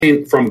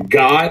And from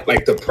God,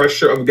 like the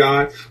pressure of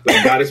God,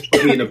 like God has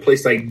put me in a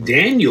place like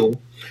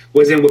Daniel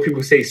was in what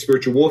people say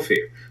spiritual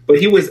warfare. But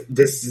he was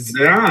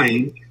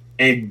designed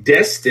and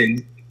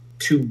destined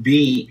to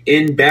be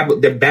in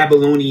the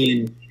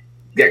Babylonian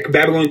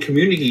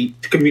community.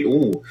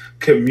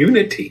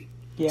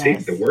 Yes.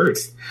 Take the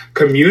words.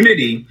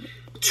 Community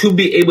to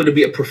be able to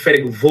be a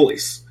prophetic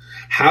voice.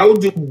 How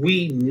do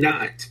we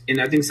not,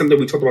 and I think something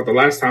we talked about the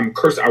last time,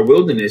 curse our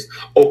wilderness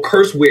or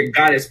curse where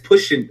God has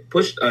pushed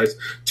us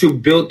to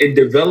build and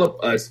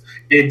develop us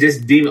and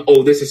just deem,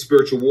 oh, this is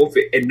spiritual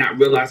warfare and not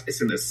realize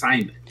it's an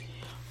assignment.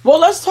 Well,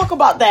 let's talk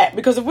about that,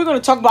 because if we're going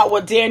to talk about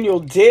what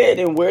Daniel did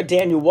and where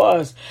Daniel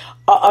was,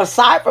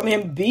 aside from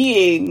him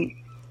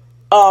being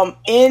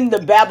in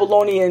the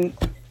Babylonian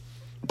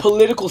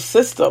political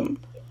system,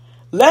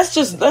 let's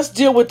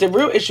deal with the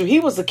real issue. He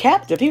was a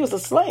captive. He was a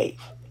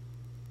slave.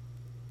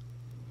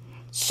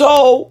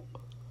 So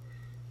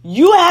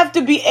you have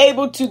to be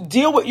able to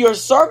deal with your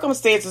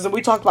circumstances. And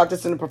we talked about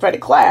this in the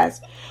prophetic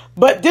class,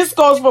 but this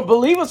goes for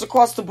believers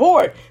across the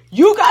board.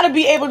 You got to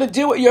be able to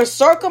deal with your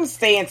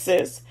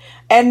circumstances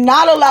and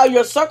not allow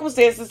your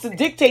circumstances to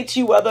dictate to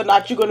you whether or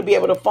not you're going to be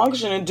able to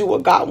function and do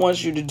what God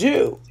wants you to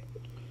do.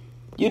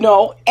 You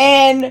know,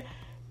 and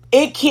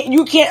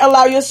you can't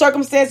allow your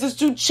circumstances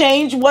to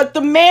change what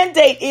the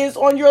mandate is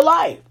on your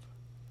life.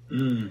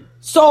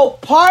 So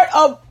part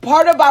of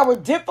our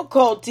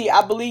difficulty,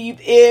 I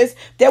believe, is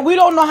that we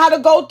don't know how to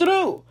go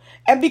through.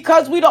 And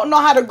because we don't know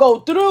how to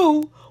go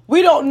through,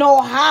 we don't know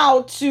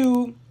how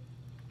to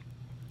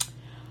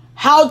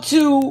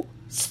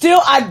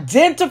still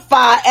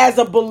identify as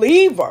a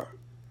believer.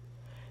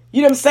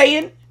 You know what I'm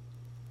saying?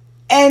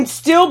 And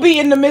still be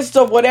in the midst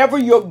of whatever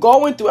you're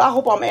going through. I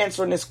hope I'm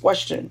answering this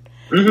question.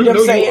 You know what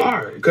I'm saying? You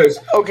are. Because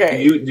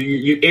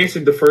you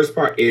answered the first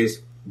part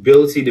is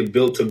ability to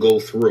build to go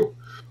through.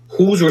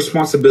 Whose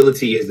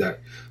responsibility is that?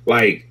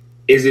 Like,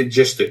 is it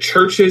just the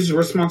church's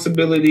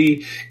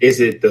responsibility?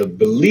 Is it the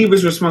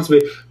believer's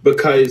responsibility?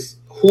 Because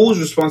whose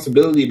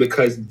responsibility?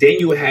 Because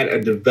Daniel had a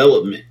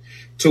development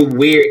to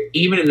where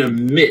even in the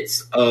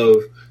midst of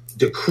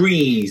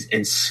decrees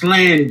and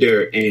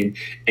slander and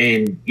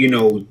you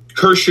know,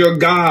 curse your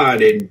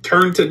God and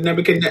turn to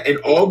Nebuchadnezzar and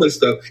all this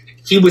stuff,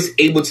 he was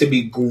able to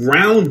be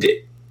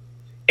grounded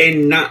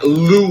and not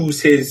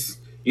lose his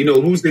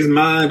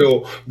mind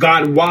or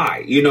God,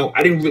 why? You know,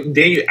 I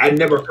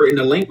never heard in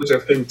the language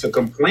of him to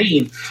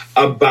complain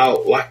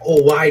about like,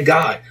 oh, why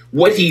God?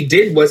 What he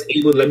did was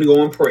able to let me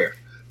go in prayer.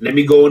 Let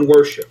me go and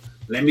worship.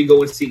 Let me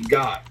go and seek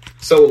God.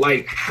 So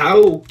like,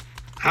 how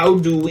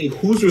do we,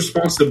 whose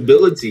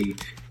responsibility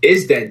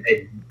is that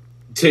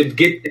to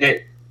get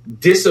that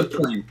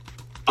discipline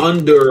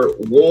under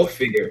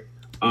warfare?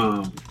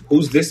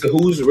 Whose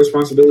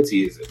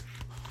responsibility is it?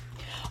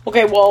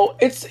 Okay, well,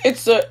 it's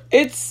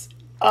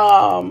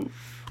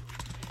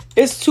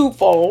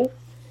twofold.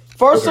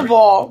 First of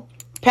all,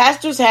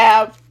 pastors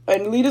have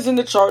and leaders in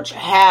the church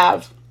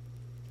have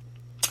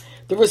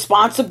the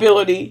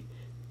responsibility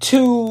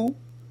to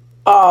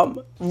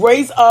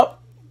raise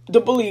up the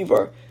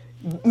believer,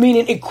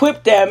 meaning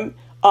equip them,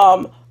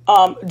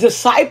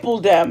 disciple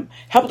them,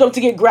 help them to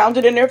get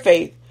grounded in their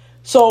faith.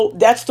 So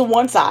that's the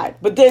one side.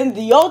 But then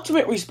the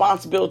ultimate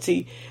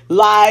responsibility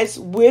lies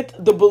with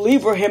the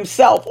believer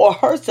himself or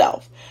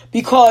herself,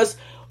 because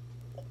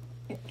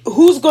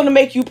who's going to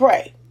make you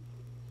pray?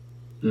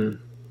 Who's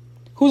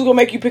going to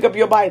make you pick up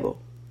your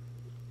Bible?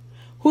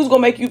 Who's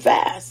going to make you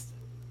fast?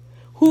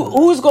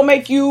 Who's going to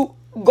make you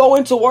go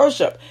into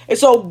worship? And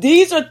so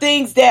these are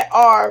things that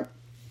are,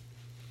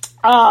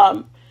 you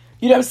know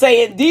what I'm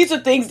saying? These are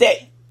things that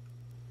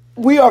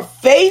we are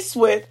faced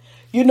with,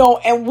 you know,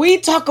 and we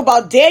talk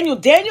about Daniel.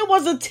 Daniel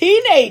was a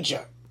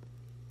teenager.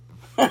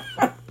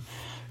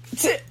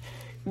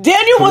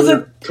 Daniel was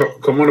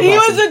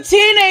a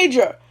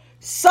teenager.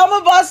 Some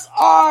of us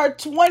are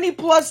 20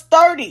 plus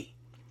 30,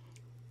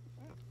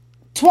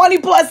 20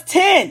 plus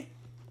 10.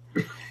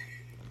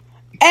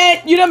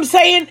 And you know what I'm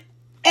saying?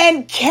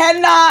 And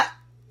cannot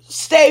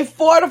stay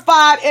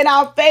fortified in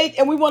our faith.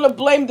 And we want to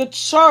blame the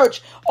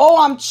church.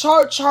 Oh, I'm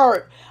church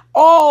hurt.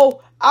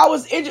 Oh, I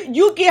was injured.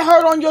 You get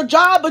hurt on your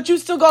job, but you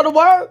still go to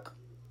work.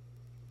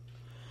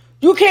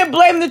 You can't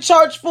blame the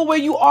church for where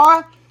you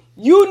are.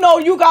 You know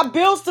you got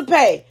bills to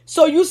pay.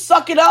 So you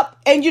suck it up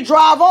and you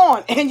drive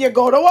on and you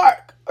go to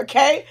work.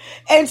 Okay?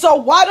 And so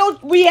why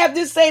don't we have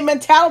this same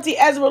mentality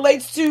as it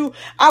relates to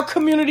our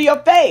community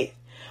of faith?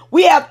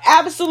 We have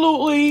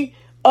absolutely,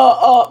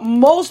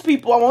 most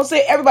people, I won't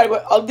say everybody,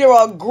 but there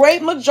are a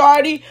great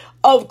majority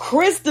of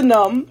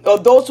Christendom, or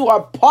those who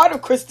are part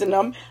of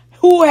Christendom,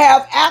 who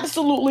have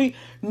absolutely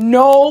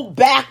no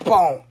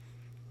backbone.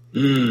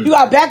 You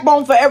got a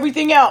backbone for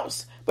everything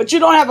else, but you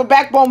don't have a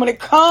backbone when it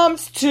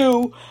comes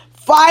to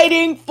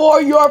fighting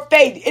for your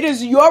faith. It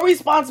is your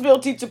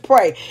responsibility to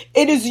pray.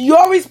 It is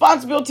your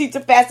responsibility to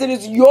fast. It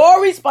is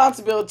your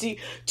responsibility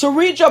to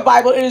read your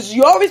Bible. It is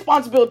your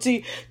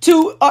responsibility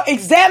to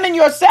examine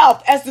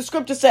yourself, as the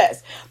scripture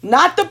says.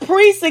 Not the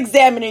priest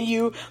examining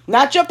you,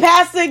 not your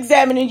pastor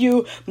examining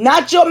you,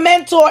 not your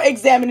mentor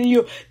examining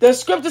you. The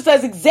scripture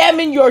says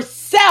examine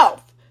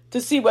yourself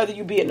to see whether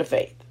you be in the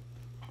faith.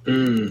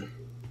 And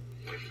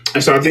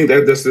so I think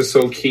that that's just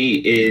so key,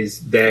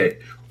 is that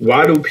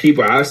why do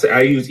people,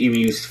 I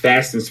use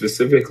fasting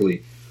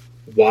specifically.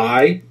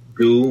 Why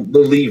do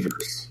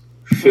believers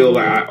feel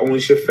like I only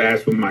should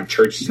fast when my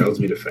church tells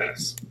me to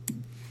fast?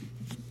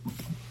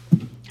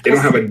 They don't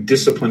have a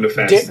discipline to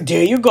fast.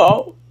 There you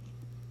go.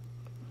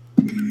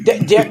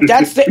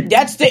 That's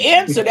the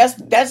answer.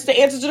 That's the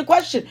answer to the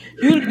question.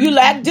 You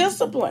lack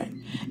discipline.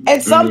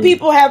 And some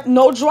people have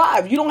no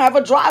drive. You don't have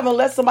a drive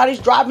unless somebody's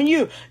driving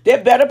you.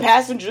 They're better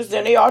passengers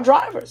than they are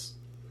drivers.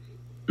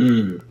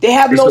 They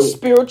have no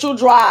spiritual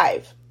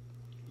drive.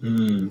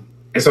 And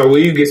so where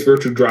you get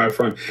spiritual drive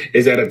from?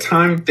 Is that a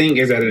time thing?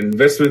 Is that an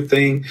investment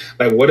thing?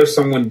 Like, what if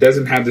someone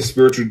doesn't have the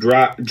spiritual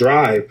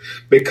drive?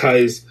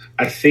 Because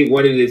I think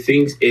one of the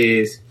things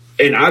is,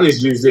 and I'll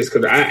just use this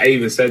because I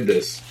even said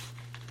this,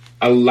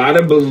 a lot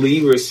of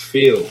believers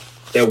feel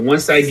that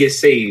once I get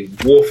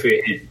saved,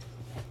 warfare ends.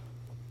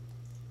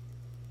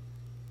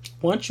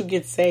 Once you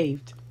get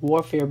saved,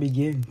 warfare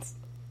begins.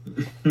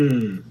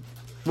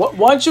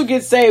 Once you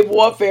get saved,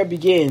 warfare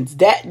begins.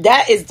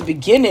 That is the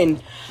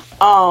beginning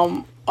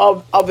of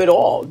it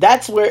all.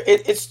 That's where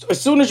it's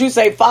as soon as you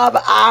say,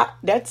 Father,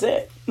 that's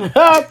it.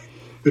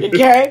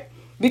 Okay?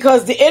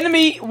 Because the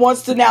enemy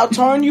wants to now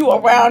turn you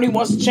around. He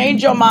wants to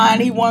change your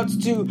mind. He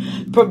wants to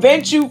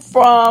prevent you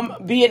from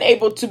being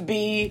able to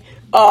be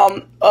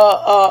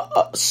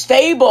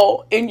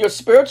stable in your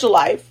spiritual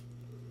life.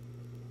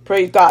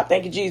 Praise God.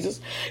 Thank you,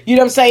 Jesus. You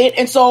know what I'm saying?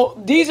 And so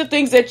these are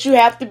things that you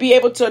have to be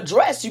able to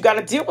address. You got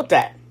to deal with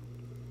that.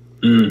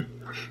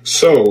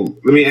 So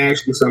let me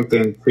ask you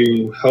something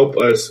to help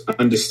us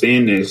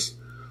understand this.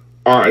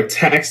 Are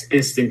attacks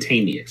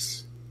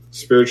instantaneous?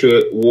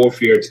 Spiritual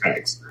warfare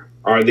attacks,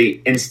 are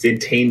they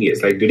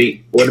instantaneous? Like, do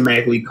they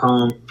automatically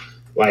come?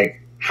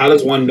 Like, how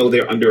does one know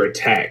they're under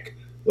attack?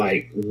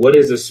 Like, what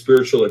is a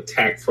spiritual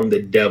attack from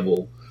the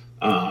devil?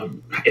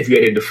 If you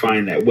had to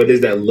define that, what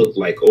does that look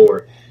like?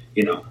 Or,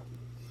 you know,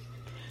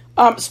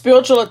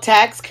 spiritual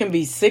attacks can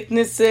be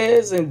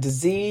sicknesses and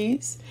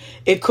disease.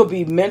 It could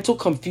be mental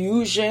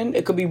confusion.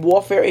 It could be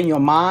warfare in your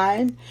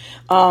mind.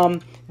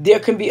 There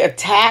can be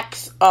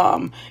attacks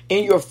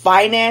in your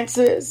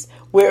finances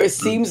where it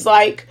seems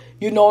like,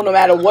 you know, no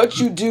matter what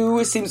you do,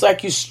 it seems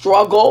like you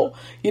struggle.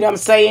 You know what I'm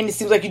saying? It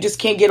seems like you just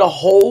can't get a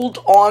hold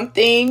on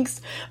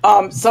things.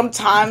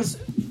 Sometimes,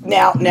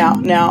 now,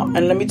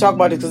 and let me talk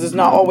about this because it's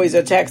not always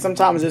attack.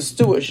 Sometimes it's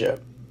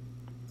stewardship.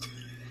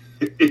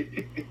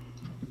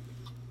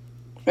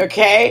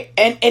 Okay?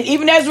 And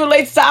even as it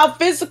relates to our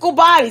physical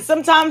body,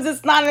 sometimes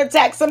it's not an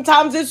attack.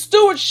 Sometimes it's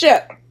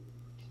stewardship.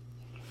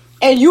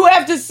 And you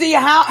have to see,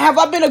 how have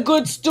I been a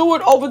good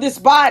steward over this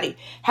body?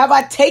 Have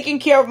I taken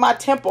care of my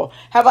temple?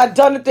 Have I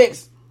done the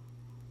things?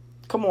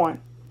 Come on.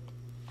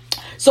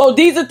 So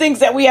these are things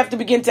that we have to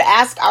begin to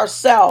ask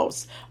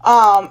ourselves.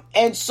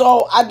 And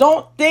so I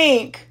don't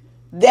think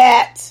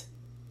that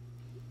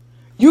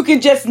you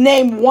can just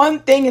name one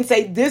thing and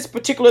say this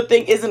particular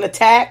thing is an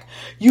attack.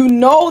 You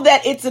know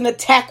that it's an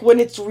attack when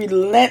it's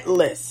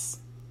relentless.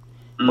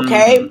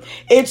 Okay?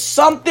 It's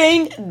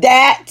something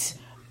that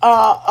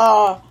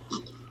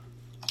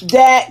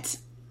that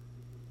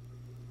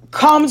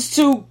comes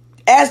to,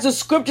 as the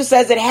scripture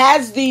says, it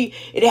has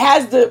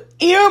the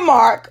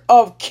earmark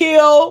of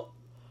kill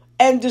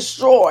and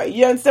destroy.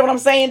 You understand what I'm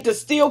saying? To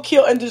steal,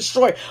 kill, and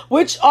destroy,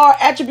 which are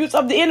attributes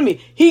of the enemy.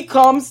 He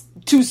comes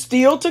to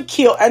steal, to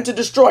kill, and to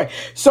destroy.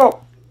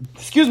 So,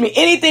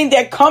 anything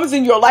that comes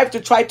in your life to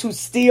try to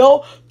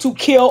steal, to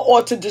kill,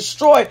 or to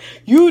destroy,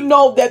 you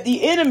know that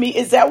the enemy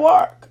is at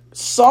work.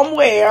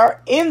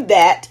 Somewhere in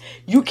that,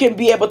 you can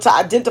be able to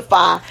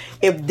identify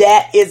if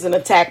that is an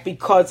attack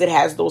because it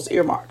has those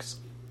earmarks.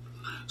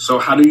 So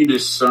how do you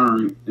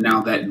discern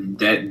now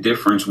that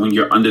difference when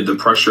you're under the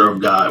pressure of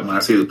God? When I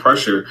say the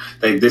pressure,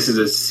 that this is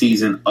a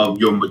season of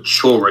your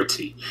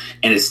maturity,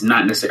 and it's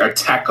not necessarily an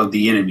attack of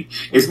the enemy.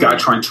 It's God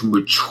trying to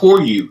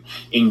mature you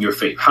in your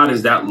faith. How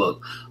does that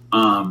look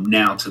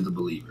now to the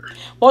believer?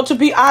 Well, to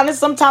be honest,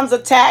 sometimes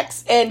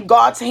attacks and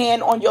God's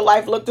hand on your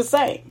life look the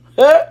same.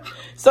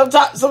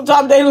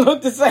 Sometimes they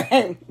look the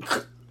same.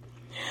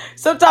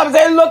 Sometimes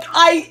they look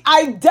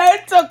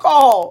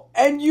identical,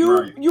 and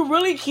you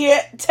really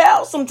can't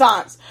tell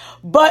sometimes.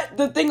 But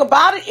the thing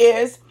about it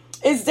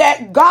is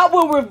that God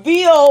will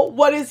reveal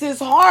what is his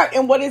heart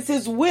and what is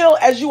his will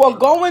as you are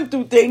going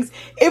through things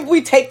if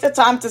we take the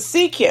time to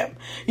seek him.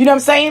 You know what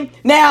I'm saying?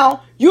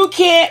 Now, you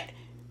can't,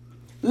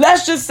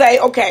 let's just say,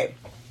 okay,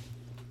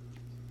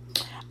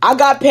 I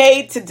got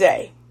paid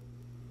today,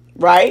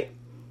 right?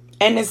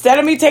 And instead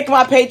of me taking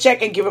my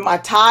paycheck and giving my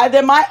tithe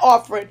and my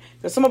offering,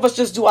 because some of us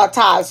just do our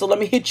tithe, so let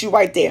me hit you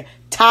right there.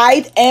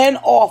 Tithe and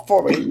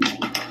offering.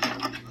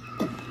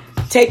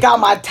 take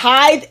out my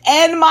tithe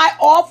and my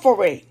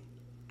offering.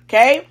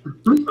 Okay?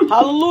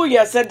 Hallelujah.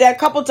 I said that a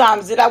couple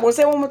times. Did I want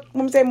to say one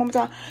more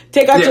time?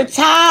 Take out your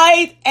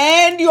tithe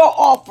and your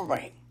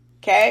offering.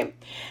 Okay?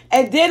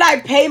 And then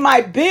I pay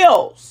my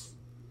bills.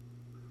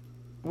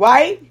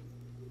 Right?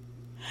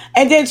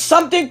 And then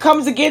something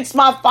comes against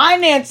my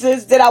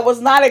finances that I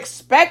was not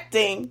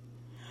expecting.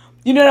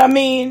 You know what I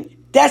mean?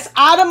 That's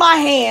out of my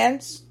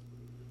hands.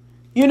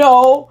 You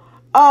know,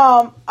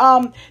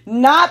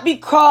 not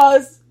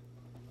because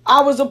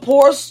I was a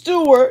poor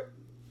steward,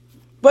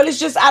 but it's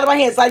just out of my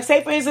hands. Like,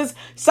 say, for instance,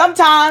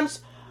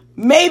 sometimes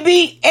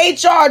maybe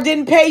HR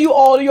didn't pay you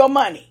all of your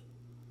money.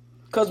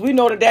 Because we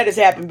know that has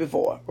happened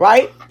before,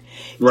 right?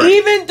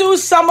 Even through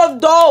some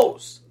of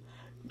those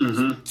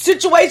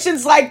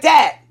situations like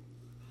that,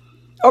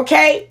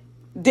 okay?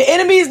 The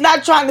enemy is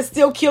not trying to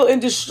steal, kill,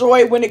 and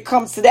destroy when it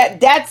comes to that.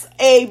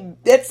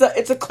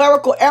 It's a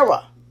clerical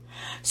error.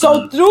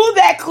 So through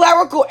that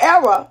clerical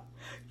error,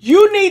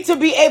 you need to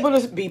be able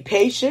to be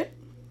patient,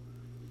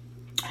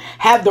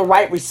 have the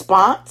right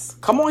response.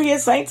 Come on here,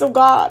 saints of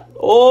God.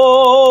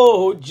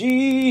 Oh,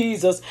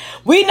 Jesus.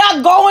 We're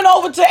not going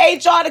over to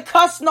HR to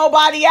cuss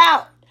nobody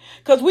out,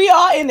 because we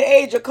are in the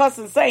age of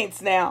cussing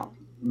saints now.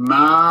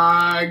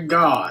 My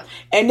God.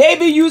 And they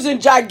be using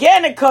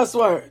gigantic cuss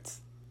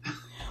words.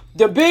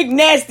 The big,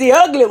 nasty,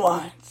 ugly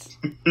ones.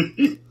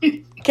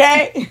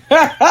 Okay?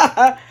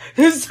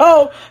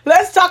 So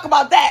let's talk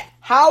about that.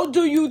 How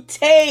do you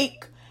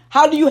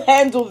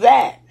handle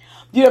that?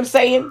 You know what I'm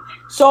saying?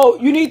 So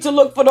you need to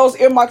look for those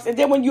earmarks. And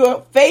then when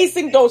you're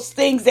facing those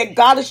things that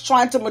God is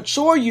trying to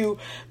mature you,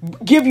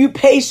 give you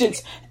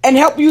patience and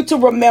help you to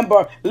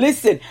remember,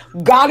 listen,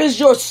 God is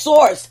your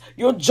source.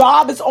 Your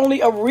job is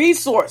only a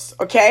resource.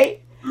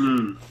 Okay?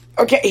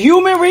 Okay.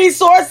 Human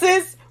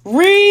resources,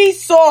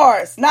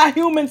 not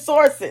human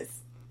sources.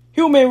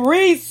 Human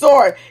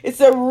resource.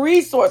 It's a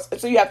resource.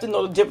 So you have to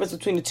know the difference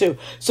between the two.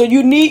 So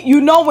you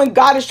know when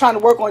God is trying to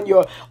work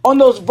on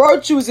those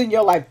virtues in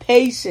your life: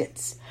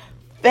 patience,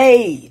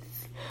 faith,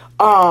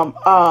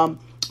 love.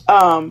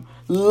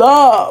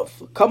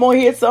 Come on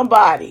here,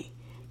 somebody.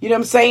 You know what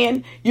I'm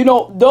saying? You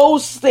know,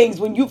 those things,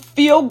 when you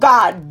feel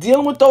God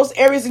dealing with those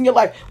areas in your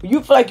life, when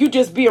you feel like you're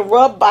just being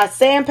rubbed by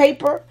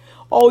sandpaper,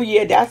 oh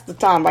yeah, that's the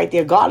time right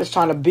there. God is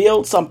trying to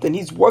build something.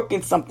 He's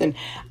working something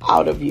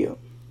out of you.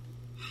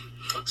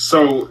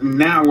 So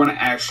now I want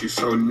to ask you,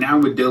 so now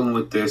we're dealing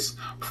with this,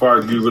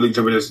 before you really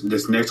jump into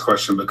this next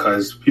question,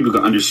 because people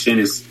can understand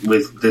this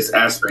with this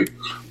aspect.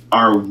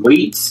 Are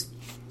weights,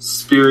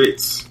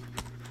 spirits,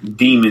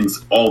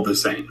 demons all the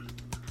same?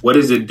 What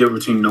is the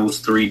difference between those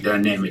three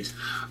dynamics?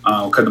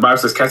 Because the Bible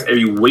says, cast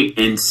every weight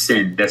and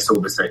sin that so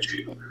besets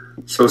you.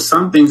 So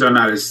some things are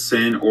not a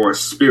sin or a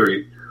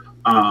spirit,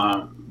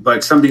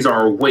 but some things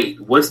are a weight.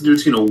 What's the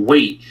difference between a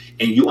weight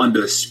and you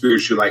under a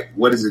spirit? You're like,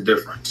 what is the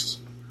difference?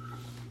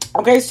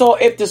 Okay, so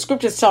if the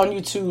scripture is telling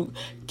you to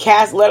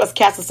let us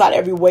cast aside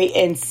every weight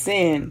and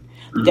sin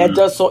that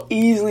does so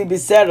easily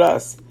beset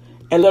us,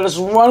 and let us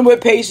run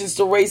with patience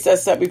the race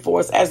that's set before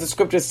us, as the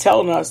scripture is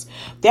telling us,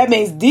 that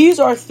means these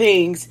are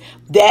things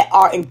that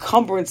are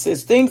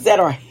encumbrances, things that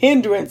are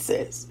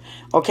hindrances,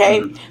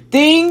 okay?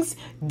 Things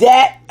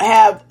that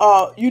have,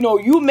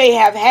 you may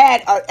have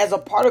had as a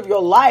part of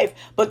your life,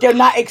 but they're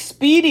not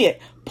expedient.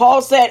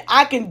 Paul said,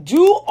 I can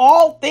do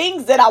all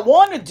things that I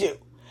want to do.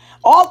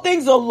 All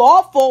things are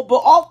lawful, but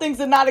all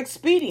things are not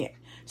expedient.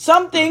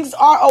 Some things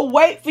are a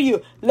weight for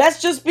you.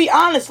 Let's just be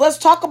honest. Let's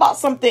talk about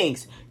some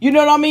things. You know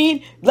what I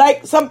mean?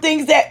 Like some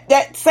things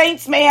that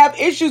saints may have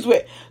issues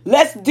with.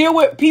 Let's deal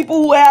with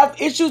people who have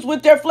issues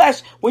with their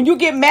flesh. When you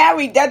get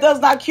married, that does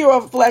not cure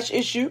a flesh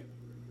issue.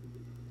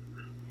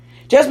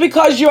 Just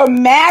because you're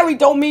married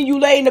don't mean you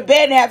lay in the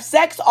bed and have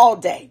sex all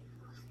day.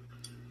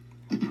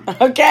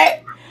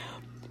 Okay?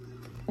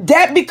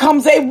 That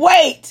becomes a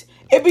weight.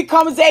 It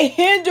becomes a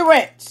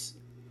hindrance.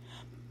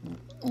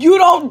 You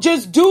don't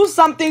just do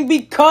something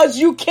because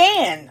you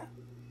can.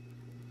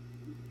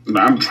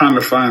 I'm trying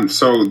to find.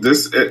 So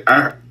this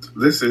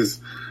is.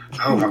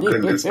 Oh my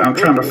goodness! I'm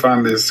trying to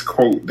find this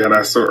quote that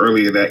I saw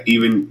earlier that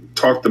even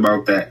talked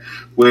about that,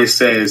 where it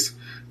says,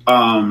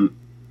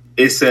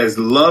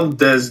 love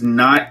does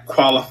not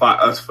qualify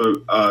us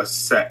for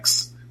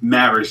sex.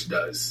 Marriage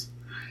does,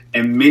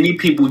 and many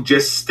people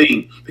just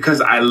think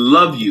because I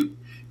love you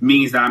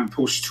means that I'm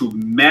supposed to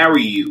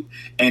marry you,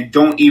 and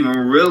don't even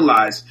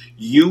realize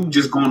you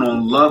just going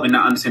on love and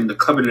not understanding the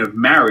covenant of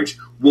marriage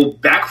will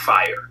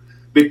backfire,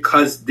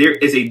 because there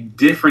is a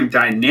different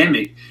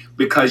dynamic,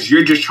 because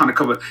you're just trying to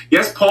cover.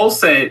 Yes, Paul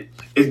said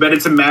it's better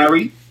to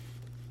marry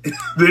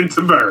than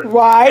to marry.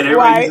 Right, and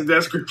everybody uses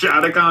that scripture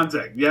out of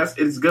context. Yes,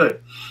 it's good.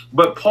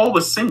 But Paul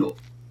was single,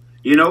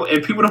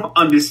 and people don't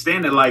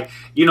understand it.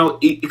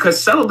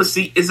 Because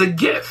celibacy is a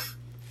gift.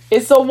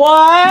 It's a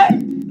what?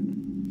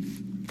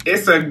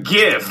 It's a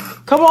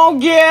gift. Come on,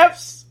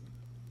 gifts.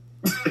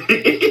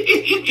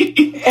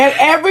 And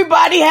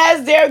everybody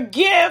has their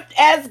gift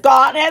as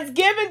God has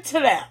given to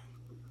them.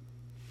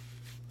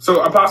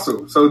 So,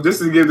 Apostle, just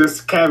to give this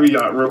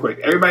caveat real quick.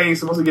 Everybody ain't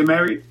supposed to get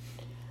married?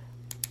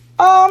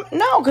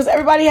 No, because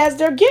everybody has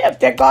their gift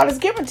that God has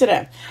given to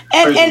them.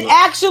 And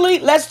actually,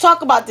 let's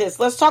talk about this.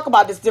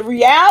 The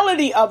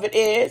reality of it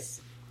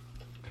is,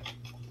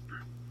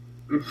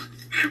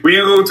 we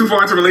ain't go too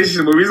far into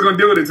relationship, but we're just gonna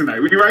deal with it tonight.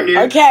 We right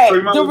here. Okay.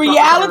 So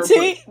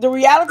the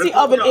reality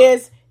of it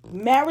is,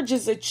 marriage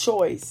is a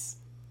choice.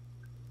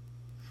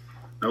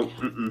 Nope.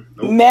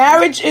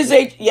 Marriage is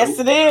yes,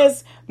 it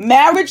is.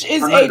 Marriage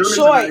is a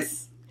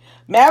choice.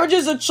 Marriage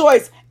is a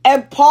choice.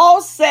 And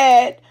Paul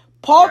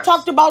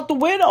talked about the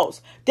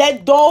widows,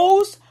 that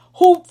those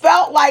who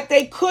felt like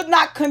they could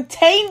not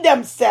contain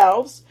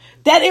themselves,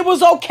 that it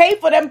was okay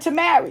for them to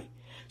marry.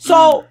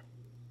 So,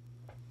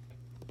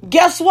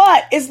 guess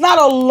what? It's not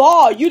a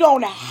law. You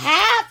don't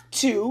have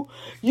to.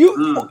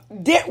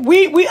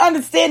 We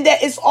understand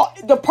that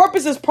the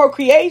purpose is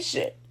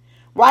procreation,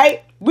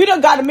 right? We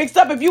done got it mixed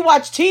up. If you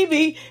watch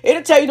TV,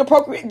 it'll tell you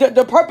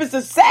the purpose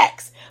is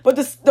sex. But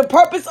the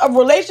purpose of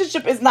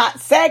relationship is not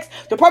sex.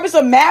 The purpose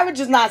of marriage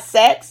is not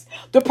sex.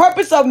 The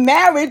purpose of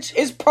marriage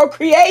is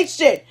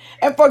procreation.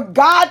 And for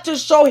God to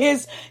show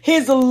his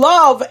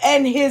love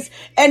and his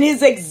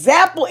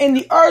example in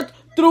the earth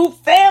through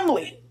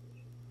family.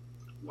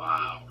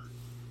 Wow.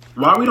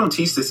 Why we don't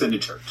teach this in the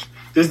church?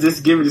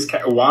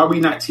 Why are we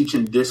not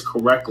teaching this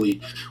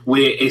correctly?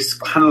 Where it's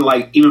kind of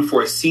like, even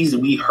for a season,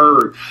 we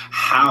heard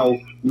how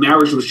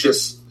marriage was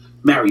just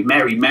marry. And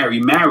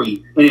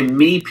it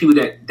made people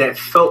that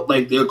felt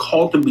like they're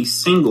called to be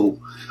single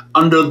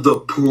under the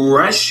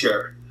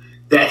pressure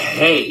that,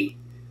 hey,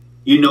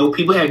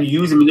 people have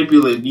used and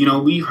manipulated.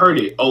 We heard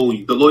it. Oh,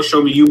 the Lord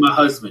showed me you, my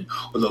husband,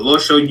 or the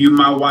Lord showed you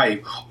my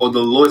wife, or the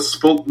Lord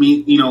spoke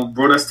me,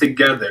 brought us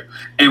together.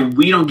 And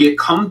we don't get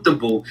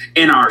comfortable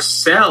in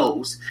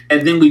ourselves.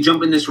 And then we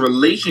jump in this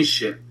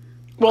relationship.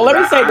 Well, let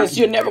me say this.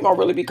 You're never going to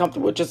really be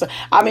comfortable with yourself.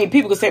 I mean,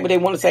 people can say what they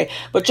want to say,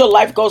 but your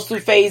life goes through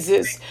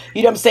phases.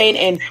 You know what I'm saying?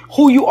 And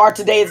who you are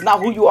today is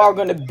not who you are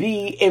going to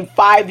be in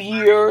 5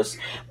 years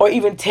or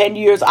even 10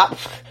 years.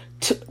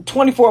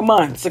 24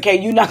 months, okay?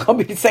 You're not going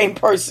to be the same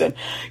person.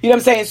 You know what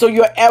I'm saying? So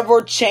you're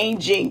ever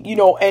changing,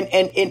 and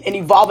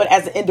evolving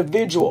as an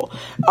individual.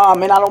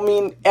 And I don't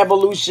mean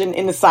evolution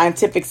in the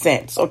scientific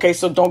sense, okay?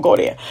 So don't go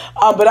there.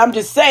 But I'm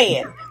just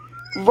saying,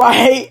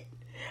 right?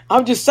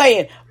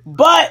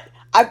 But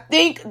I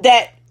think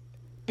that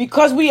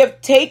because we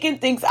have taken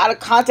things out of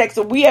context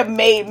and we have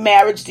made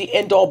marriage the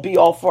end all be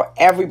all for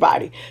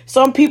everybody.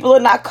 Some people are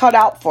not cut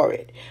out for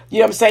it. You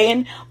know what I'm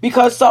saying?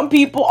 Because some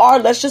people are,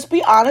 let's just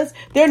be honest,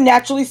 they're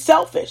naturally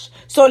selfish.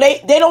 So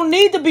they don't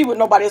need to be with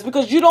nobody else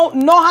because you don't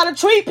know how to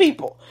treat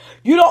people.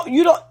 You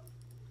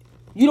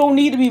don't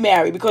need to be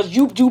married because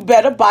you do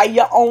better by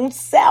your own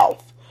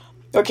self.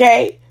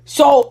 Okay?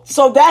 So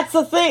that's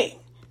the thing.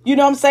 You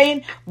know what I'm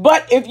saying?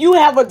 But if you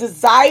have a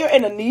desire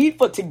and a need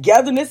for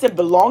togetherness and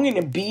belonging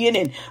and being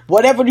and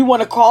whatever you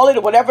want to call it,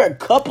 or whatever,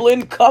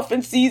 coupling,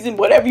 cuffing season,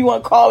 whatever you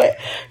want to call it,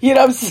 you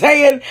know what I'm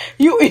saying?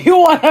 You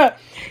want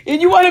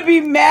to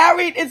be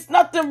married. It's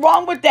nothing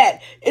wrong with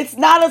that. It's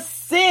not a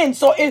sin.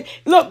 So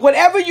look,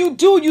 whatever you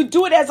do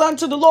it as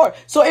unto the Lord.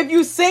 So if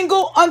you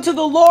single, unto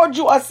the Lord,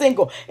 you are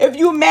single. If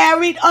you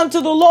married, unto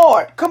the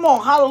Lord. Come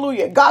on,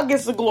 hallelujah. God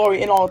gets the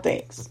glory in all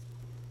things.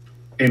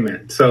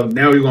 Amen. So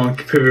now we're going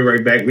to pivot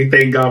right back. We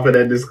thank God for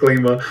that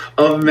disclaimer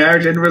of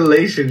marriage and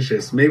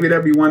relationships. Maybe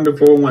that'd be one to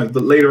 4 ones,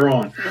 but later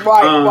on.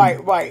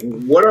 Right.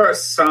 What are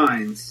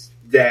signs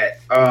that,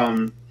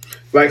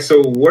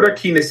 what are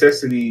key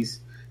necessities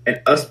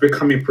and us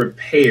becoming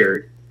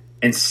prepared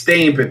and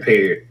staying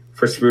prepared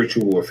for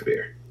spiritual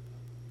warfare?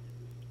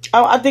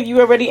 I think you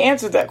already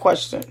answered that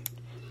question.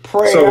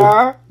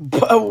 Prayer,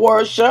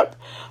 worship,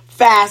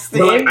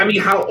 fasting. But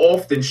how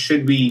often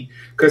should we?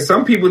 Because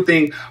some people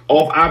think,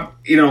 people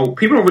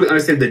don't really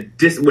understand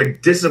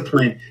what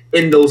discipline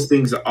in those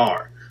things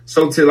are.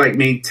 So to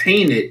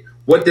maintain it,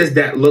 what does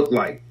that look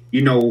like? They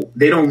don't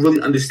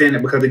really understand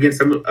it because again,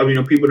 some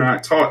people are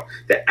not taught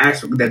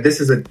that this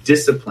is a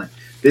discipline.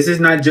 This is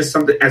not just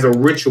something as a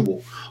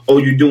ritual, or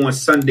you do on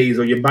Sundays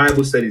or your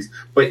Bible studies,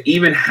 but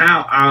even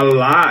how our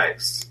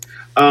lives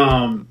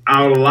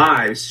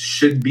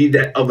should be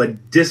that of a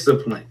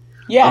discipline.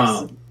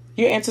 Yes.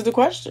 You answered the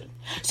question.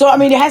 So,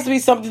 it has to be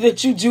something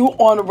that you do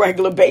on a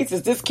regular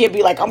basis. This can't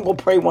be like, I'm going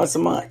to pray once a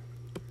month.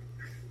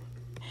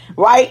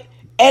 Right?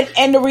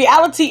 And the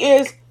reality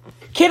is,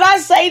 can I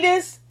say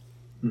this?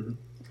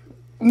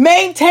 Mm-hmm.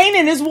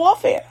 Maintaining is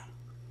warfare.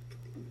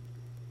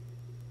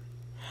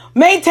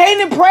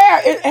 Maintaining a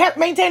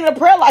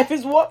prayer life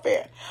is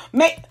warfare.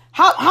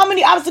 How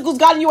many obstacles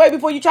got in your way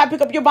before you try to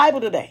pick up your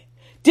Bible today?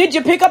 Did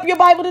you pick up your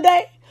Bible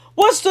today?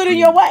 What stood in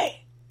your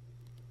way?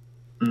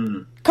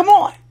 Mm. Come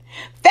on.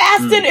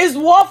 Fasting is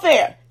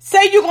warfare.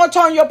 Say you're going to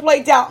turn your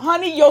plate down.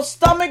 Honey, your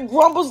stomach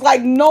grumbles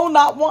like no,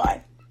 not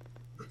one.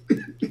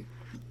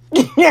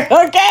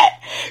 Okay?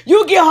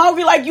 You get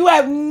hungry like you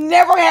have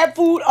never had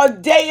food a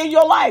day in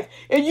your life.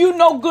 And you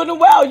know good and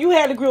well you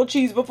had a grilled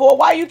cheese before.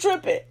 Why are you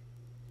tripping?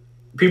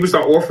 People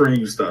start offering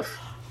you stuff.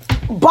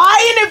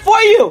 Buying it for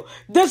you.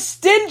 The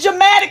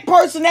stingy-matic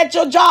person at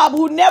your job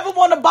who never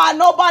want to buy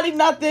nobody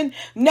nothing,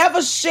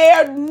 never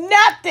share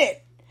nothing.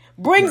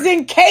 brings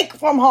in cake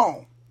from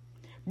home,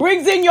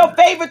 brings in your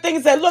favorite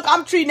things, and look,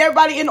 I'm treating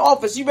everybody in the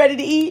office. You ready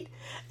to eat?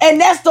 And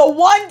that's the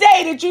one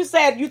day that you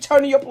said you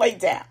turning your plate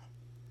down.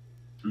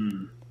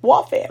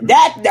 Warfare.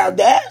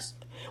 That's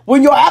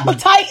when your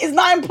appetite is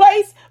not in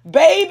place,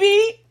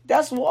 baby.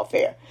 That's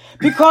warfare,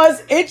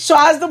 because it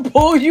tries to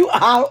pull you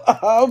out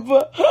of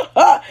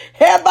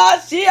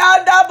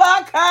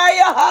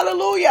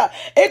hallelujah.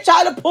 It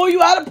tries to pull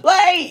you out of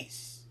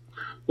place.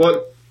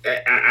 Well,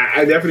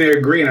 I definitely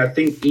agree, and I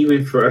think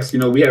even for us,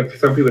 we have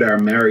some people that are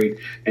married,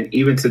 and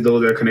even to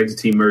those that are connected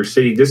to Merge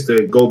City, just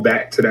to go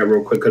back to that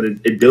real quick, because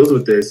it deals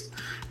with this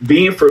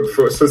being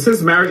so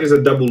since marriage is a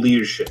double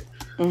leadership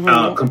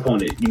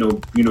component,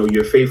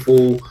 you're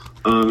faithful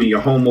in your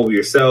home over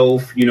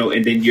yourself,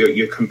 and then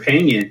your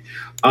companion,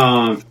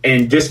 and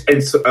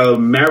a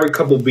married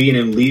couple being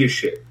in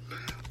leadership.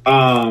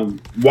 Why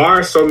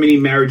are so many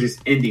marriages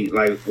ending?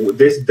 Like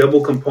this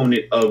double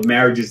component of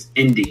marriages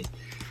ending.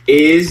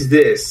 Is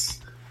this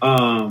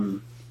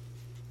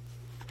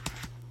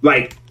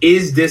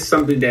is this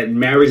something that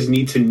marriages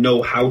need to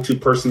know how to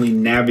personally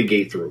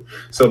navigate through?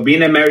 So being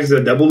that marriage is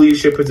a double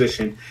leadership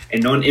position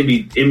and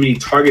non-enemy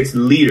targets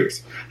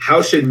leaders,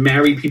 how should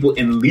married people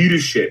in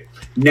leadership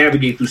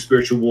navigate through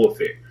spiritual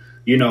warfare?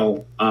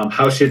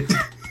 How should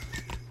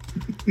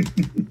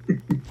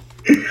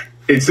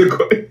it's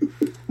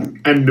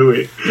I knew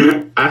it.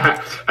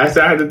 I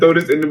said I had to throw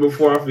this in there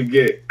before I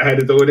forget. I had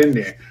to throw it in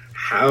there.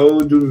 How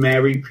do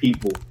married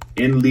people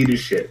in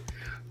leadership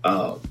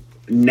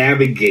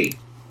navigate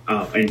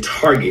and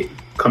target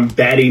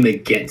combating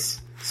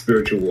against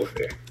spiritual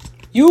warfare?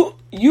 You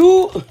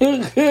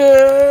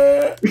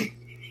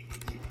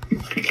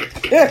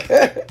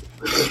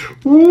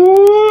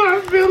Ooh,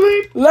 I feel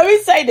it. Let me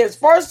say this.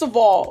 First of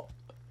all,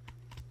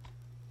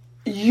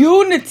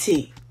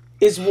 unity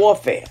is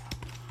warfare.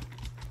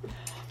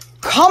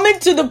 Coming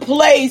to the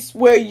place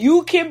where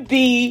you can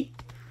be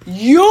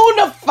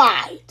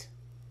unified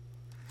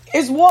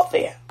is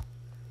warfare.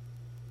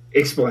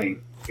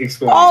 Explain.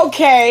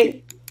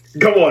 Okay.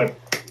 Come on.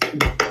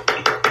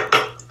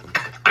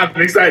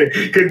 I'm excited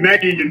because now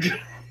you can.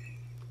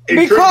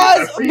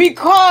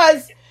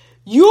 Because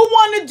you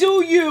want to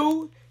do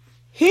you,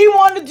 he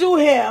want to do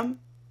him.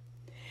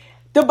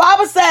 The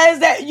Bible says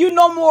that you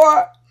no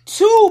more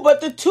two,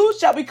 but the two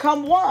shall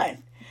become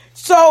one.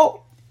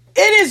 So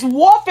it is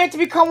warfare to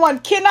become one.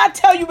 Can I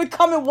tell you,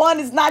 becoming one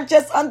is not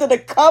just under the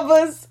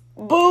covers,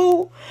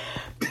 boo.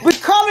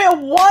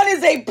 Becoming one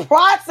is a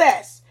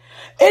process.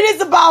 It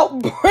is about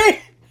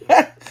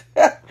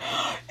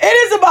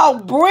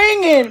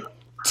bringing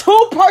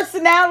two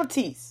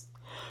personalities,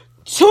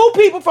 two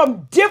people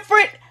from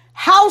different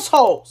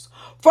households,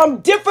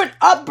 from different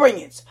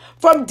upbringings,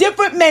 from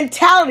different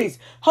mentalities.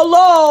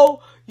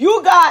 Hello,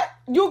 you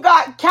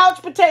got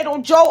couch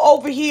potato Joe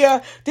over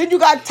here. Then you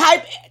got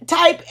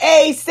type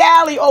A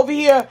Sally over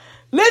here.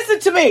 Listen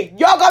to me.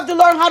 Y'all got to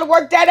learn how to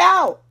work that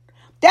out.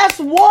 That's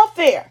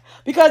warfare.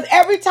 Because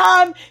every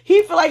time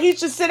he feel like he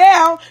should sit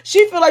down,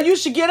 she feel like you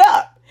should get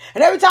up.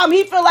 And every time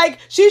he feel like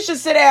she should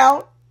sit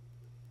down,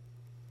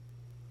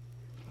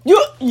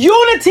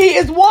 unity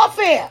is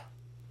warfare.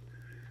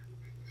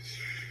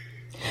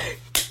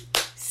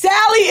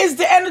 Sally is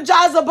the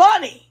Energizer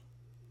Bunny.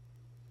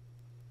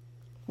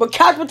 But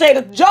Couch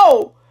Potato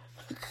Joe,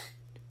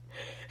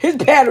 his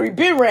battery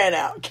been ran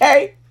out,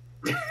 okay?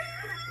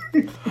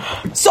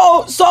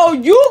 So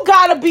you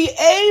gotta be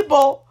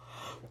able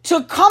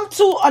to come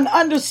to an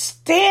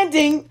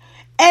understanding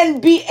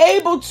and be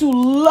able to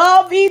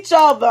love each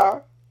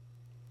other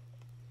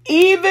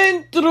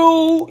even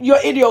through your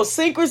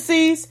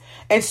idiosyncrasies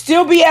and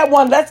still be at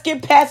one. Let's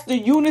get past the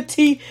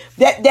unity,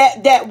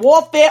 that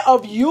warfare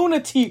of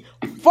unity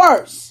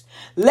first.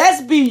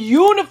 Let's be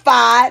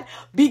unified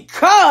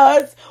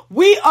because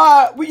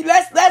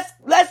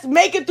let's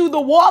make it through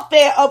the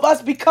warfare of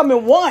us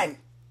becoming one.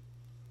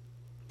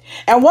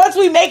 And once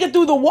we make it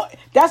through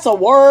that's a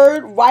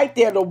word right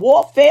there, the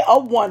warfare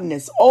of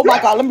oneness. Oh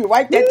my God, let me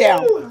write that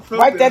down.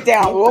 Write that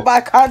down.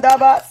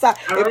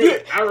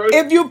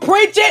 If you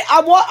preach it,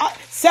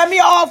 send me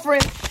an offering.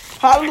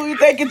 Hallelujah,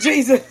 thank you,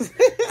 Jesus.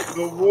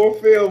 The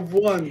warfare of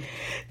one.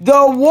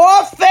 The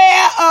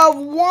warfare of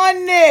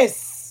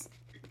oneness.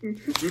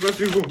 We must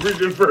be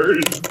preaching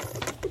first.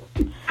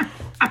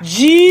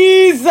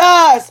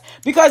 Jesus,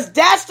 because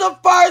that's the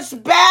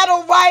first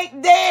battle right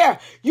there.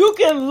 You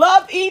can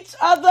love each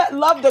other,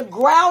 love to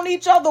ground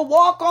each other,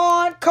 walk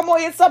on. Come on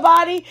here,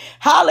 somebody.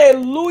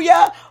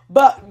 Hallelujah.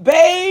 But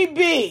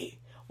baby,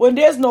 when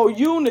there's no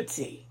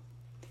unity,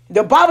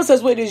 the Bible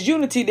says where there's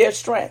unity, there's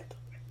strength.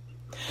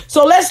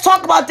 So let's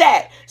talk about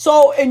that.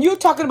 So, and you're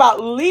talking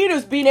about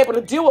leaders being able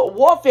to deal with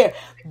warfare.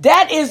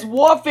 That is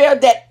warfare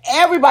that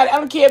everybody, I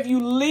don't care if you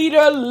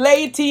leader,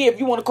 laity, if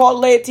you want to call it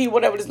laity,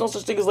 whatever, there's no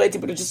such thing as laity,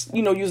 but it's just,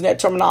 using that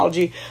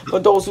terminology for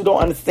those who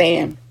don't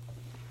understand.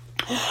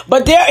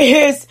 But there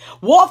is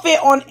warfare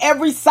on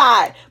every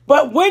side.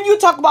 But when you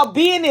talk about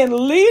being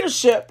in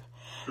leadership,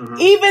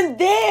 even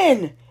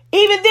then,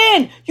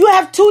 you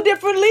have two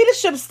different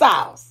leadership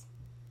styles.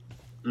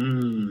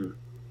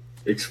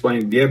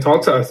 Explain. Yeah,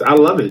 talk to us. I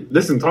love it.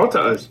 Listen, talk to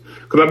us.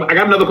 Because I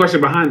got another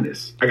question behind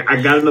this.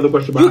 I got another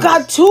question behind this. You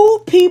got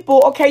two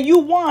people. Okay, you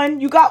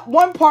won. You got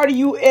one part of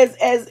you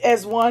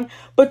as one,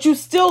 but you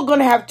still going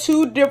to have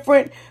two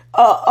different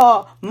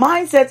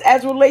mindsets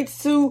as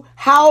relates to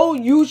how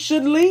you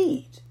should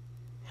lead.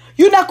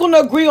 You're not going to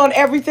agree on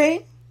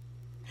everything.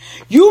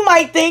 You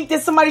might think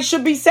that somebody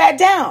should be sat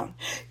down.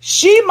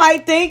 She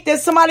might think that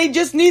somebody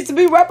just needs to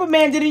be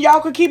reprimanded and y'all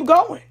could keep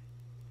going.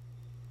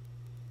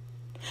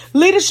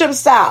 Leadership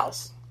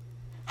styles.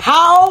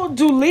 How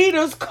do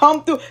leaders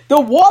come through the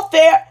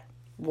warfare?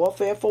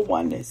 Warfare for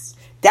oneness.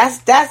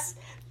 That's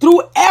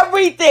through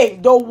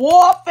everything. The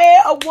warfare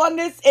of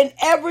oneness in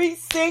every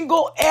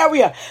single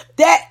area.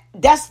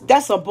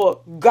 That's a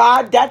book.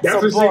 God, that's a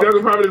book. That's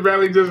what Prophet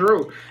Bradley just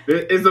wrote.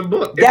 It's a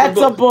book. That's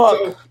a book.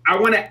 So I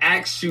want to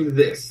ask you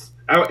this.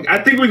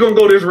 I think we're going to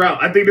go this route.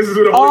 I think this is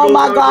what I'm Oh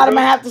my God, I'm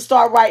going to have to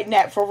start writing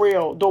that for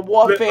real. The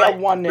warfare of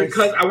oneness.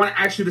 Because I want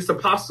to ask you this,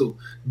 Apostle.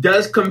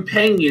 Does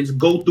companions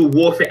go through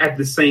warfare at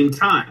the same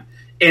time?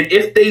 And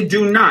if they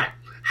do not,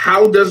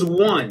 how does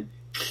one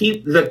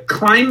keep the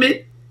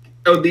climate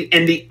of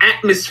the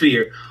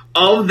atmosphere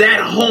of that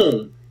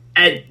home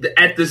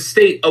at the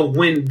state of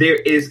when there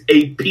is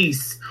a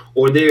peace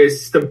or there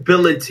is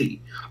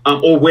stability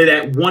or where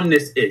that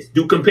oneness is?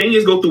 Do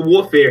companions go through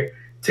warfare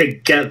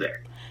together?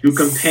 Do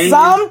companions?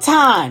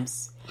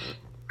 Sometimes.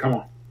 Come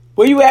on.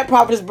 Where you at,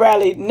 Prophetess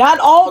Bradley?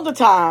 Not all the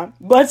time,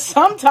 but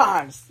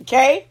sometimes.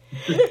 Okay,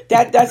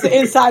 that's an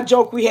inside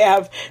joke we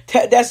have.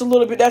 That's a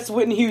little bit. That's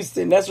Whitney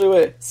Houston. That's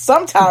what.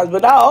 Sometimes,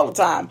 but not all the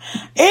time.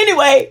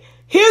 Anyway,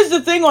 here's the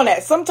thing on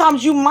that.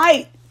 Sometimes you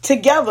might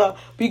together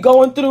be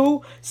going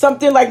through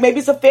something like maybe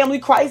it's a family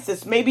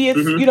crisis, maybe it's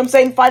you know what I'm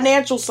saying,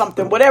 financial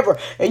something, whatever,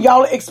 and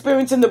y'all are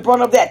experiencing the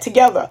brunt of that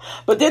together.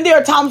 But then there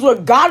are times where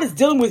God is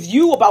dealing with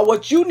you about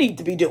what you need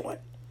to be doing.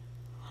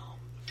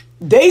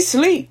 They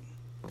sleep.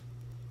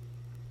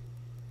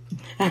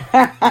 Listen,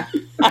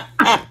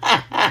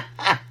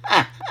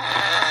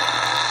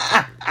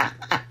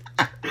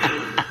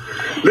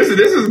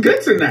 this is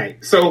good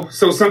tonight. So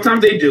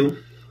sometimes they do.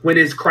 When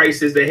it's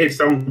crisis, they hit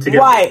something together.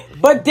 Right.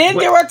 But then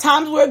there are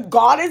times where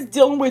God is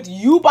dealing with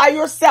you by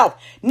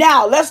yourself.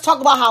 Now, let's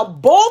talk about how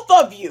both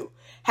of you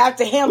have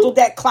to handle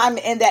that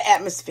climate and that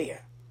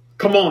atmosphere.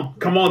 Come on,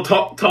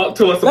 talk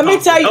to us. Let me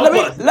tell you.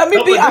 Let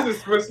me be.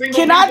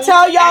 Can I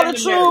tell y'all the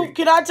truth?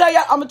 Can I tell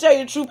y'all? I'm gonna tell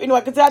you the truth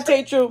anyway. Can I tell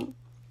you the truth?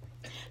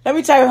 Let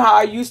me tell you how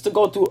I used to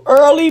go through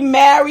early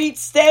married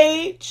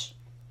stage.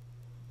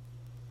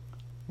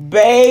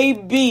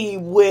 Baby,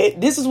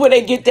 this is where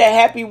they get that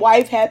happy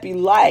wife, happy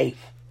life.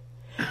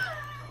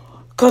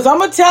 Cause I'm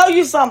gonna tell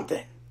you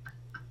something.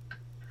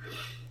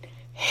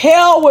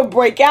 Hell would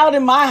break out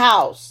in my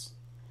house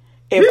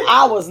if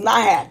I was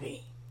not happy.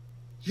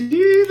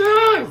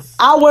 Jesus.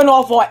 I went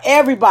off on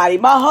everybody.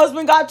 My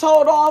husband got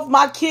told off.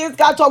 My kids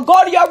got told,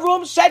 go to your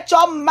room, shut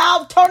your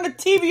mouth, turn the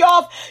TV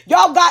off.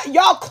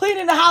 Y'all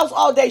cleaning the house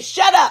all day.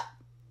 Shut up.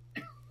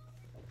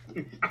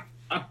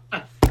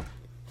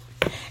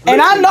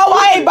 And I know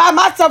I ain't by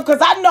myself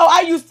because I know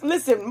I used to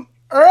listen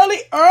early.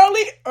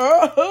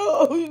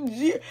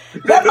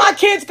 Let my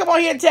kids come on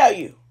here and tell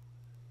you.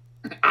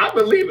 I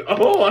believe it.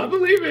 Oh, I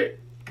believe it.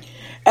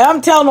 And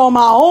I'm telling on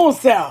my own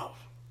self.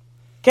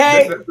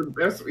 Okay. That's the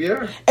best,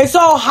 yeah. And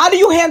so how do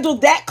you handle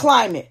that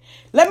climate?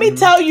 Let me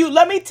tell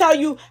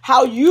you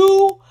how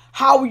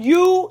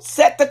you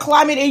set the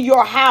climate in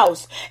your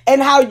house and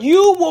how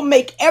you will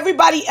make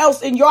everybody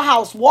else in your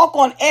house walk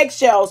on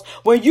eggshells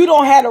when you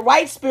don't have the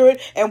right spirit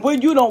and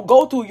when you don't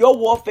go through your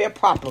warfare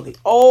properly.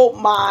 Oh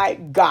my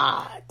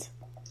God.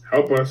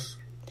 Help us.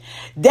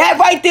 That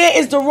right there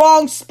is the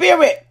wrong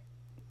spirit.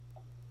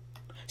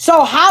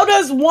 So how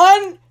does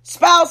one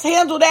spouse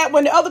handle that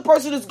when the other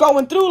person is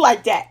going through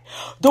like that?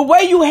 The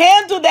way you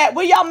handle that,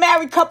 where y'all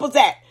married couples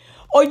at,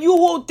 or you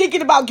who are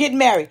thinking about getting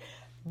married,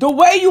 the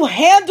way you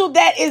handle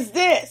that is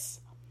this,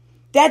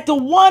 that the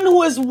one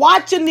who is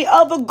watching the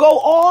other go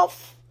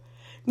off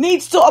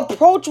needs to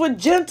approach with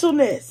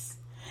gentleness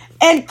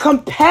and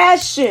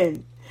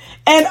compassion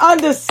and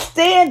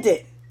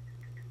understanding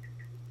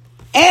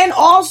and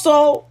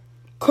also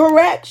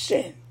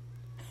correction.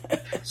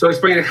 So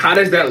explain it. How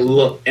does that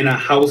look in a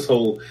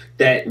household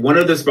that one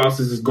of the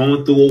spouses is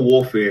going through a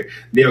warfare?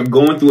 They are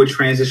going through a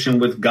transition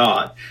with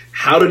God.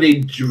 How do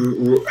they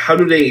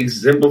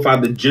exemplify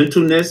the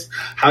gentleness?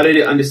 How do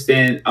they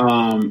understand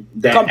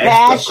that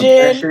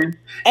compassion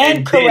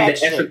and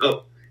correction?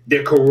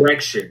 Their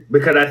correction,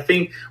 because I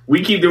think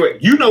we keep doing.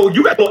 You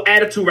got no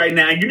attitude right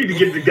now, and you need to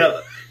get it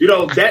together.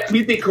 That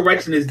we think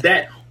correction is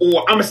that,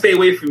 or I'm gonna stay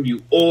away from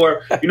you,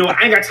 or I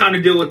ain't got time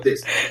to deal with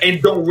this,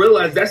 and don't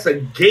realize that's a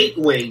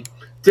gateway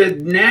to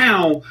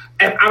now.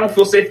 If I don't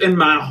feel safe in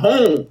my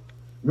home,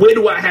 where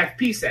do I have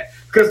peace at?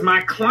 Because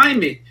my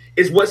climate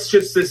is what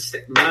should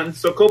sustain.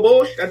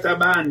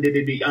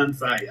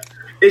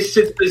 It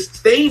should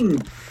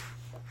sustain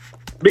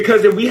me.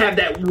 Because if we have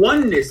that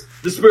oneness,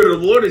 the Spirit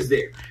of the Lord is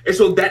there. And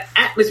so that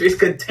atmosphere is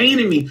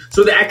containing me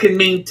so that I can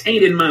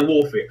maintain in my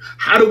warfare.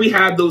 How do we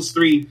have those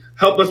three?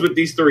 Help us with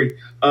these three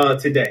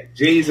today.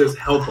 Jesus,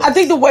 help us. I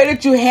think the way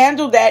that you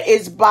handle that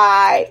is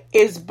by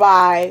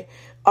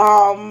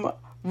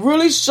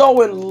really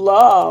showing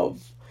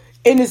love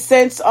in the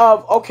sense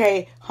of,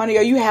 okay, honey,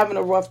 are you having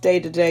a rough day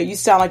today? You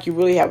sound like you're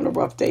really having a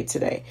rough day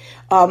today.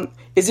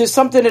 Is there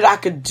something that I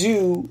could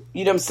do,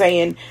 you know what I'm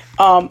saying,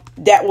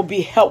 that will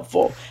be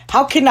helpful?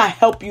 How can I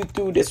help you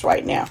through this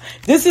right now?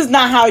 This is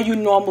not how you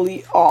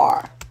normally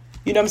are.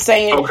 You know what I'm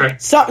saying? Okay.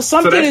 Something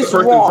so that's is the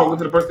person wrong. talking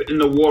to the person in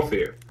the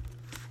warfare,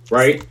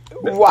 right?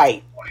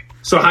 Right.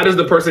 So how does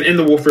the person in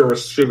the warfare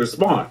should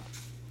respond?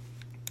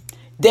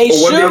 They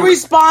should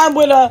respond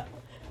with a,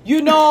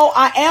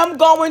 I am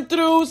going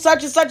through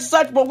such and such and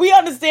such, but we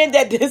understand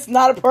that this is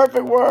not a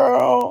perfect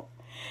world.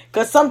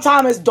 Because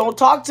sometimes it's don't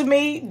talk to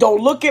me, don't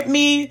look at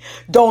me,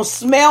 don't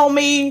smell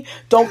me,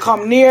 don't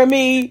come near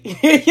me.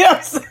 You know what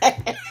I'm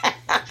saying?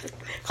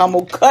 I'm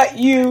going to cut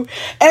you.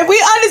 And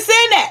we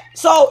understand that.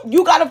 So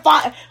you got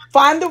to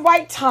find the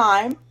right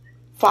time.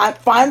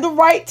 Find the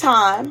right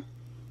time.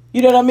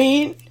 You know what I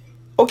mean?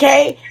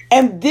 Okay?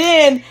 And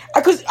then,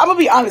 because I'm going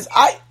to be honest,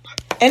 I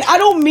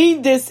don't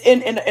mean this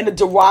in a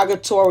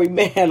derogatory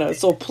manner.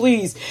 So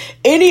please,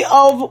 any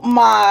of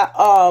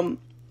my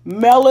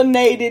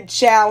melanated,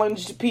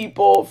 challenged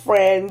people,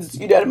 friends,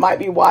 that might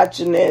be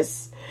watching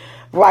this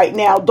right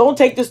now, don't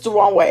take this the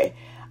wrong way.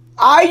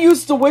 I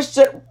used to wish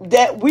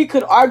that we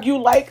could argue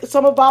like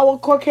some of our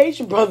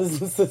Caucasian brothers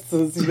and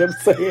sisters. You know what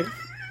I'm saying?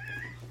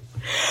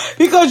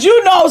 Because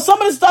some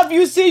of the stuff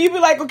you see, you be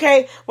like,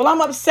 okay, well,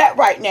 I'm upset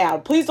right now.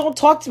 Please don't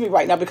talk to me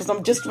right now because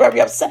I'm just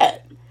very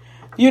upset.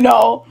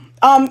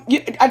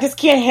 I just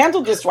can't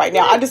handle this right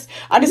now. I just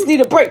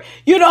need a break.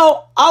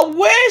 I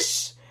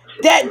wish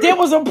that there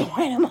was a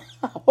point in my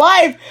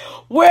life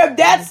where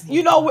that's,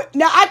 now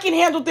I can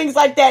handle things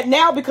like that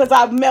now because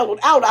I've mellowed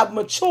out, I've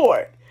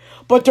matured.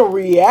 But the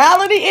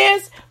reality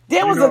is,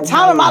 there was a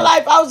time in my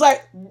life I was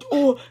like,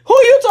 who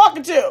are you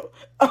talking to?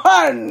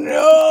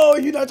 No,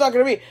 you're not talking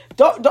to me.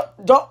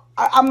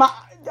 I'm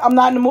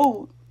not in the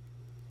mood.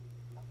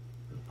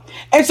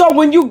 And so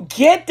when you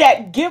get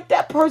that, give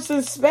that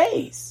person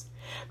space.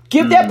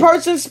 Give that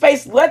person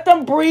space, let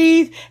them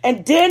breathe,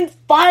 and then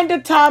find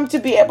a time to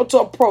be able to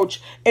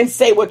approach and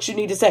say what you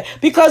need to say.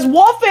 Because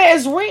warfare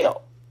is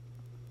real.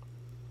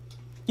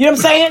 You know what I'm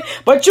saying?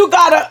 But you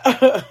gotta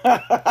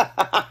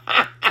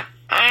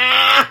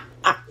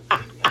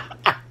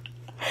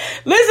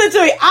listen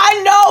to me.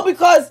 I know,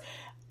 because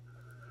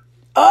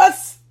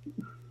us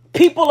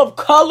people of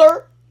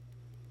color,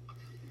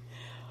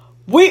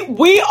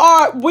 we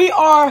are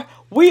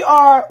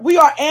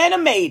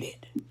animated.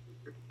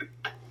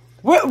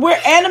 We're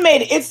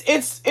animated.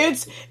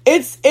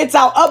 It's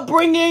our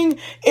upbringing.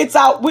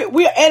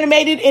 We're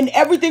animated in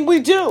everything we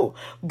do.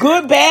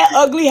 Good, bad,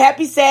 ugly,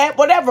 happy, sad,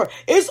 whatever.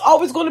 It's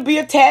always going to be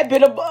a tad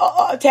bit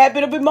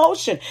of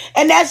emotion,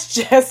 and that's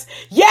just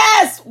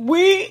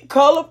we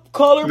color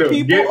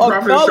people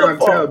are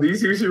colorful. Chantel, do you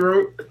see what she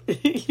wrote?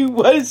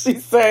 What did she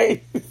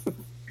say?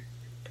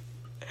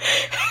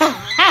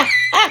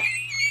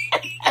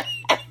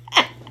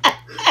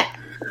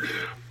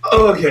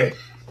 Okay.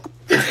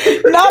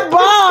 Not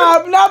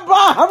Bob.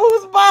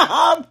 Who's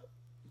Bob?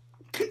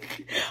 Her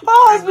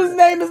husband's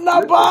name is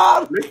not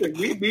Bob. Listen,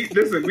 we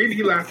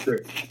need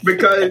laughter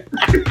because.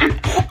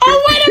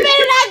 Oh, wait a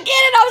minute! I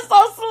get it. I'm so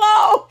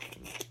slow.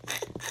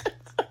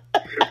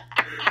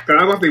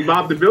 I'm gonna say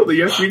Bob the Builder.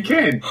 Yes, we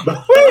can.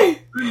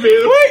 Wait,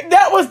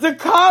 that was the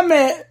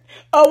comment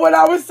when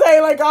I was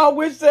saying like, I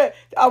wish that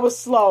I was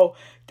slow.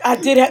 I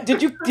did.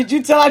 Did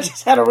you tell I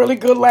just had a really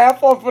good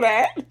laugh off of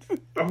that?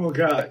 Oh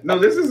God, no!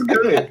 This is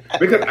good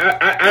because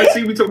I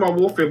see we talk about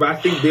warfare, but I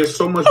think there's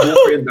so much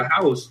warfare in the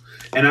house,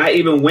 and I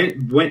even went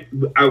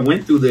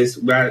through this.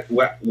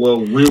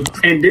 When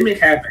pandemic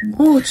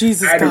happened,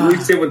 Jesus, I had to really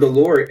sit with the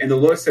Lord, and the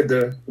Lord said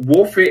the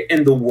warfare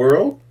in the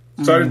world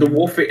started the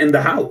warfare in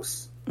the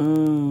house.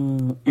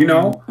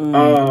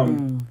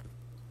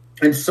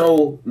 And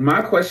so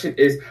my question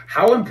is,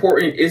 how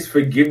important is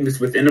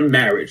forgiveness within a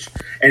marriage?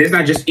 And it's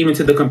not just even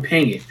to the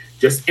companion,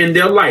 just in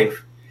their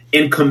life,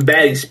 in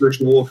combating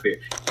spiritual warfare.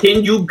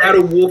 Can you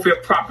battle warfare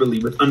properly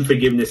with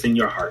unforgiveness in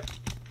your heart?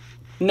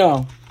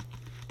 No.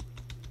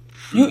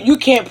 You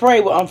can't pray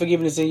with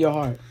unforgiveness in your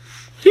heart.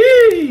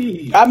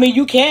 Yay. I mean,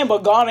 you can,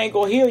 but God ain't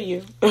going to hear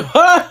you.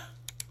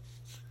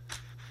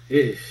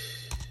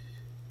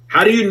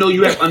 How do you know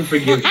you have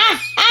unforgiveness?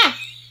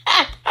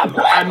 I'm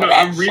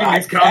reading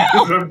these comments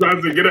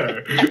sometimes to get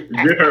her.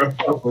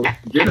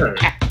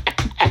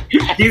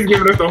 He's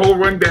giving us the whole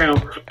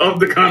rundown of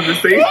the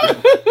conversation.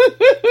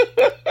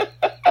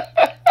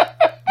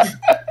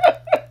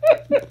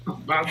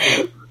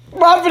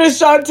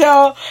 Prophetess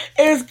Chantel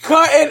is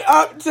cutting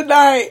up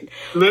tonight.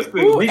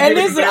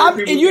 Listen,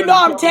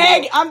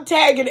 I'm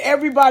tagging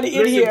everybody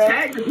in here.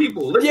 Tag the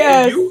people. Listen,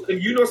 yes.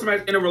 If you know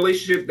somebody in a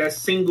relationship that's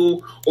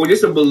single or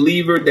just a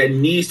believer that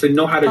needs to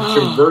know how to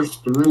traverse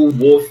through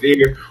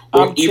warfare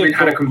or even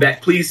how to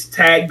combat, please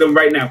tag them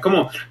right now. Come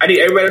on. I need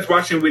everybody that's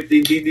watching with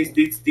these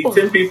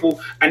 10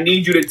 people. I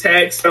need you to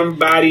tag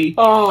somebody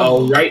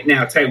right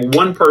now. Tag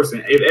one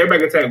person. If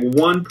everybody can tag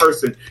one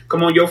person,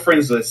 come on your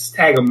friends list.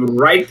 Tag them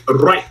right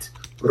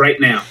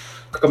now.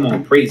 Come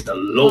on, praise the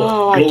Lord.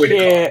 Oh, I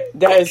can't.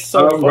 That is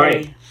so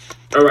funny.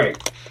 All right.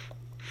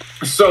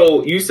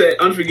 So you said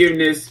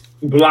unforgiveness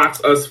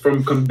blocks us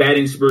from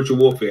combating spiritual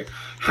warfare.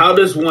 How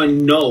does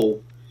one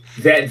know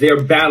that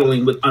they're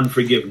battling with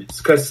unforgiveness?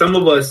 Because some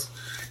of us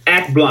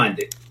act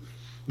blinded.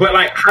 But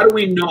like, how do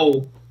we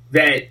know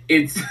that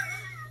it's...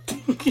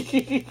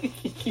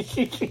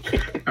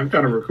 I'm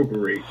trying to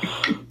recuperate.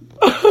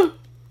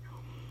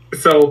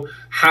 So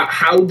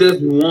how does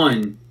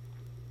one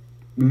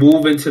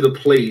moving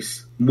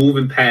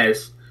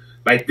past,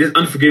 like this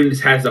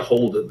unforgiveness has a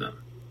hold of them.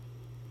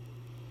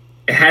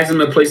 It has them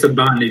in a place of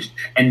bondage,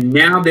 and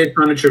now they're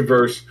trying to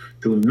traverse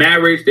through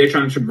marriage. They're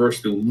trying to traverse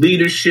through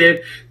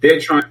leadership. They're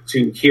trying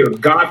to hear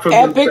God from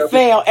Epic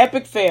fail. You're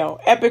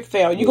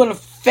going to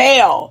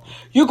fail.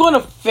 You're going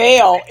to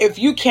fail if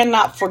you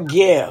cannot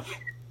forgive.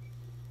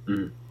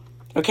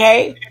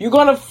 Okay? You're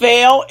going to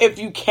fail if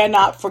you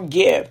cannot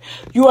forgive.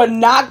 You are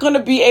not going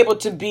to be able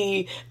to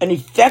be an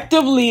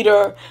effective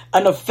leader,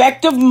 an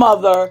effective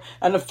mother,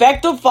 an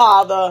effective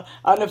father,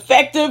 an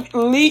effective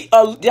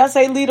did I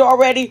say leader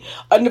already?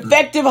 An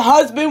effective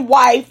husband,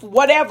 wife,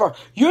 whatever.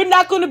 You're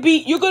going to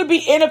be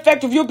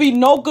ineffective. You'll be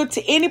no good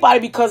to anybody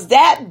because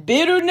that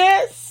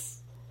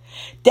bitterness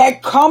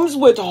that comes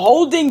with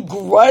holding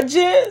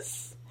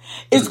grudges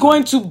is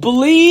going to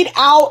bleed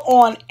out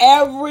on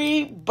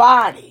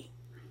everybody.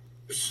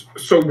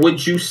 So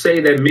would you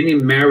say that many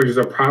marriages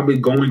are probably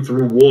going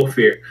through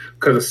warfare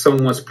because of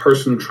someone's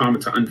personal trauma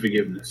to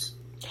unforgiveness?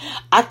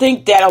 I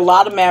think that a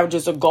lot of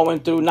marriages are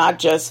going through not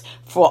just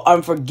for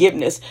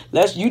unforgiveness.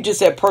 You just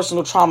said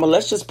personal trauma.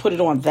 Let's just put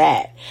it on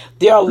that.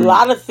 There are a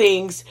lot of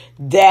things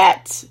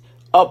that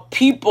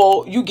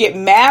people, you get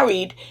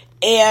married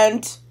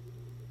and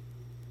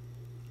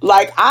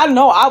like, I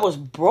know I was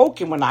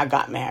broken when I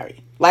got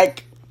married.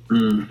 Like,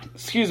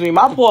 excuse me,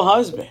 my poor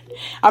husband.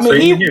 I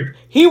mean,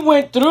 he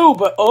went through,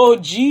 but oh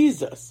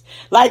Jesus,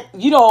 like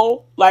he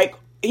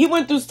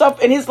went through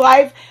stuff in his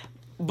life,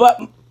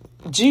 but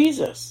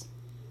Jesus,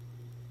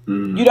 you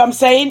know what I'm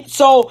saying?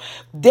 So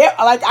there,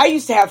 like I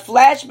used to have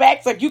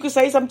flashbacks. Like you could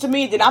say something to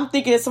me, then I'm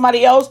thinking that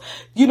somebody else,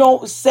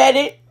 said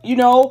it,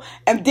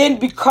 and then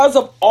because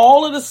of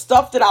all of the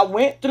stuff that I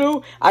went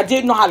through, I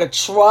didn't know how to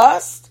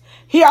trust.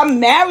 Here, I'm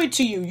married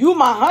to you. You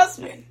my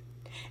husband,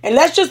 and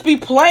let's just be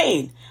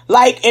plain.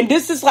 Like, and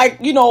this is like,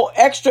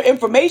 extra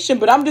information,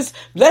 but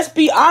let's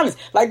be honest.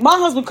 Like, my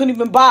husband couldn't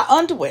even buy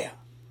underwear.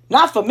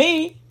 Not for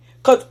me,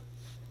 because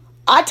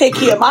I take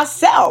care of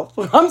myself.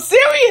 I'm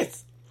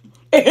serious.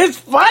 It's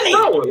funny.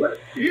 No,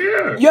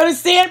 yeah. You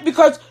understand?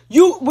 Because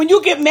when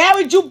you get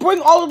married, you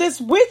bring all of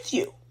this with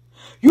you.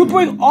 You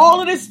bring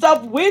all of this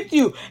stuff with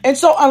you. And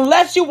so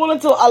unless you're willing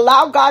to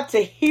allow God to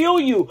heal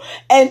you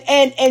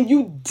and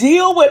you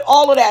deal with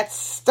all of that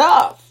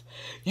stuff,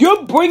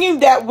 you're bringing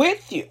that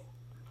with you.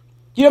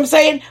 You know what I'm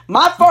saying?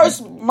 My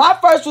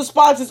first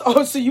response is,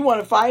 oh, so you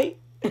want to fight?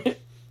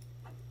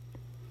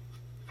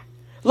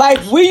 Like,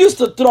 we used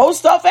to throw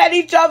stuff at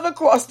each other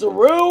across the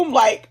room.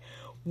 Like,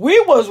 we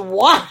was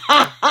wild.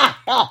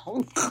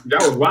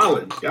 That was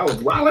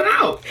wilding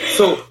out.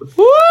 So,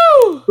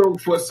 so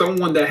for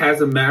someone that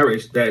has a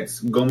marriage that's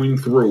going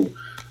through,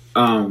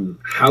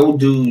 how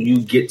do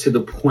you get to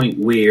the point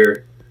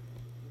where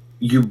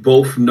you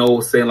both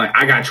know, saying like,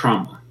 I got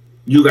trauma,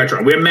 you got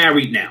trauma, we're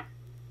married now.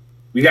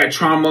 We got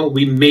trauma.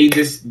 We made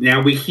this.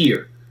 Now we're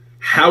here.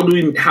 How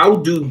does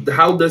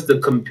the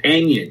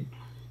companion,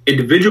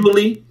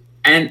 individually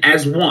and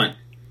as one,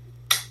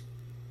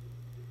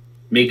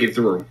 make it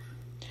through?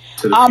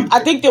 I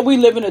think that we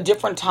live in a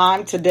different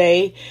time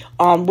today,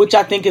 which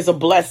I think is a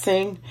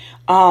blessing,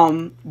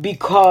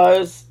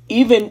 because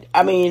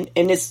and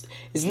it's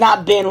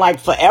not been like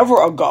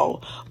forever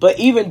ago, but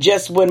even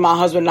just when my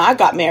husband and I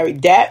got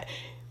married, that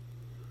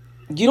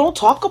you don't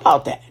talk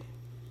about that.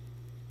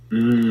 You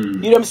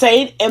know what I'm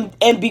saying?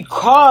 And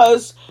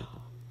because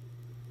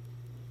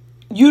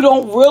you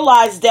don't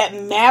realize that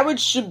marriage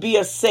should be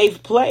a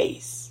safe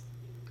place.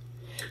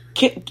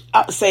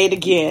 Say it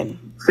again.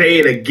 Say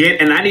it again.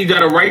 And I need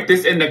y'all to write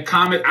this in the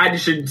comments. I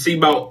just should see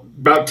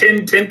about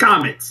 10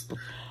 comments.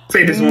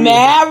 Say this one.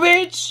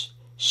 Marriage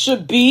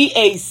should be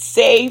a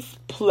safe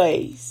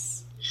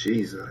place.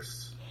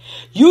 Jesus.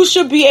 You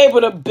should be able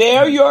to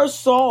bare your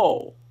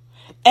soul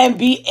and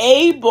be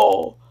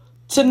able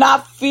to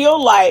not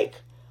feel like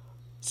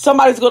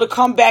somebody's going to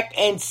come back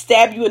and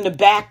stab you in the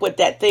back with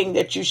that thing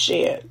that you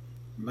shared.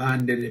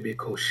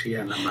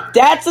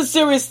 That's a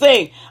serious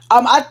thing.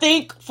 I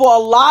think for a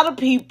lot of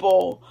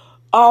people,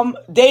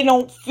 they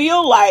don't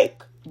feel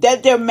like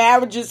that their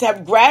marriages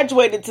have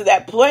graduated to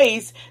that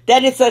place,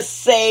 that it's a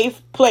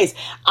safe place.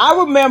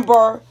 I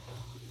remember,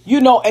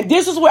 and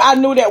this is where I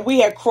knew that we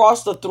had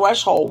crossed the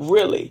threshold,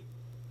 really.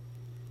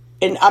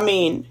 And I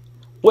mean,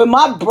 when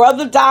my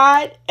brother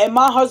died and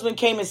my husband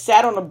came and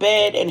sat on the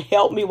bed and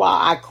helped me while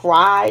I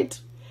cried,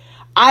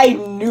 I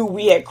knew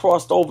we had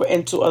crossed over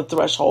into a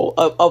threshold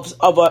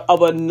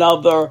of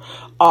another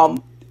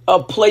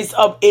a place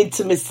of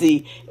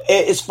intimacy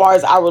as far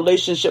as our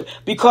relationship.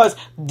 Because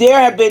there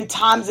have been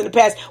times in the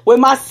past when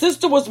my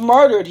sister was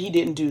murdered, he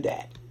didn't do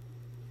that.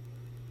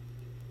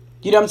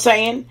 You know what I'm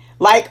saying?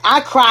 Like, I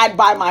cried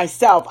by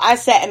myself. I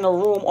sat in the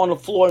room on the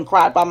floor and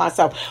cried by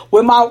myself.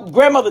 When my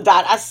grandmother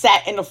died, I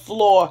sat in the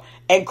floor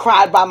and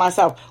cried by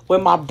myself.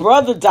 When my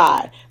brother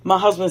died, my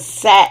husband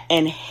sat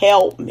and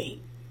held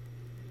me.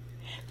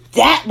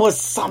 That was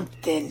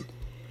something.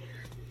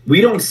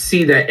 We don't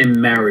see that in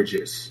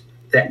marriages.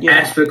 That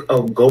aspect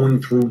of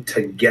going through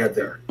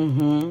together.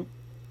 Mm-hmm.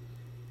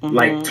 Mm-hmm.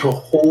 Like, to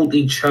hold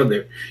each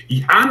other.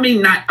 I may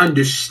not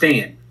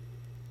understand.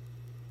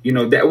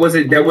 That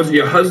wasn't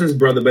your husband's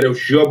brother, but it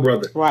was your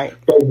brother. Right.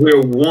 But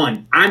we're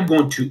one. I'm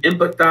going to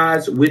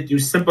empathize with you,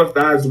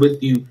 sympathize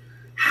with you.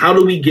 How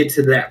do we get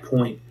to that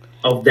point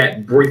of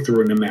that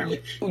breakthrough in the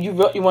marriage? You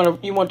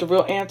want the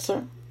real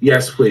answer?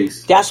 Yes,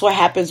 please. That's what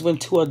happens when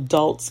two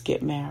adults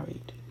get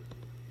married.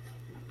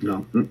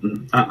 No.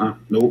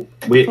 Nope.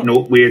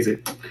 Where is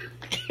it?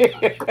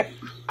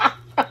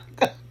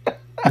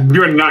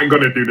 You're not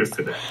going to do this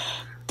today.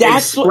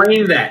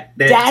 Explain that.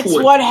 That's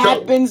what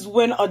happens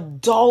when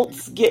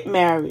adults get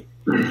married.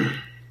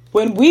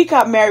 When we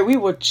got married, we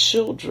were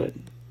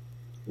children.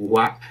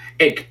 Wow.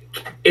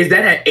 Is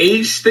that an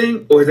age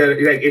thing? Or is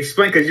that, like,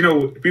 explain? Because,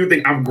 people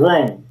think I'm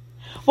grown.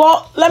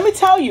 Well, let me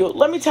tell you.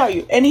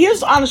 And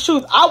here's the honest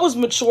truth. I was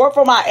mature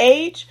for my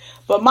age,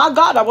 but my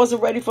God, I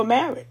wasn't ready for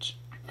marriage.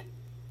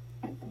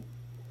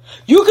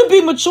 You can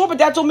be mature, but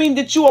that don't mean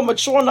that you are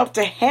mature enough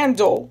to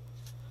handle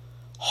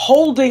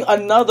holding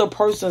another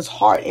person's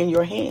heart in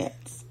your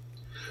hands.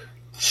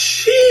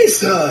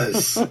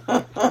 Jesus.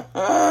 My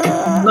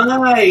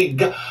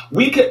God.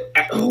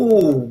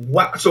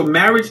 Wow. So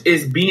marriage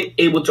is being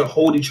able to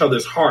hold each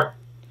other's heart.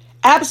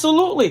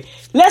 Absolutely.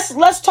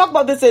 Let's talk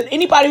about this. And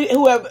anybody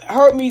who have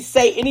heard me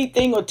say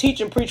anything or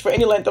teach and preach for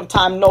any length of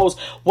time knows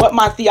what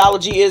my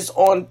theology is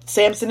on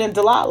Samson and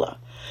Delilah.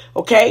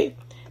 Okay?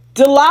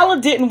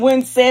 Delilah didn't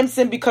win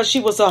Samson because she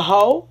was a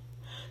hoe.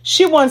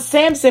 She won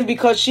Samson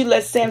because she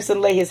let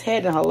Samson lay his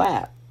head in her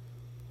lap.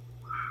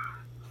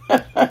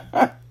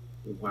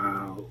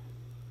 Wow.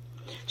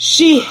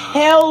 She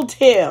held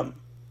him.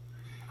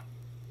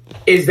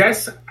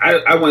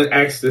 I want to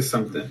ask this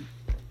something.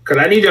 Because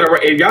I need y'all to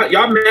write. If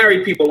y'all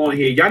married people on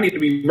here, y'all need to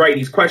be writing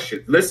these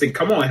questions. Listen,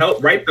 come on,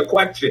 help write the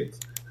questions.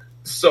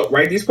 So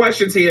write these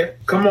questions here.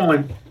 Come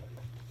on.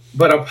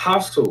 But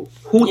Apostle,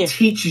 who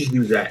teaches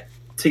you that?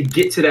 To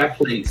get to that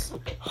place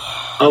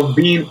of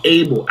being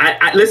able.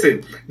 I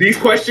listen, these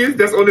questions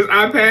that's on this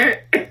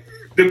iPad,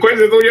 the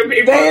questions on your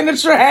paper, they in the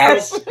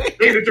trash.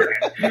 They in the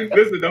trash.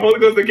 Listen, the Holy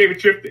Ghost gave it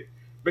tripped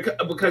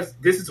because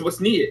this is what's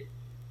needed.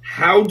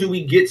 How do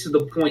we get to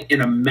the point in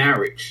a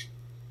marriage?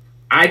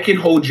 I can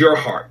hold your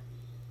heart.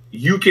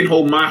 You can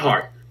hold my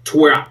heart to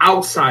where an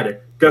outsider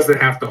doesn't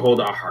have to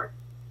hold our heart.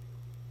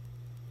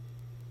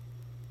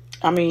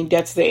 I mean,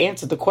 that's the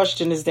answer. The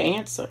question is the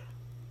answer.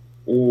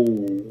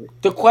 Ooh.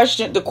 The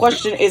question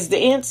is the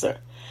answer.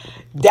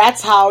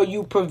 That's how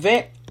you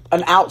prevent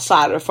an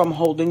outsider from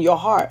holding your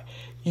heart.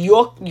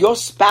 Your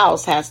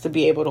spouse has to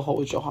be able to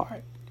hold your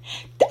heart.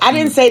 I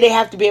didn't say they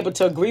have to be able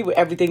to agree with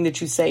everything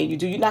that you say and you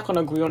do. You're not going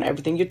to agree on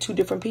everything. You're two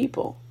different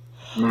people.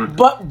 Right.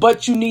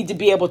 But you need to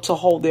be able to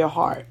hold their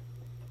heart.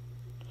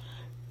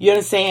 You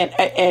understand?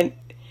 And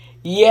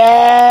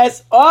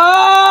yes.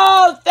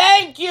 Oh,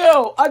 thank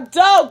you.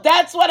 Adult.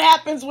 That's what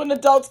happens when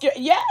adults get.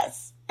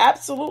 Yes,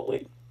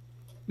 absolutely.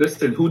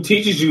 Listen, who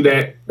teaches you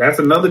that? That's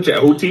another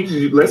chat. Who teaches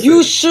you? Listen.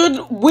 You should,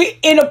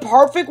 in a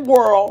perfect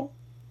world,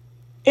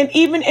 and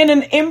even in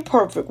an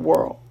imperfect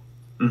world,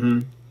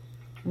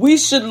 we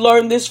should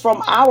learn this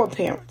from our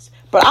parents.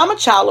 But I'm a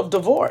child of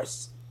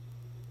divorce.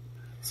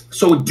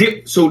 So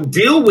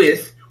deal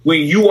with when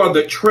you are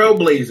the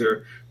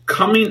trailblazer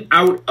coming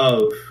out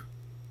of.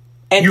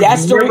 And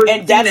that's the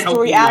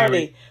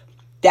reality.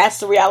 That's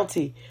the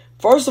reality.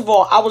 First of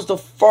all, I was the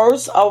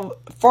first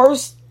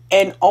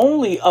and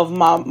only of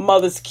my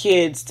mother's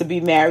kids to be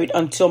married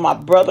until my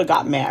brother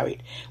got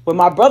married. When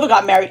my brother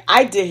got married,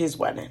 I did his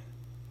wedding.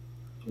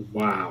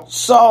 Wow.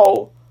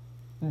 So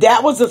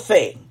that was a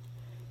thing.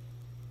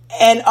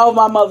 And of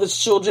my mother's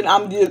children,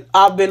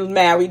 I've been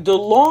married the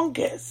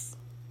longest.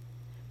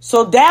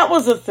 So that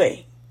was a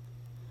thing.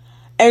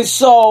 And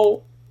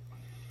so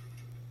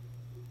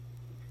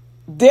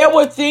there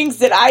were things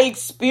that I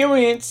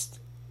experienced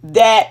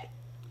that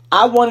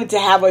I wanted to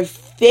have a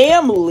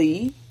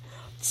family.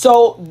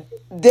 So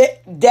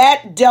that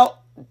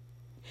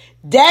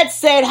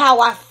said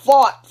how I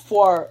fought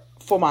for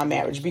my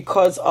marriage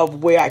because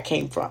of where I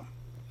came from.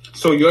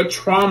 So your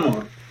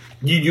trauma,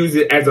 you use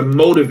it as a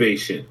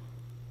motivation.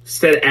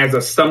 set it as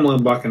a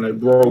stumbling block and a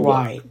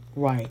roadblock.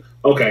 Right.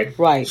 Okay.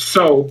 Right.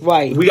 So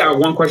we got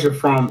one question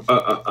from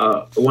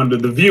one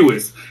of the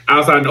viewers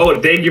outside. Oh,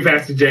 thank you,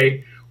 Pastor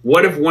Jay.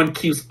 What if one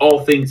keeps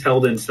all things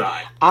held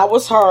inside? I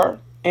was her,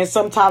 and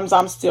sometimes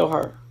I'm still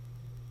her.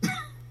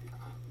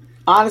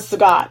 Honest to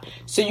God.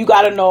 So you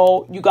gotta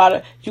know how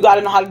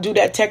to do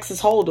that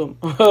Texas Hold'em.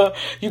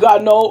 You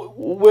gotta know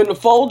when to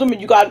fold them, and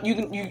you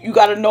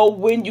gotta know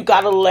when you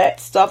gotta let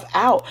stuff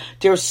out.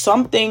 There's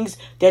some things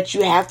that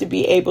you have to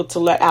be able to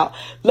let out.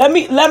 Let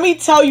me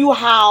tell you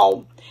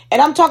how.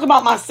 And I'm talking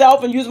about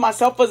myself and using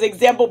myself as an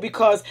example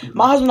because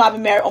my husband and I have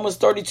been married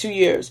almost 32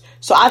 years.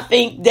 So I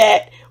think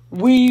that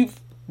we've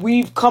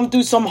come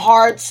through some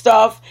hard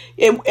stuff,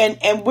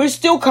 and we're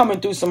still coming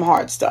through some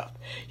hard stuff.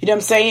 You know what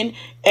I'm saying?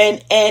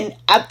 And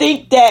I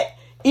think that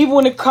even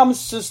when it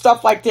comes to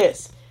stuff like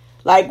this,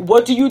 like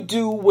what do you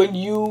do when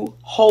you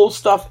hold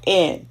stuff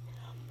in?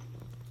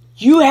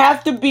 You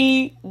have to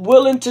be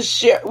willing to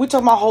share. We're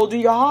talking about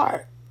holding your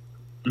heart.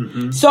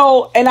 Mm-hmm.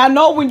 So, and I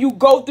know when you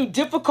go through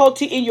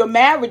difficulty in your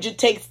marriage, it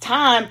takes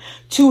time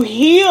to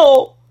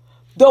heal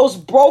those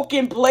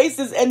broken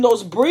places and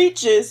those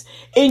breaches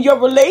in your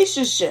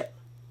relationship.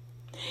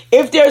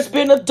 If there's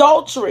been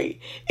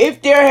adultery,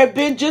 if there have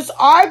been just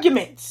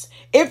arguments,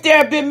 if there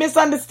have been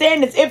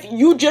misunderstandings, if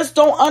you just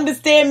don't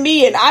understand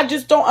me and I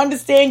just don't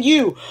understand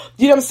you,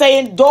 you know what I'm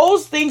saying?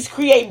 Those things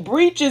create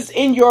breaches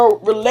in your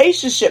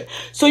relationship.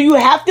 So you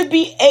have to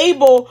be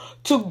able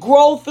to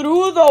grow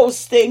through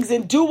those things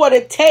and do what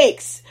it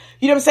takes.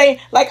 You know what I'm saying?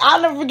 Like,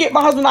 I'll never forget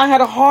my husband and I had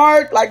a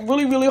hard, like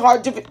really, really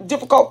hard,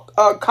 difficult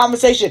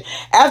conversation.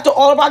 After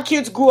all of our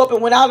kids grew up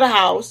and went out of the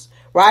house,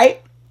 right?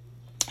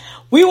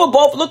 We were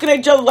both looking at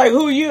each other like,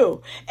 who are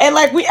you? And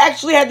like, we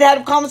actually had to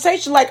have a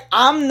conversation. Like,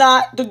 I'm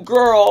not the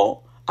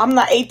girl. I'm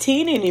not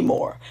 18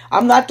 anymore.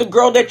 I'm not the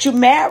girl that you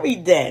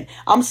married then.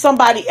 I'm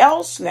somebody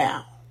else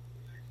now.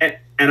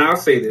 And I'll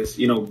say this,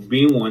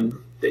 being one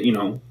that,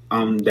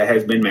 that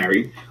has been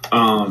married,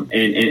 and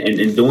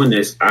doing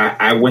this,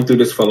 I went through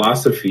this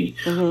philosophy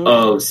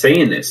of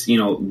saying this,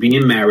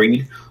 being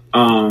married,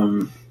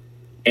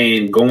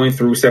 and going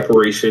through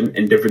separation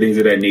and different things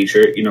of that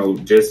nature,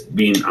 just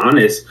being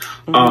honest,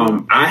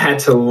 I had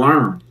to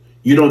learn.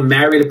 You don't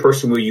marry the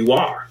person where you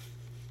are.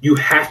 You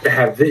have to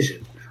have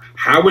vision.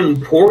 How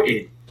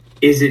important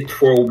is it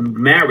for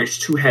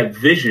marriage to have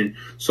vision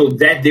so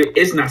that there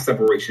is not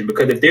separation?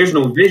 Because if there's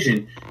no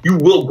vision, you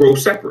will grow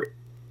separate.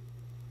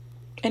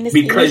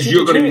 Because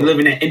you're going to be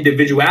living that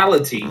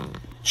individuality,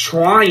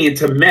 trying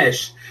to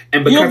mesh.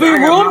 And because you'll be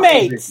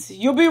roommates.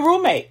 You'll be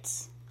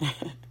roommates.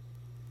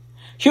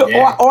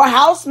 Or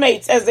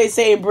housemates, as they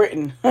say in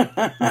Britain. You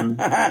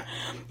know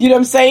what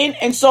I'm saying?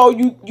 And so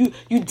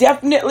you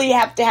definitely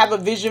have to have a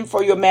vision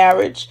for your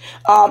marriage.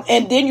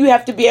 And then you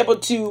have to be able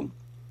to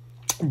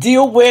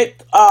deal with,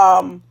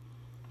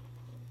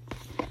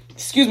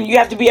 you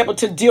have to be able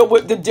to deal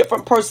with the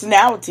different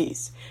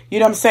personalities. You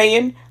know what I'm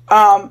saying?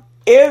 And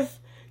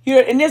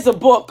there's a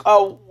book,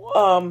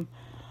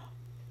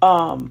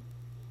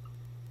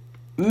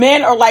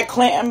 men are like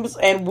clams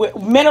and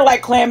women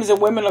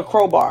are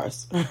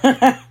crowbars.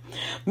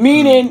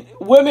 Meaning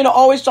women are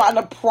always trying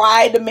to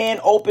pry the man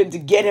open to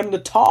get him to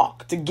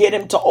talk, to get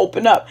him to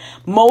open up.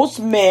 Most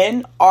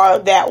men are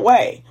that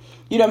way.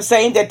 You know what I'm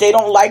saying? That they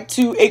don't like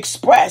to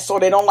express, or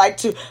they don't like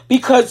to,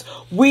 because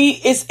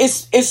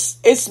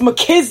it's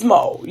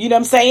machismo. You know what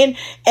I'm saying?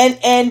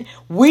 And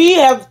we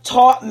have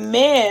taught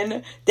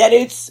men that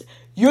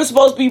you're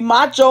supposed to be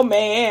macho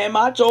man. You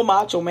know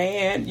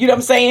what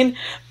I'm saying?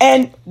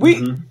 And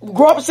we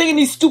grew up singing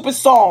these stupid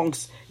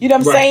songs. You know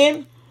what I'm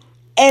saying?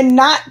 And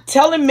not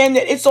telling men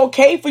that it's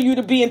okay for you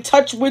to be in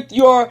touch with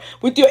your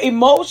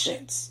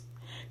emotions.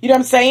 You know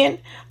what I'm saying?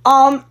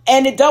 And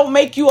it don't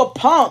make you a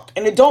punk,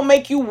 and it don't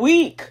make you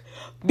weak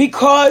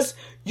because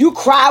you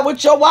cry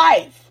with your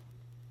wife.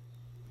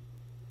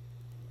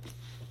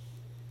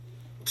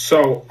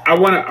 So I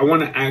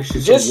want to ask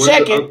you. Just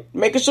checking,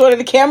 making sure that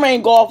the camera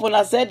ain't go off when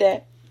I said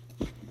that.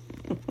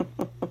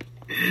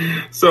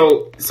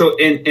 So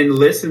in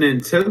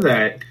listening to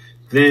that,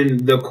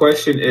 then the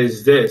question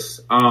is this: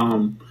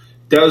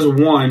 does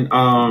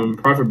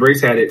Prophet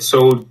Briggs had it?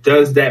 So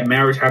does that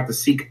marriage have to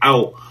seek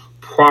out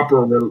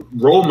proper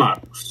role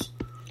models?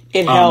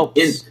 It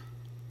helps.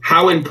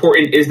 How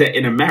important is that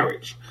in a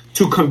marriage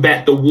to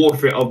combat the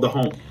warfare of the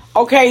home?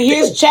 Okay,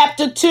 here's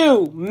chapter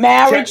 2,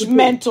 marriage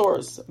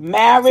mentors.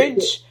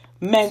 Marriage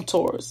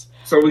mentors.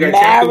 So we got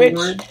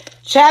marriage.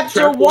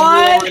 Chapter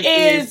 1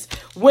 is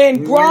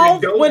when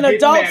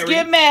adults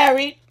get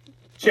married.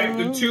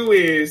 Chapter 2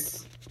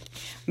 is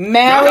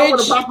marriage. I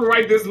want to pop and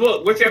write this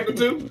book. What's chapter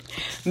 2?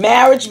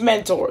 Marriage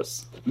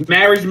mentors.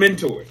 Marriage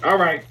mentors. All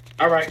right.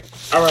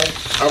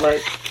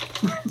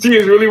 She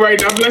is really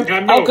writing. I'm letting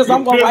her know. Oh, because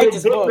I'm going to write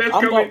this book.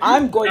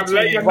 I'm going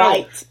to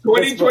write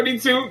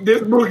 2022,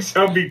 this book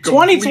shall be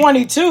complete.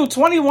 2022,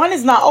 21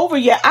 is not over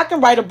yet. I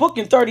can write a book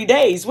in 30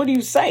 days. What are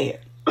you saying?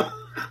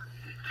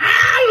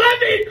 I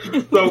love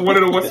it. So one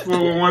of the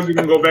ones we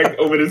can go back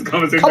over this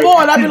conversation. Come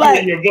on, I'll be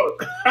like, your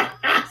book.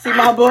 See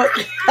my book?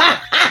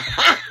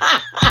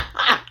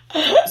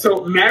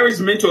 So marriage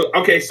mentor.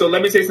 Okay, so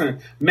let me say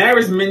something.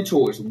 Marriage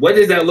mentors. What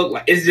does that look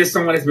like? Is it just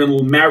someone that's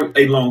been married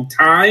a long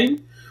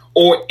time,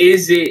 or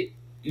is it,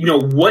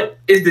 what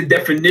is the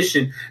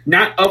definition?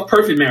 Not of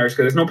perfect marriage,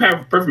 because there's no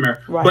perfect marriage,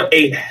 right, but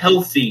a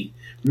healthy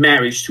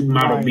marriage to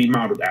be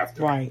modeled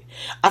after. Right.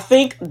 I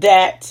think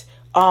that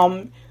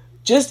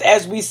just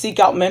as we seek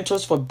out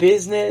mentors for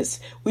business,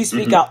 we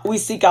seek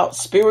out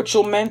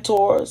spiritual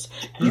mentors.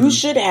 You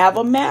should have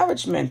a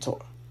marriage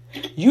mentor.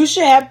 You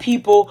should have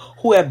people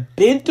who have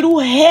been through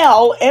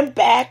hell and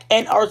back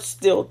and are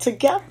still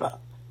together.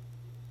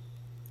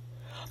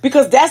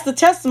 Because that's the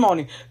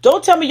testimony.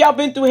 Don't tell me y'all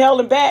been through hell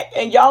and back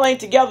and y'all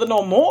ain't together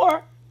no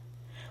more.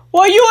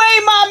 Well, you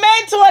ain't my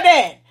mentor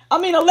then. I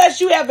mean,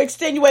 unless you have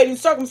extenuating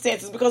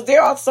circumstances, because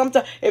there are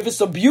sometimes, if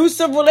it's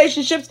abusive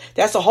relationships,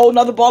 that's a whole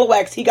nother ball of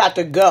wax. He got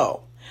to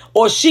go,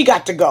 or she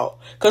got to go,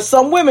 because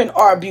some women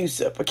are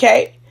abusive.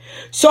 Okay.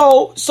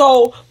 So,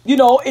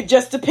 it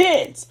just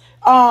depends.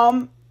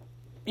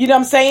 You know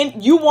what I'm saying?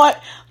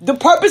 The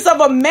purpose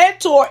of a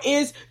mentor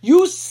is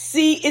you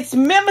see, it's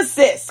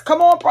mimesis.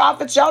 Come on,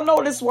 prophets. Y'all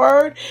know this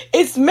word.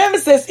 It's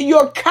mimesis.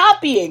 You're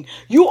copying.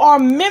 You are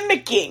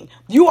mimicking.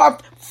 You are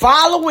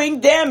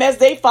following them as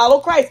they follow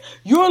Christ.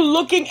 You're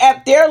looking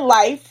at their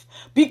life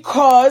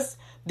because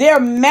their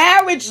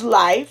marriage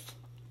life,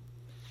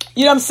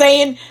 you know what I'm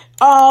saying,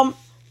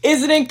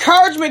 is an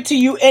encouragement to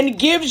you and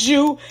gives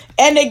you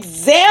an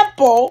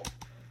example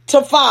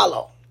to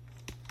follow.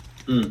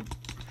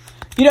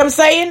 You know what I'm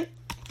saying?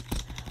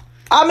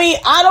 I mean,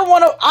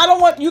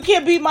 you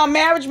can't be my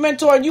marriage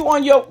mentor and you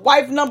on your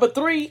wife number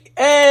 3.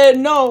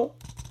 No.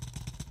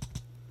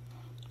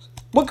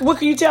 What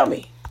can you tell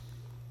me?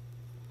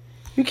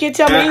 You can't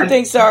tell me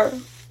anything, sir.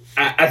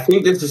 I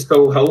think this is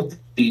so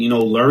healthy,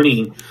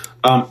 learning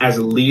as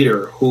a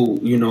leader who,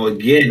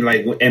 again,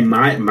 like in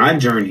my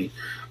journey,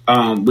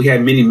 we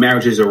had many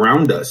marriages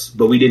around us,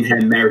 but we didn't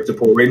have marriage to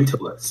pour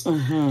into us.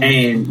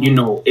 And,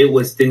 it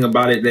was thing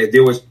about it that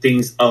there was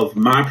things of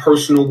my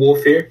personal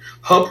warfare,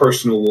 her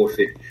personal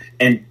warfare,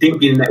 and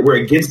thinking that we're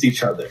against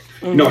each other.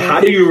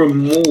 How do you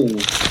remove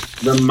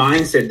the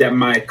mindset that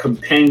my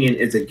companion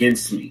is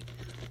against me?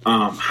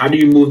 How do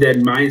you move that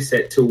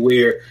mindset to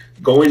where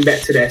going back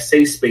to that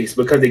safe space,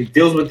 because it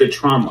deals with the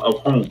trauma of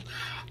home?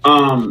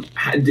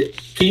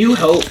 Can you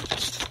help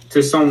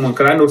to someone,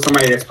 because I know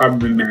somebody that's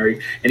probably been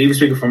married, and even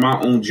speaking from my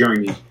own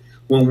journey,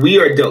 when we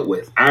are dealt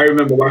with, I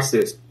remember, watch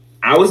this,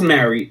 I was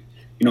married,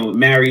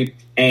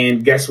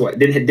 and guess what?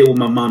 Didn't deal with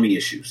my mommy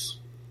issues.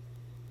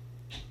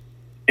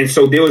 And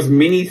so there was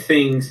many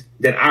things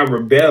that I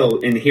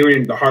rebelled in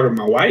hearing the heart of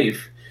my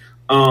wife,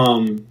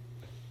 to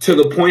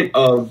the point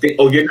of,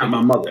 you're not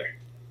my mother.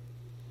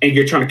 And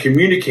you're trying to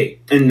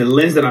communicate. And the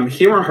lens that I'm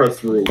hearing her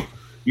through,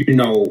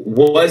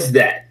 was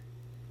that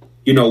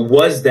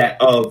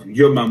of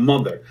you're my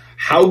mother.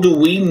 How do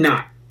we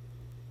not?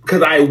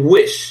 Because I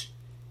wish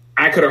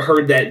I could have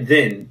heard that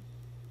then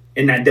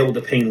and not dealt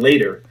with the pain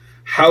later.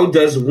 How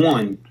does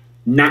one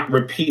not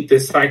repeat the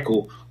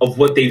cycle of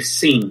what they've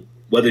seen,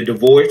 whether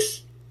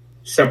divorce,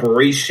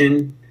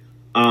 separation,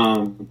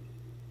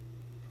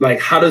 like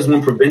how does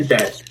one prevent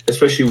that,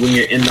 especially when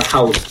you're in the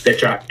house,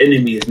 that your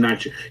enemy is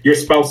not your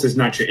spouse is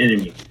not your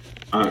enemy?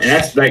 And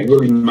that's like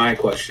really my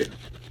question.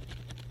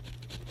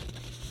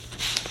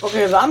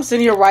 Okay, so I'm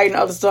sitting here writing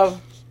other stuff.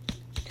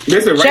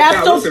 Listen,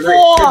 chapter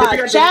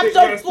 4.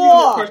 Chapter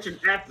 4.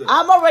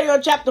 I'm already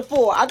on chapter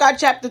 4. I got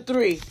chapter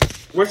 3.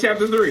 What's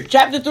chapter 3?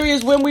 Chapter 3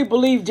 is when we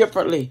believe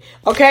differently.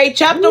 Okay,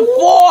 chapter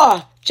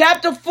 4.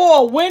 Chapter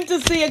 4. When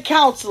to see a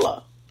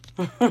counselor.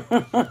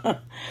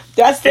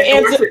 That's the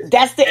answer.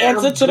 That's the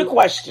answer to the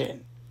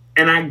question.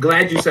 And I'm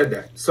glad you said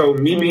that. So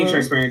me being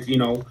transparent,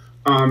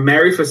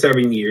 married for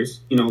 7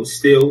 years,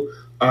 still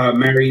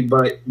married,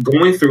 but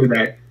going through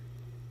that.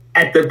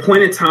 At the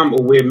point in time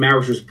of where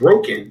marriage was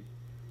broken,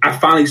 I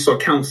finally saw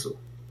counsel.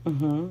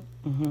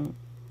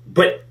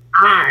 But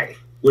I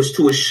was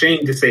too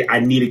ashamed to say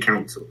I needed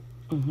counsel.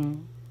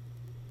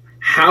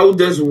 How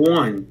does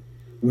one,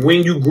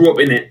 when you grew up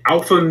in an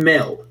alpha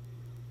male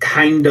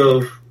kind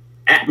of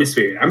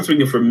atmosphere, I'm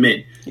speaking for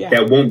men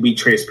that won't be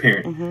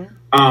transparent,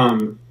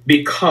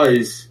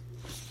 because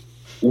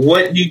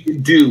what do you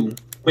do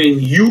when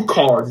you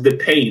caused the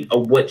pain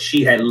of what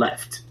she had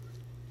left?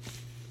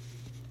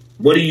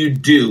 What do you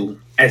do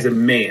as a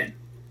man?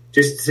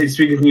 Just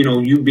speaking,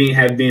 you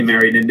being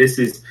married, and this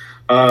is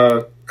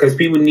because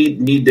people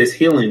need this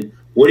healing.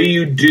 What do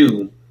you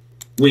do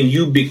when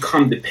you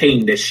become the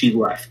pain that she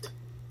left?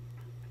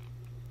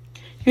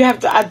 You have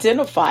to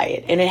identify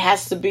it, and it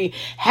has to be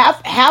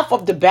half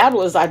of the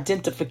battle is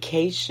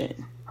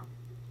identification.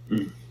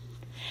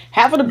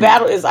 Half of the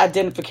battle is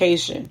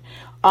identification.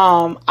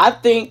 I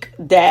think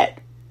that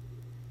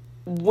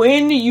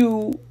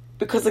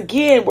because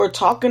again, we're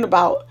talking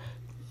about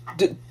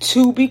the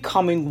two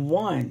becoming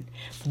one.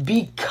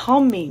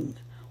 Becoming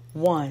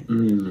one.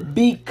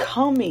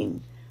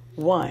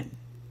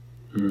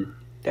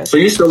 So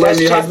you still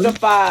learning your husband? Chapter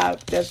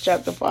 5. That's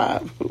chapter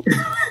 5.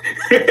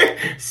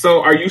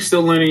 So are you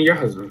still learning your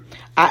husband?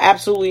 I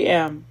absolutely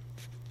am.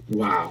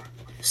 Wow.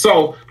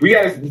 So we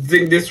gotta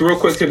think this real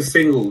quick to the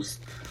singles.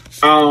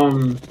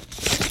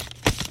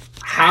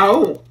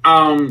 How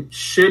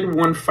should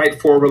one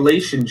fight for a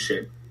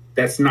relationship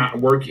that's not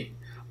working?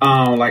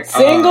 Like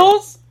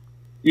singles?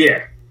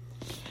 Yeah.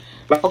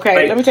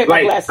 Okay, let me take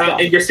my glasses off.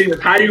 And you're saying,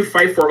 how do you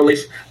fight for a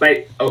relationship?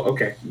 Like,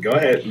 okay, go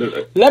ahead.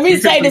 Let me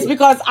say this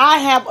because I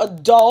have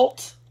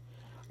adult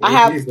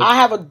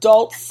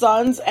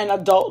sons and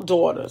adult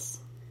daughters.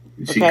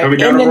 Okay,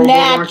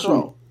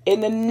 in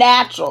the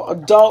natural,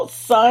 adult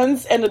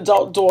sons and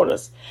adult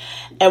daughters.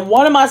 And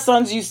one of my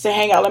sons used to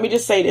hang out. Let me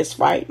just say this,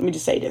 right? Let me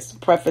just say this,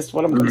 preface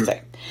what I'm going to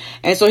say.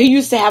 And so he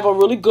used to have a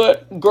really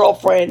good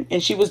girlfriend,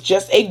 and she was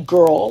just a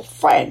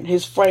girlfriend,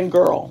 his friend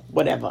girl,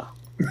 whatever.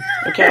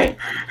 Okay?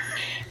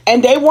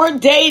 And they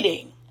weren't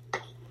dating.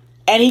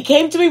 And he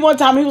came to me one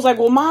time, he was like,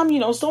 well, Mom,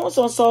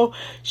 so-and-so, so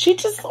she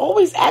just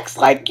always acts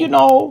like,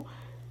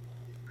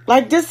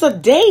 like this a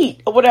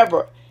date or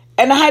whatever.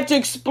 And I had to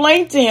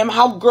explain to him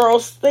how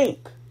girls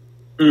think.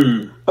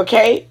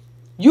 Okay?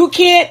 You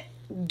can't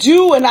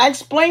do, and I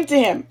explained to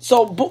him.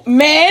 So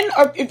men,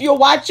 or if you're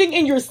watching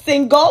and you're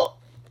single,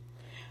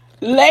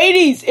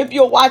 ladies, if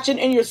you're watching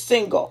and you're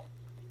single,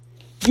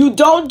 you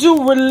don't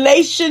do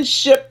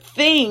relationship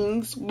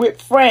things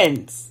with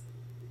friends.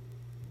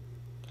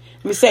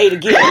 Let me say it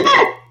again.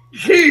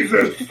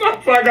 Jesus,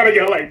 I gotta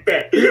get like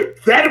that.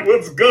 That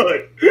was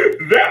good.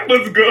 That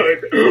was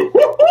good.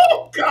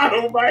 Oh, God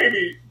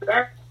Almighty.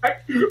 That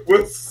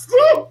was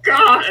so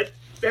God.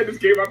 That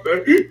just came out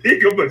the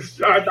hink of a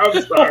shot.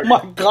 I'm sorry. Oh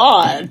my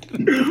God.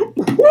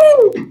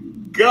 Woo!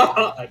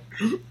 God.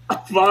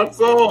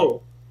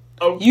 Alfonso.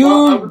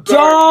 You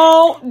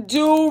don't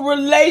do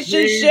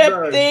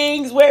relationship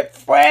things with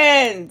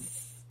friends.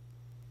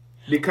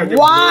 Because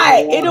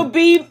why? It'll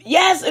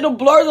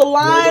blur the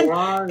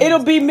line.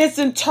 It'll be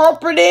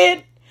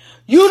misinterpreted.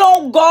 You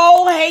don't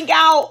go hang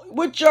out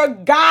with your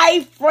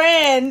guy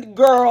friend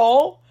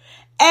girl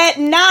at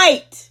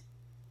night.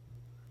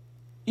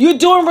 You're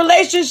doing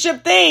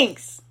relationship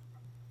things.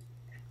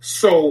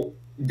 So,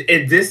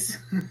 if this...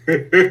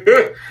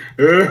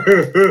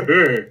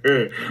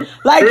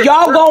 like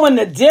y'all going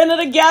to dinner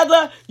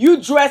together,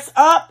 you dress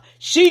up,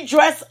 she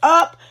dress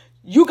up,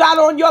 you got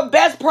on your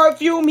best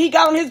perfume, he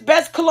got on his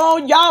best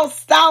cologne, y'all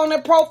styling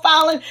and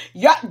profiling,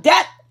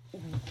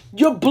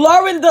 you're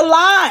blurring the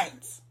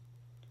lines.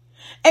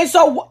 And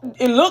so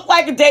it looked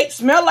like a date,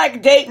 smelled like a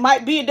date,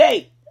 might be a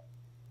date.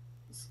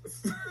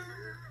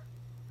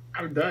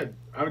 I'm done.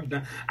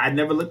 I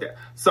never looked at.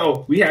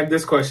 So we have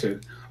this question: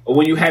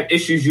 when you have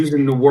issues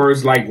using the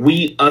words like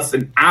 "we," "us,"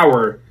 and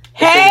 "our."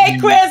 Hey,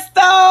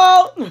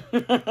 Crystal.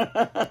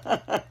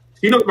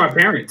 She knows my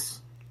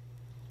parents.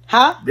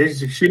 Huh?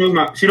 She knows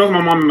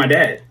my mom and my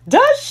dad.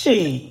 Does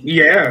she?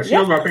 Yeah, she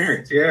knows my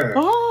parents. Yeah.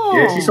 Oh.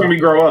 Yeah, she saw me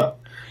grow up.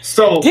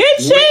 So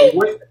did she?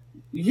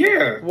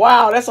 Yeah.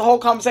 Wow, that's a whole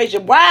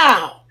conversation.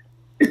 Wow.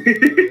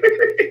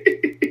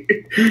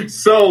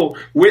 So,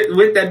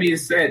 with that being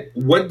said,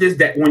 what does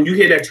that, when you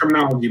hear that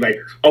terminology, like,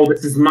 oh,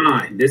 this is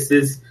mine, this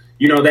is,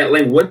 that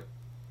language,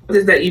 what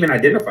does that even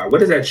identify? What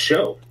does that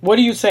show? What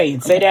are you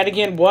saying? Say that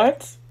again.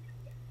 What?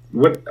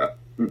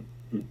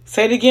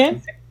 Say it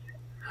again.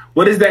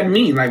 What does that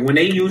mean? Like, when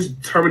they use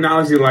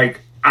terminology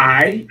like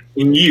I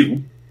and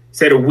you,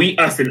 instead of we,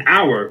 us, and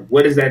our,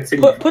 what does that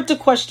signify? Put the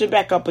question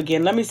back up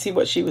again. Let me see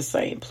what she was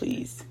saying,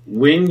 please.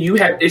 When you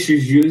have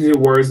issues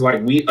using words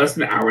like we, us,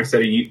 and our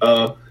instead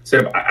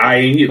of I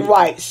and you.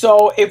 Right.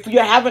 So if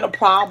you're having a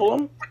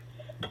problem,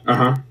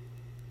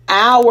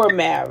 our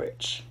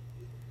marriage,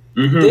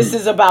 this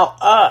is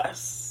about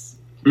us.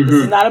 This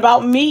is not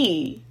about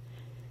me.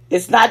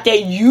 It's not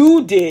that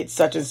you did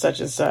such and such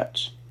and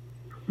such.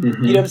 You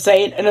know what I'm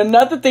saying? And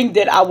another thing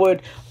that I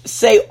would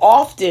say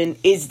often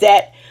is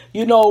that,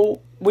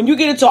 when you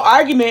get into an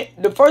argument,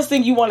 the first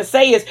thing you want to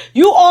say is,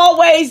 you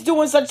always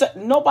doing such.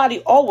 Nobody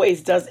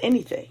always does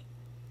anything.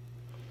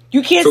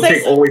 You can't say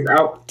take always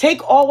out.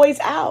 Take always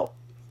out.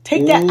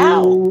 Take that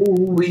out.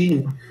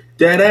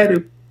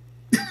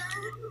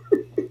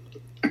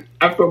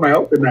 I feel my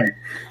help tonight.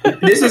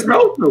 This is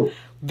helpful.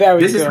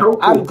 This is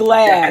helpful. I'm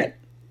glad.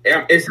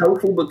 It's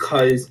helpful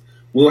because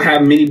we'll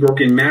have many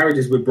broken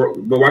marriages but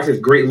watch this,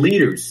 great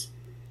leaders.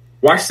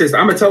 Watch this.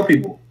 I'm gonna tell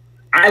people,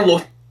 I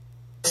lost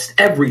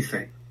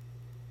everything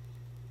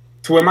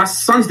to where my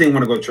sons didn't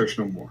want to go to church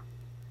no more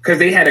because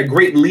they had a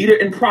great leader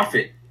and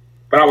prophet,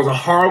 but I was a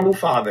horrible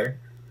father,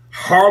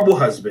 horrible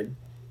husband,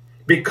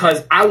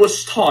 because I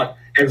was taught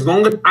as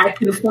long as I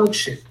can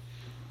function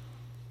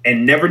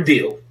and never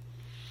deal.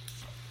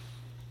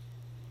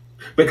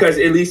 Because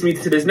it leads me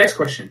to this next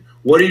question.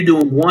 What are you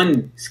doing?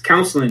 One,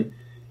 counseling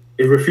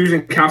is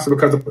refusing counsel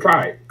because of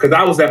pride. Because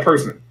I was that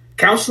person.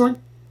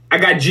 Counseling, I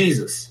got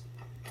Jesus.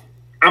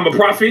 I'm a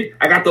prophet,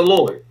 I got the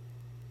Lord.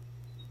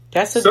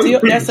 That's a deal.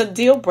 That's a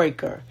deal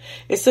breaker.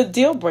 It's a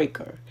deal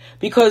breaker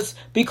because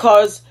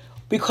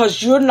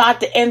you're not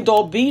the end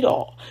all be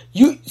all.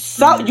 You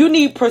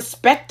need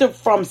perspective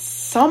from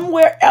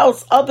somewhere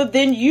else other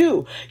than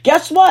you.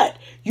 Guess what?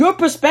 Your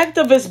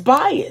perspective is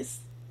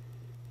biased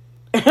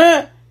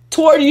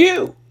toward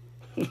you.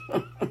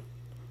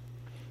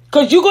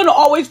 Because you're going to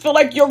always feel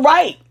like you're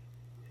right.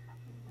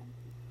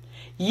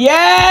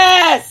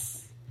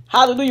 Yes.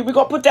 Hallelujah. We're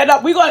going to put that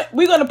up. We're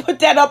going to put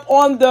that up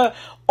on the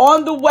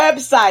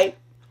website.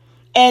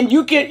 And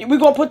we're going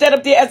to put that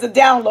up there as a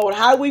download.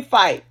 How do we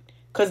fight?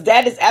 Because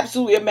that is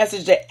absolutely a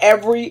message that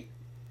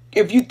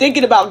if you're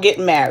thinking about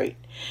getting married,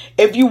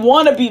 if you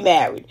want to be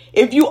married,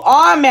 if you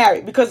are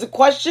married, because the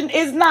question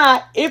is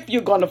not if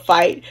you're going to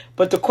fight,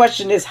 but the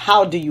question is,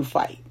 how do you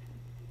fight?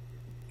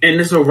 And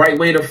there's a right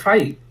way to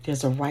fight.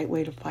 There's a right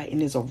way to fight,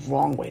 and there's a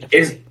wrong way to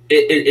fight.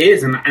 It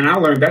is, and I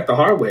learned that the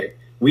hard way.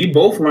 We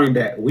both learned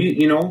that.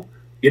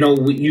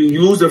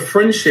 You lose a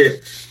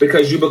friendship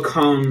because you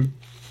become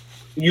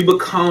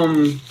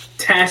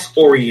task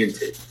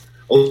oriented.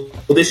 Oh,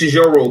 this is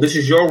your role. This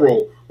is your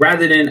role.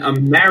 Rather than a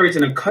marriage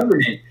and a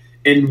covenant,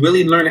 and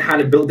really learning how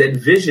to build that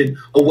vision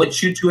of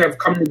what you two have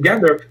come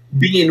together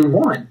being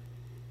one.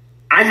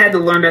 I had to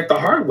learn that the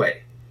hard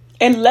way.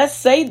 And let's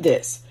say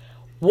this.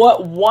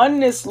 What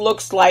oneness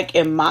looks like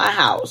in my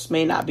house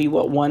may not be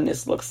what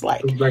oneness looks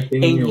like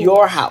in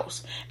your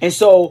house. And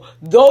so,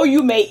 though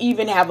you may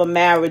even have a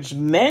marriage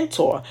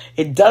mentor,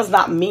 it does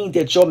not mean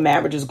that your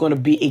marriage is going to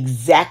be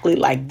exactly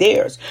like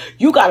theirs.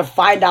 You got to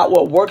find out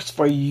what works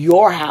for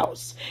your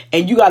house.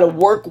 And you got to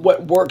work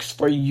what works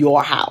for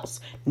your house.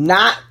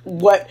 Not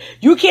what...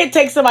 You can't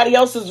take somebody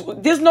else's...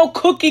 There's no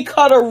cookie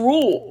cutter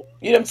rule.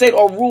 You know what I'm saying?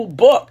 Or rule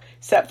book.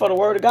 Except for the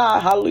word of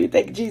God. Hallelujah.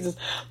 Thank you, Jesus.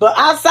 But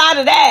outside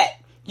of that...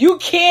 You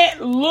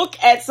can't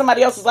look at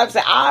somebody else's life and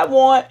say, I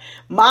want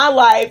my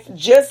life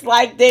just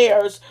like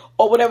theirs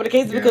or whatever the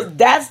case is, because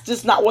that's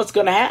just not what's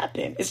going to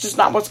happen. It's just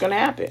not what's going to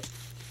happen.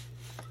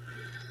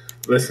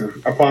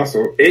 Listen,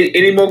 Apostle,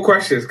 any more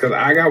questions? Because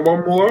I got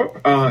one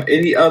more.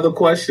 Any other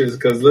questions?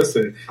 Because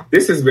listen,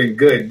 this has been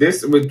good.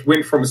 This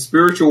went from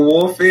spiritual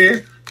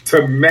warfare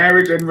to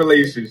marriage and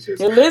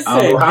relationships.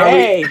 Listen,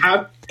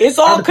 it's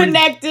all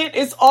connected.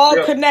 It's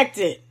all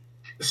connected.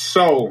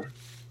 So,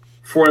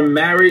 for a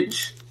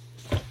marriage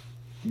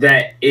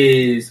that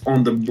is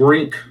on the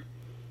brink,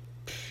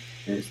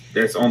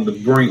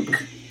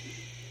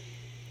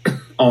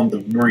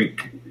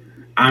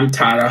 I'm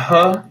tired of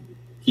her.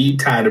 He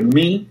tired of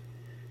me.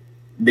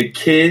 The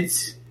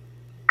kids.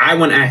 I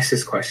want to ask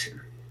this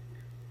question.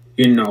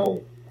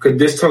 Because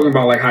this talking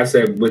about, like I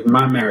said, with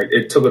my marriage,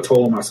 it took a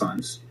toll on my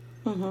sons.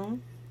 Mm-hmm.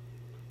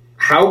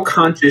 How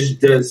conscious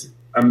does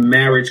a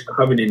marriage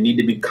covenant need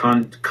to be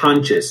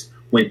conscious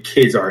when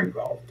kids are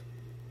involved?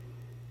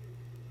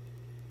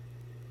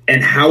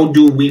 And how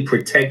do we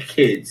protect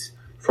kids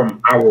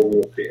from our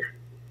warfare?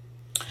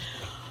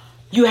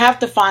 You have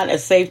to find a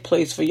safe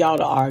place for y'all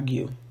to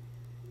argue.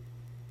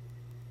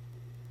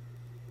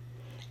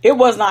 It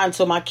was not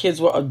until my kids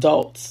were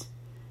adults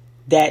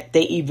that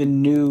they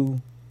even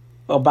knew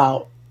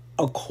about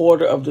a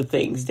quarter of the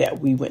things that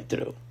we went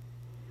through.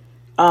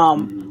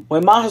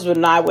 When my husband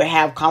and I would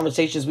have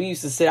conversations, we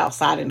used to sit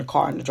outside in the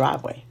car in the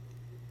driveway.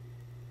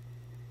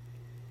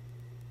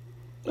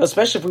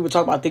 Especially if we were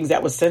talking about things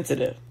that were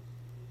sensitive.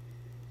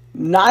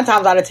 9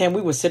 times out of 10,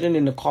 we were sitting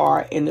in the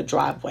car in the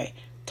driveway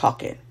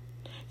talking.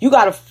 You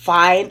got to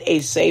find a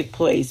safe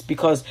place,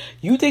 because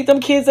you think them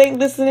kids ain't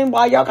listening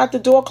while y'all got the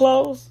door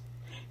closed?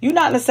 You're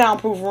not in a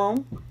soundproof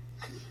room.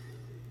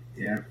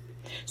 Yeah.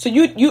 So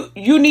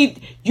you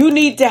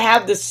need to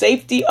have the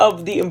safety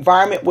of the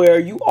environment where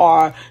you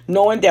are,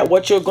 knowing that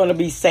what you're going to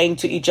be saying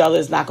to each other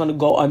is not going to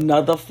go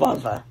another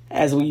further,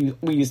 as we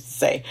used to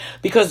say.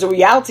 Because the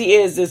reality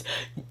is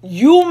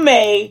you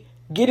may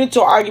get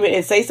into an argument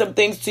and say some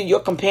things to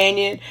your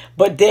companion,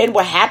 but then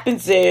what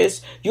happens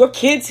is your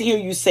kids hear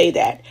you say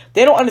that.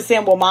 They don't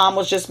understand, well, mom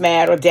was just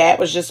mad or dad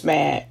was just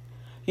mad.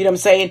 You know what I'm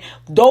saying?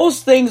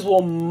 Those things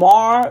will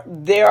mar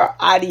their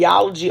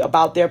ideology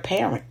about their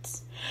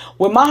parents.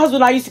 When my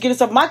husband and I used to get into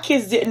stuff, my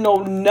kids didn't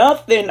know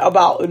nothing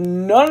about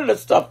none of the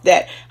stuff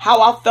that,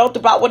 how I felt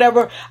about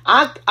whatever.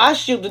 I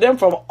shielded them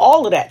from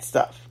all of that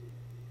stuff.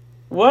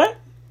 What?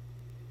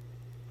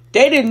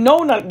 They didn't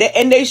know none,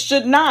 and they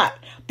should not.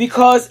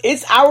 Because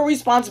it's our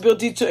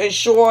responsibility to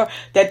ensure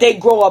that they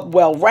grow up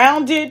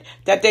well-rounded,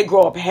 that they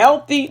grow up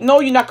healthy. No,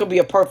 you're not going to be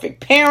a perfect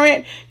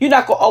parent. You're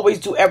not going to always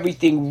do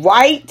everything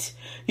right.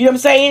 You know what I'm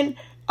saying?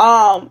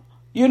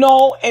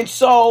 And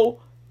so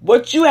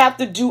what you have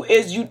to do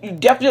is you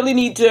definitely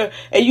need to,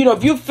 and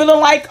if you're feeling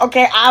like,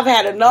 okay, I've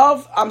had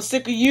enough, I'm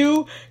sick of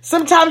you,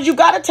 sometimes you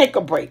got to take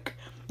a break.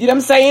 You know what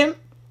I'm saying?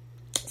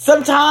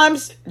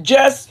 Sometimes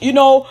just,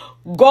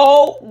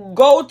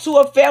 go to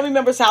a family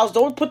member's house.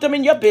 Don't put them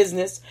in your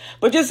business,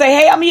 but just say,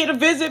 hey, I'm here to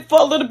visit for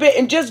a little bit,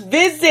 and just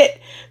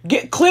visit.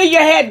 Clear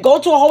your head. Go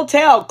to a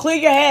hotel. Clear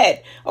your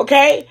head.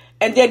 Okay?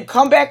 And then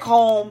come back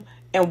home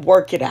and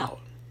work it out.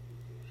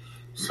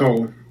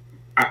 So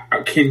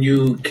can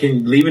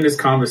leaving this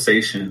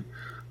conversation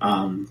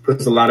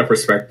puts a lot of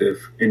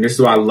perspective, and this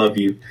is why I love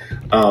you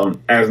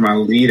as my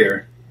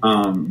leader,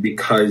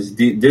 because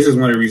this is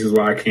one of the reasons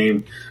why I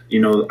came.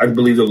 I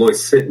believe the Lord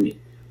sent me,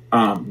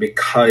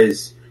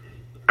 because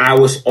I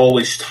was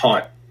always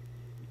taught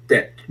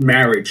that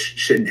marriage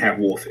shouldn't have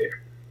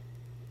warfare.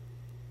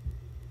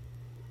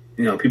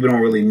 People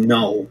don't really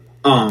know,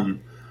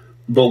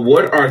 But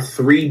what are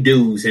 3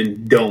 do's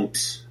and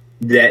don'ts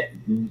that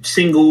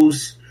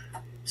singles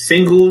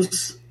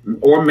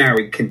or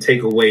married can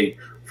take away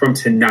from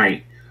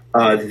tonight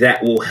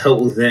that will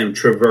help them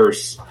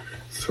traverse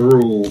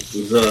through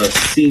the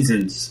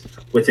seasons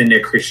within their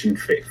Christian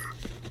faith?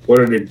 What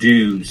are the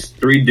do's?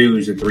 3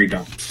 do's and 3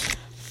 don'ts.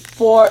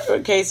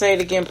 Okay, say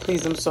it again,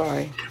 please. I'm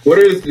sorry. What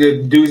are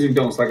the do's and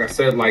don'ts? Like I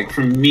said, like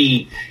for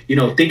me,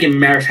 thinking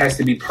marriage has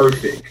to be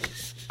perfect.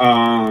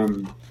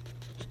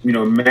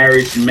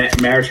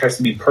 Marriage has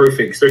to be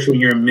perfect, especially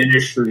when you're in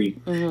ministry.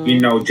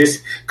 Mm-hmm.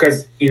 Just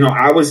because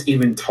I was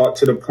even taught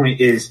to the point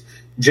is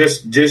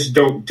just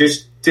don't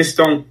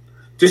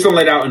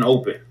let out and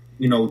open.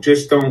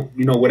 Just don't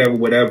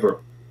whatever.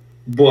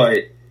 But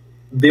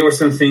there were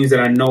some things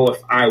that I know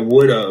if I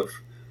would have,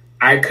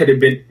 I could have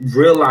been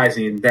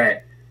realizing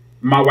that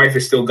my wife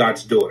is still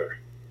God's daughter.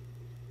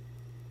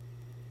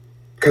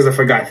 Because I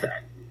forgot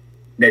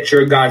that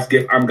you're God's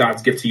gift, I'm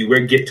God's gift to you.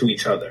 We're a gift to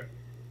each other.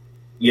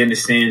 You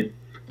understand?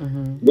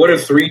 Mm-hmm. What are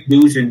 3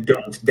 do's and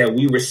don'ts that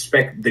we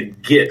respect the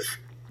gift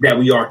that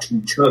we are to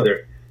each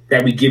other,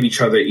 that we give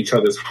each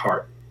other's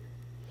heart?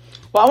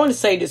 Well, I want to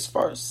say this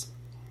first.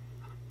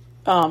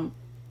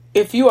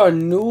 If you are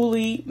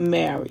newly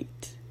married,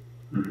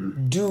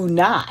 mm-hmm. do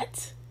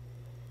not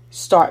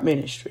start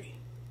ministry.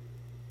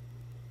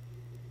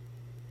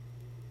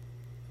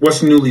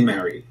 What's newly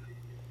married?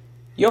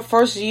 Your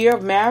first year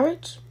of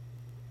marriage?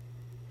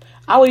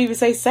 I would even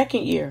say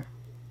second year.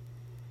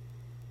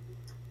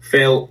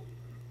 Failed.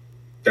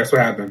 That's what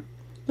happened.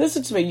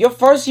 Listen to me. Your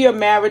first year of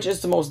marriage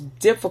is the most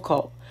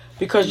difficult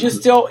because you're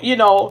still,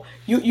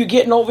 you're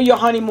getting over your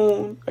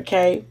honeymoon.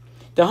 Okay.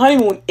 The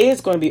honeymoon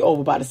is going to be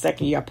over by the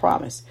second year, I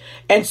promise.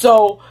 And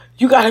so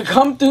you got to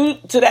come through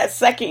to that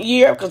second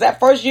year because that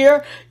first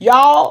year,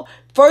 y'all,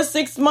 first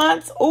 6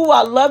 months. Oh,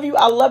 I love you.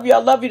 I love you. I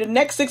love you. The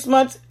next 6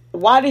 months.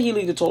 Why did he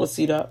leave the toilet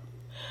seat up?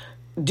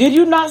 Did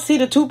you not see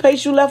the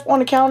toothpaste you left on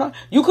the counter?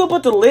 You could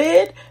put the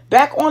lid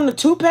back on the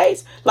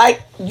toothpaste.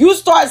 Like, you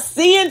start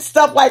seeing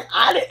stuff like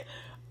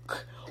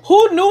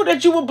who knew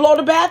that you would blow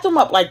the bathroom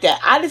up like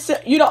that? I just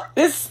said,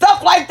 it's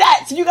stuff like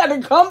that. So you got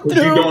to come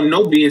through. You don't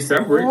know being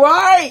separate.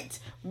 Right.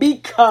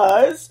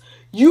 Because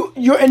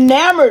you're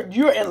enamored.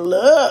 You're in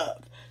love.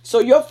 So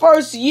your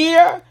first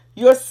year,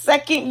 your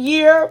second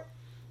year,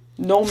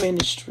 no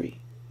ministry.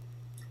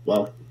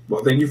 Well,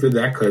 thank you for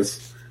that.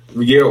 Because,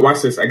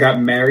 watch this. I got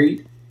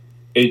married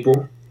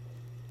April,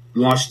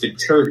 launched the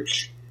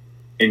church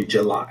in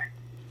July.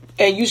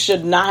 And you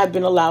should not have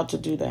been allowed to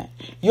do that.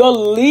 Your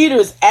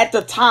leaders at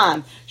the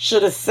time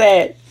should have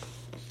said,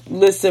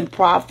 listen,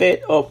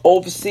 prophet or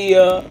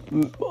overseer,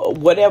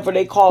 whatever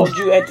they called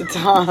you at the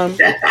time.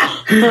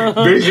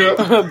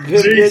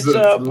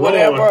 Bishop,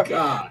 whatever.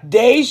 God.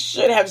 They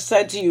should have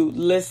said to you,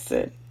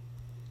 listen,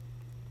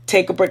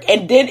 take a break.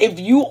 And then if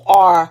you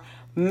are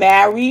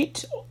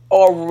married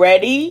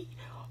already,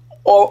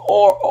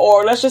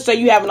 or let's just say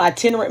you have an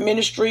itinerant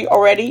ministry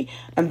already,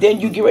 and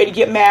then you get ready to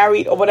get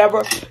married or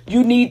whatever,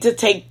 you need to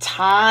take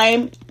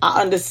time.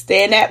 I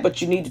understand that, but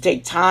you need to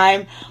take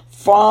time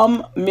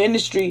from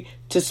ministry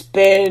to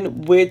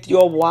spend with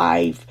your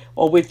wife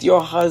or with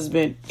your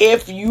husband.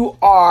 If you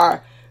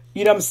are,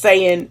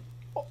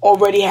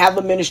 already have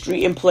a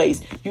ministry in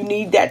place, you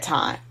need that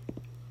time.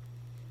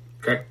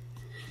 Okay.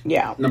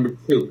 Yeah. Number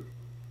 2,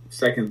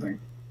 second thing.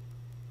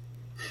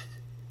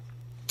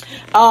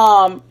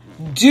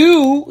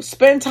 Do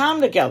spend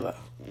time together.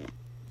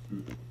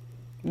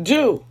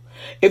 Do.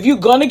 If you're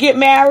going to get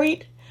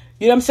married,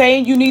 you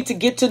need to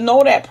get to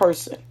know that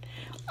person.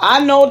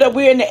 I know that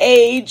we're in the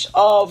age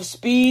of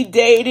speed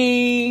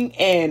dating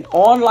and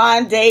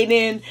online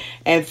dating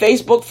and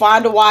Facebook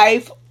find a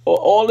wife or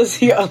all this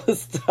here other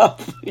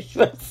stuff. You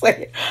know what I'm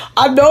saying?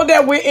 I know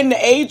that we're in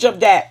the age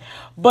of that,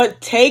 but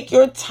take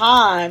your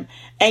time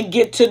and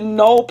get to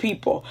know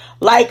people.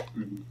 Like,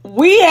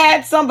 we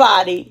had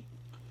somebody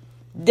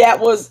that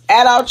was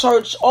at our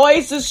church,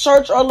 Oasis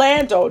Church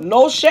Orlando.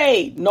 No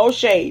shade.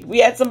 We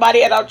had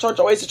somebody at our church,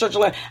 Oasis Church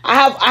Orlando.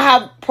 I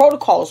have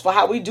protocols for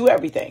how we do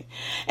everything.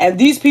 And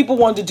these people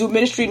wanted to do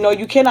ministry. No,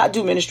 you cannot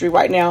do ministry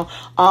right now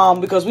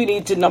because we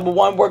need to, number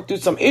 1, work through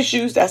some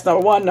issues. That's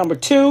number 1. Number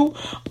 2,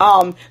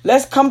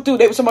 let's come through.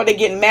 They were somebody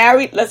getting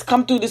married. Let's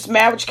come through this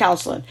marriage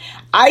counseling.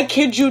 I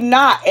kid you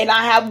not, and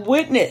I have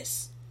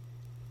witnessed.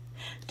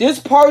 This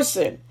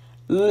person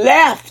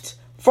left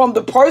from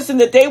the person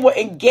that they were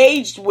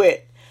engaged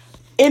with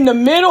in the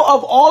middle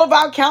of all of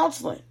our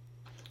counseling,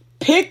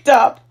 picked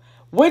up,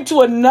 went to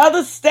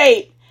another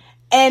state,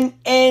 and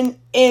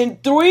in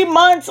 3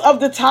 months of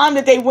the time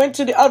that they went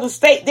to the other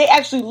state, they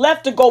actually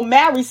left to go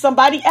marry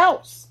somebody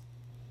else.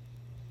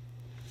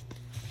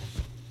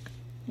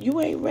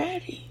 You ain't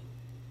ready.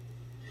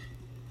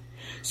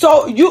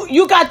 So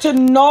you got to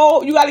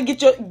know, you got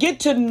to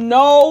get to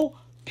know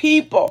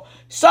people.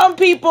 Some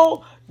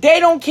people, they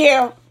don't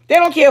care. They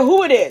don't care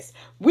who it is.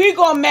 We're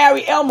going to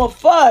marry Elmer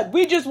Fudd.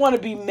 We just want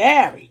to be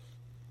married.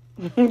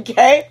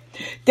 Okay?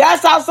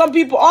 That's how some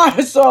people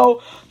are.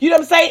 So, you know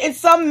what I'm saying? And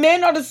some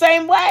men are the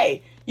same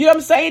way. You know what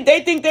I'm saying?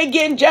 They think they're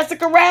getting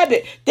Jessica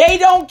Rabbit. They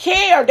don't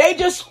care. They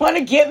just want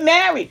to get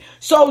married.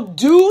 So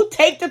do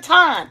take the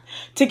time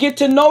to get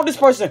to know this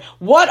person.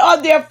 What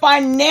are their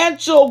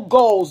financial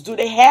goals? Do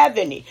they have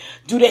any?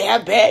 Do they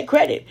have bad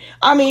credit?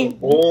 I mean,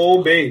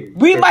 baby,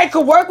 we might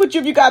could work with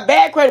you if you got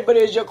bad credit, but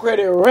is your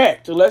credit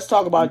wrecked? So let's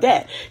talk about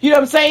that. You know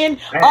what I'm saying?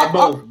 I had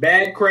both.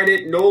 Bad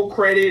credit, no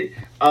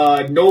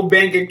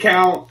bank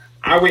account.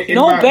 I went in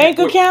no bank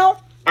account?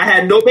 I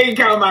had no bank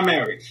account in my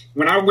marriage.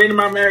 When I went in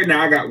my marriage,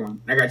 now I got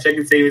one. I got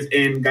checking savings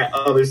and got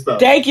other stuff.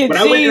 Thank you, when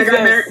Jesus. I went and I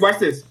got married, watch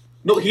this.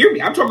 No, hear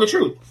me. I'm talking the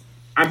truth.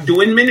 I'm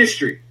doing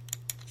ministry.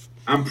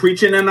 I'm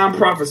preaching and I'm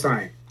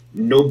prophesying.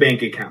 No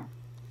bank account.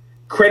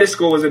 Credit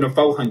score was in the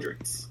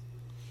 400s.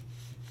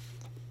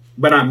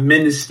 But I'm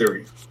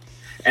ministering.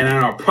 And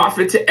I'm a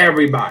prophet to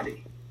everybody.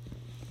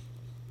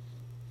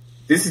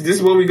 This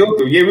is what we go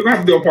through. Yeah, we're gonna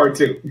have to do a part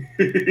 2.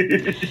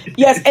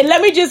 Yes, and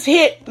let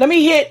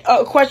me hit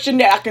a question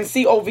that I can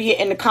see over here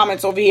in the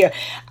comments over here.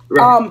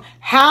 Right.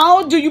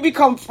 How do you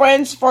become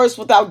friends first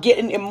without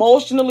getting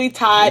emotionally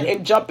tied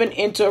and jumping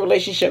into a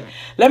relationship?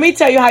 Let me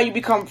tell you how you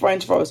become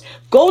friends first.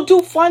 Go do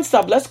fun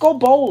stuff. Let's go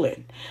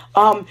bowling.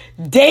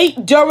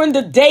 Date during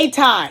the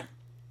daytime.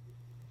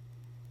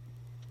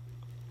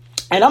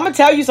 And I'm gonna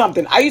tell you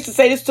something. I used to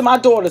say this to my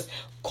daughters.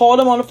 Call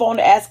them on the phone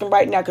and ask them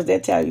right now because they'll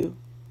tell you.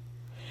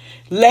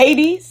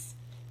 Ladies,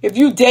 if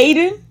you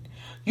dating,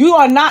 you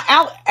are not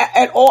out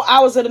at all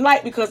hours of the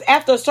night, because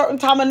after a certain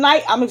time of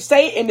night, I'm going to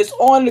say it, and it's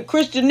on the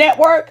Christian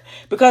Network,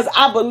 because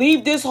I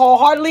believe this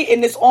wholeheartedly,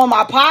 and it's on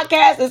my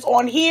podcast, it's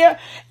on here.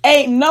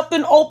 Ain't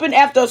nothing open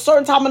after a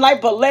certain time of night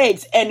but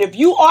legs. And if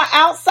you are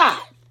outside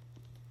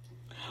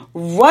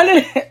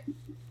running,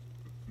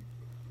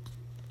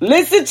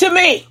 listen to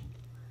me.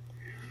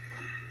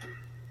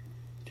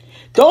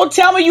 Don't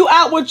tell me you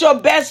out with your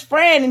best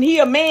friend and he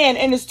a man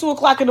and it's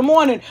 2:00 in the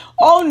morning.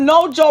 Oh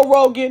no, Joe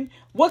Rogan.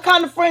 What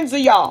kind of friends are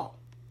y'all?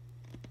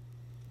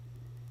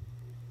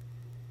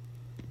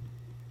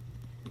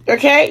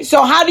 Okay,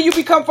 so how do you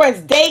become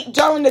friends? Date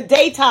during the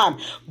daytime.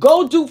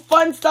 Go do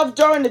fun stuff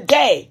during the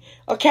day.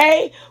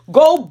 Okay,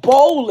 go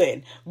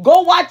bowling.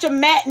 Go watch a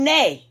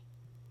matinee.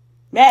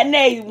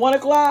 Matinee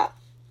 1:00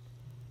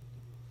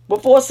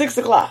 before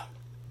 6:00.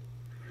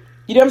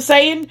 You know what I'm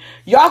saying?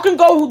 Y'all can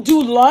go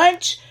do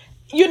lunch.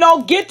 You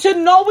know, get to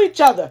know each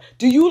other.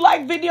 Do you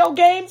like video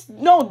games?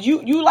 No,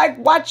 you like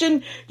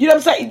watching, you know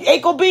what I'm saying?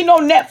 Ain't gonna be no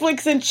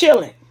Netflix and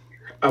chilling.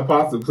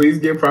 Apostle, please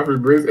give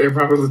Prophet Briz and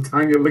Prophet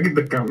Latanya. Look at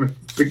the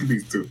comments. Look at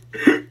these two.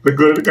 Look,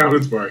 go to the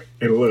comments part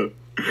and look.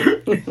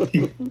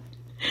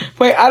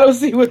 Wait, I don't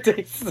see what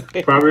they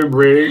say. Prophet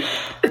Briz.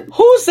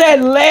 Who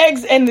said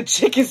legs and the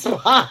chicken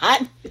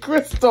spot?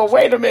 Crystal,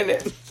 wait a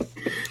minute.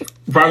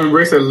 Prophet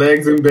Briz said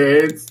legs and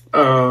beds.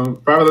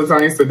 Prophet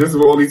Latanya said this is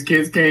where all these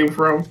kids came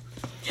from.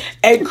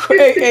 And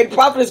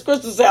Prophetess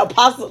Crystal said,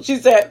 Apostle, she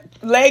said,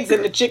 legs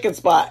in the chicken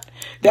spot.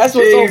 That's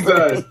what's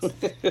Jesus.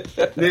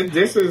 open.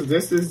 This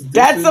is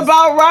That's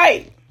about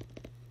right.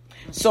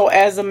 So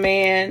as a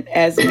man,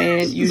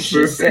 you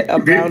should set a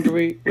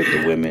boundary with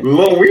the women.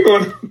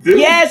 Lord,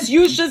 yes,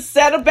 you should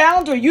set a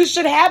boundary. You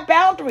should have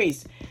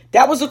boundaries.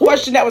 That was a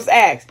question that was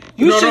asked.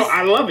 No,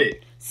 I love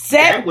it.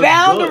 Set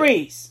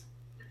boundaries.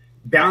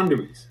 Good.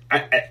 Boundaries.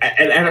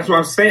 And that's what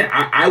I'm saying.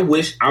 I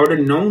wish I would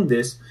have known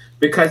this.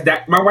 Because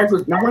my wife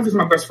is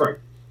my best friend.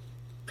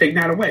 Take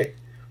that away.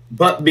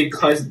 But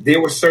because there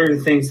were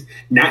certain things,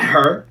 not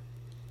her,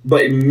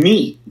 but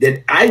me,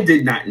 that I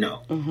did not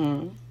know.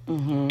 Mm-hmm.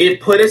 Mm-hmm.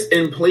 It put us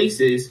in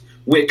places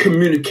where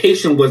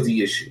communication was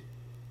the issue.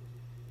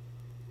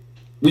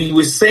 We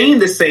were saying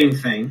the same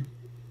thing,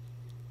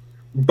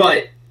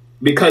 but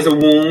because of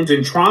wounds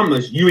and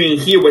traumas, you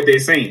ain't hear what they're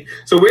saying.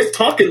 So we're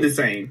talking the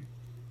same.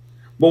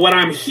 But what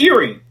I'm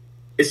hearing,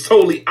 it's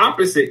totally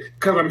opposite,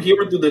 because I'm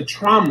hearing through the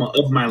trauma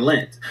of my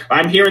lens.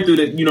 I'm hearing through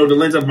the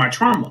lens of my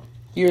trauma.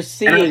 You're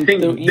seeing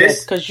through,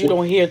 yes, because you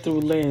don't hear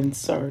through lens,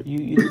 sir.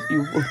 You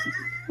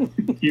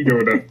you know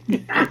that.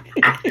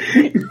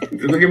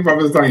 Look at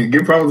Prophet Tanya.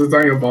 Give Prophet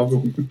Tanya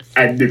Apostle.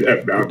 I did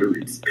have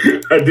boundaries.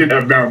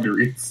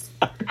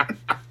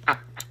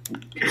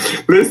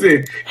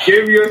 Listen,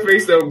 give your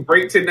face a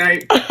break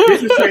tonight.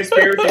 This is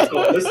transparency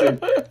talk. Listen,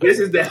 this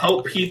is to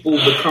help people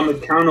become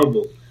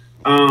accountable.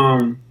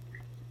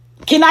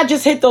 Can I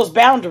just hit those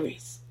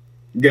boundaries?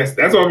 Yes,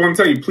 that's what I want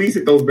to tell you. Please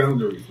hit those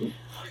boundaries.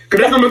 Because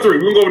that's number 3.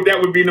 We're going to go with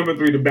that would be number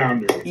 3, the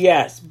boundaries.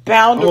 Yes,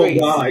 boundaries.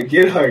 Oh, God.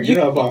 Get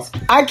her, boss.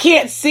 I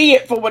can't see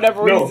it for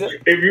whatever reason.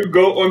 If you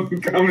go on the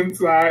comment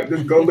side,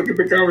 just go look at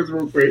the comments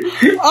real quick.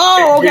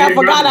 Oh, okay. I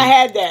forgot I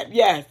had that.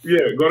 Yes. Yeah,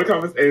 go to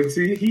comments and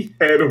see he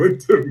had on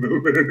to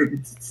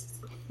the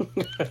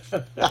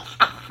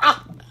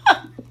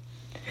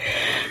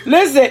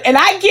Listen, and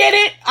I get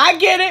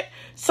it.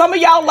 Some of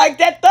y'all like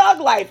that thug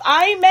life.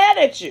 I ain't mad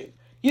at you.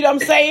 You know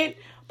what I'm saying?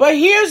 But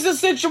here's the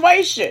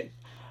situation.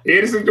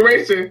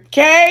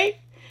 Okay?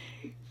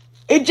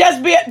 It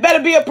just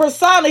better be a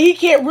persona. He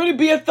can't really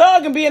be a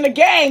thug and be in a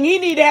gang. He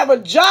need to have a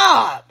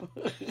job.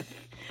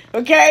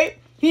 Okay?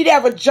 He need to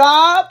have a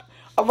job.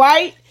 All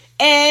right?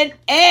 And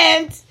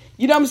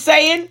you know what I'm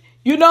saying?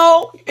 You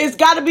know, it's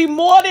got to be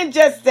more than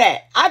just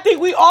that. I think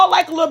we all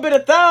like a little bit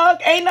of thug.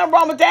 Ain't nothing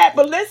wrong with that.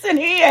 But listen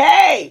here,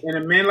 hey. And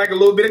a man like a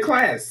little bit of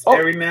class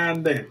every now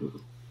and then.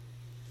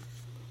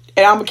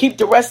 And I'm going to keep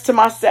the rest to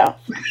myself.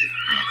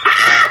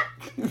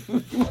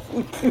 I'm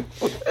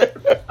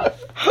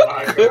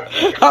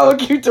going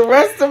to keep the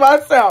rest to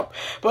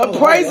myself. But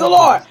praise the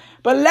Lord.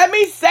 But let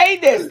me say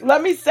this.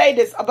 Let me say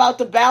this about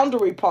the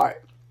boundary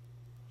part.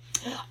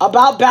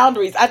 About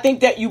boundaries. I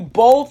think that you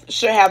both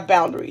should have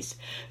boundaries.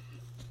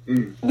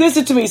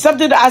 Listen to me.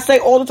 Something that I say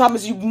all the time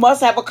is you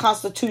must have a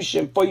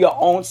constitution for your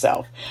own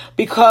self,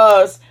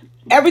 because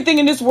everything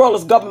in this world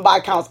is governed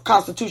by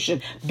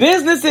constitution.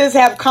 Businesses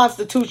have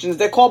constitutions.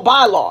 They're called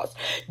bylaws.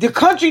 The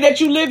country that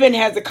you live in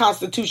has a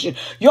constitution.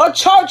 Your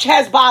church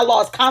has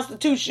bylaws,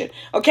 constitution.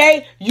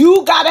 Okay?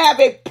 You got to have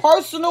a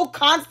personal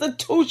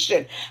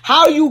constitution.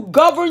 How you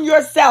govern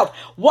yourself.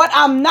 What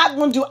I'm not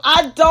going to do.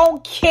 I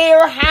don't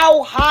care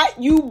how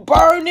hot you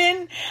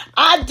burning.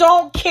 I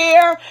don't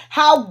care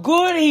how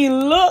good he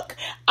look.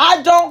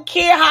 I don't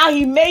care how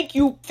he make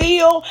you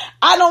feel.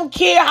 I don't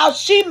care how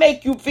she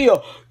make you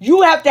feel.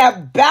 You have to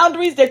have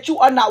boundaries that you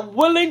are not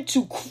willing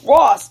to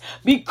cross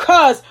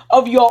because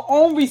of your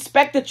own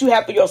respect that you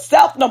have for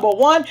yourself, number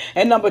one.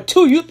 And number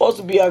two, you're supposed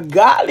to be a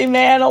godly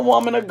man or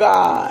woman of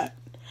God.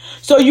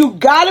 So you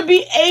got to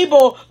be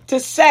able to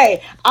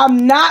say,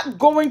 I'm not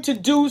going to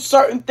do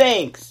certain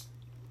things.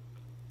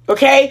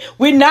 Okay?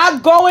 We're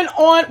not going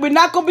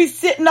to be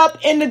sitting up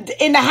in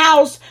the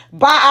house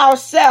by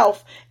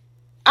ourselves.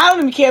 I don't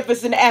even care if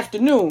it's in the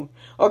afternoon.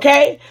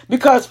 Okay?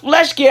 Because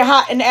flesh get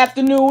hot in the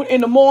afternoon,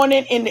 in the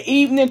morning, in the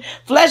evening.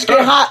 Flesh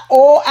get hot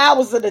all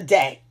hours of the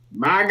day.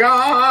 My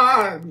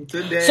God,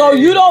 today. So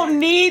you don't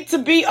need to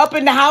be up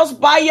in the house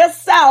by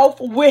yourself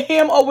with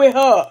him or with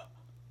her.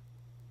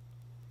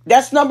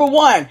 That's number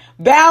one.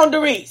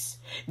 Boundaries.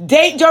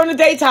 Date during the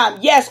daytime.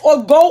 Yes.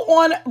 Or go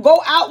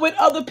out with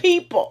other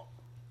people.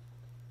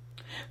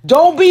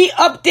 Don't be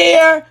up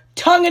there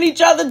tonguing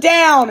each other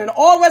down and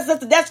all the rest of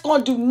that. That's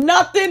going to do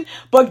nothing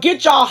but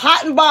get y'all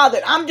hot and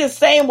bothered. I'm just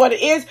saying what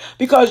it is,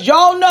 because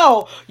y'all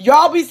know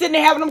y'all be sitting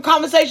there having them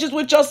conversations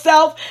with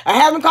yourself and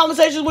having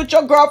conversations with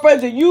your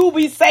girlfriends, and you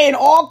be saying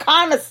all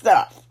kind of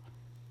stuff.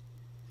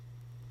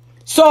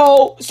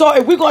 So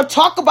if we're going to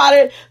talk about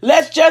it,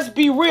 let's just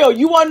be real.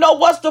 You want to know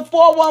what's the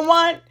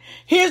 411?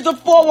 Here's the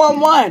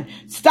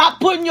 411. Stop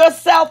putting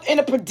yourself in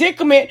a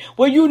predicament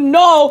where you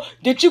know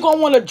that you're going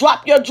to want to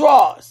drop your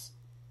drawers.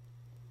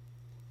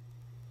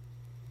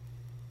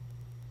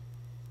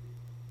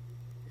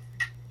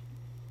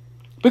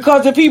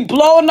 Because if he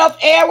blow enough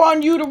air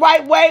on you the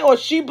right way, or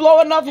she blow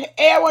enough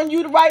air on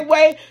you the right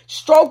way,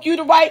 stroke you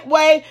the right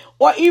way,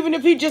 or even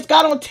if he just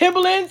got on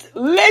Timberlands,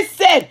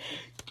 listen,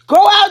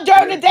 go out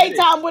during the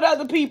daytime with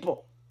other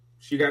people.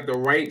 She got the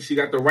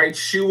right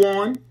shoe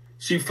on.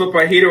 She flip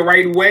her hair the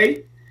right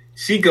way.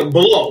 She can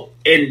blow.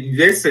 And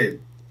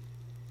listen,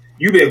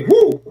 you been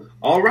whoo.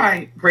 All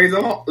right, praise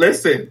the Lord.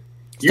 Listen.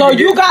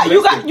 You got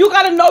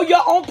to know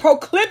your own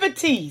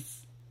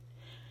proclivities.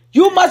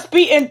 You must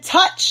be in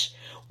touch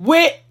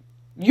with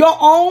your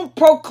own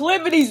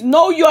proclivities.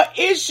 Know your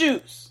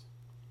issues.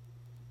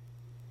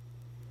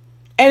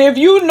 And if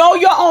you know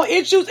your own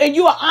issues and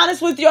you are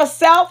honest with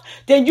yourself,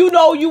 then you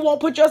know you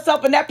won't put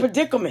yourself in that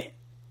predicament.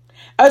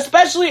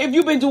 Especially if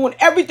you've been doing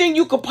everything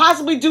you could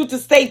possibly do to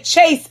stay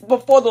chaste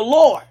before the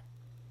Lord.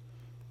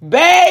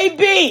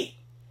 Baby,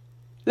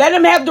 let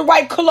him have the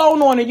right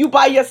cologne on and you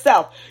by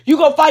yourself. You're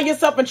going to find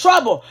yourself in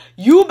trouble.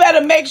 You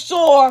better make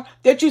sure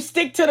that you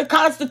stick to the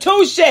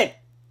Constitution.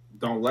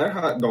 Don't let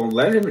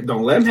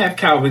him have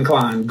Calvin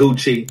Klein,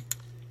 Gucci.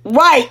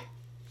 Right.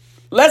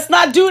 Let's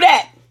not do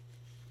that.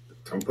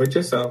 Don't put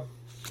yourself.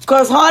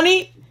 Because,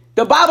 honey,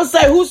 the Bible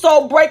says,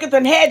 whoso breaketh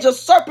an hedge, a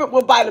serpent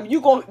will bite him.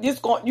 You're gonna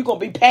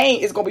be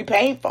pain. It's gonna be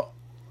painful.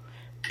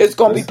 It's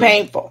gonna be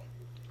painful.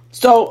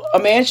 So a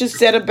man should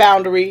set a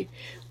boundary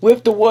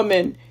with the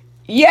woman.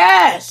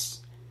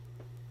 Yes.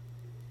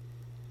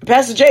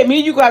 Pastor J, me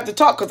and you gonna have to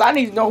talk, because I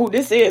need to know who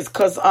this is,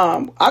 because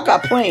I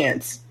got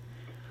plans.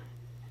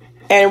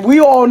 And we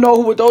all know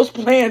what those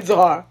plans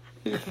are.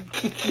 He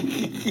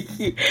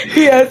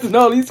has to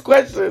know these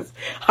questions.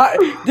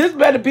 This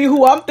better be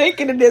who I'm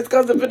thinking it is,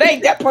 because if it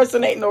ain't, that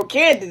person ain't no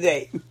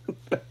candidate.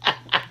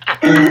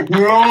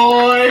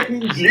 Lord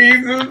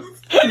Jesus.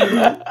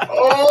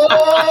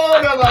 Oh,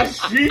 the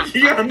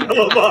Lashiki and the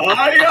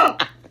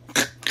Bahaya.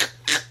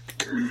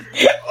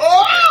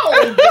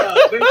 Oh, God.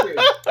 Listen,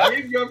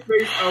 give your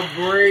face a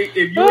break.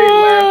 If you ain't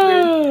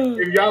laughing,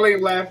 if y'all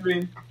ain't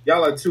laughing,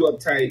 y'all are too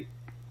uptight.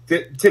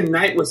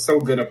 Tonight was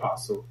so good,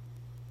 Apostle.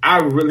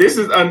 This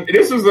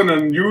was an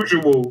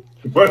unusual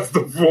What's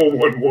the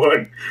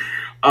 411.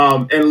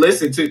 And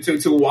listen,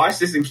 to watch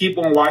this and keep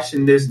on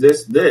watching this.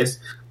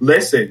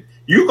 Listen,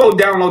 you go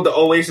download the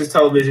Oasis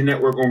Television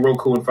Network on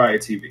Roku and Fire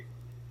TV.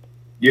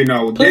 You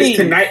know, Please.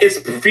 This tonight is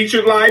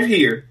featured live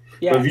here.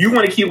 Yes. But if you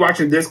want to keep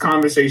watching this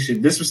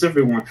conversation, this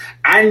specific one,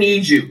 I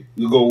need you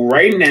to go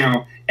right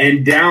now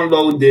and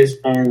download this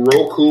on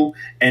Roku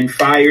and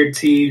Fire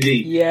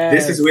TV. Yes.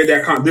 This is where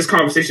this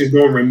conversation is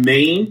going to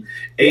remain.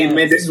 Amen.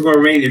 Yes. This is going to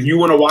remain. If you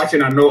want to watch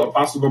it, I know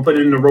Apostle's going to put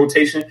it in the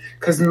rotation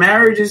because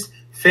marriages,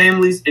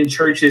 families, and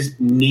churches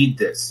need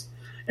this.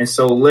 And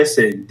so,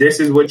 listen, this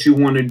is what you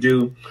want to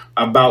do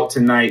about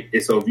tonight.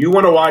 And so if you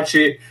want to watch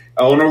it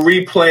on a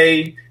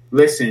replay,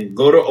 listen,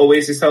 go to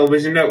Oasis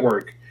Television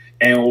Network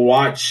and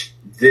watch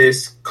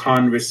this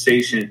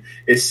conversation.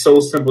 It's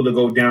so simple to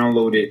go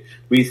download it.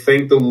 We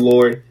thank the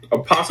Lord.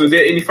 Apostle, is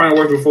there any final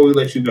words before we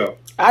let you go?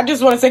 I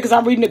just want to say, because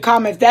I'm reading the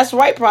comments, that's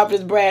right,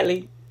 Prophet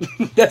Bradley.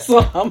 That's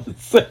all I'm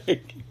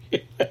saying.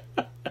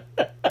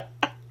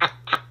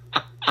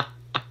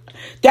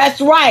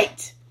 That's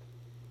right.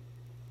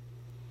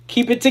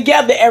 Keep it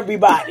together,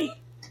 everybody.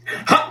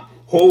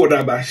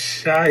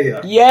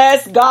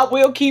 Yes, God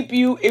will keep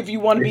you if you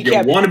want to be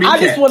kept. I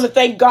just want to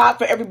thank God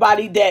for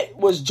everybody that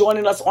was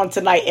joining us on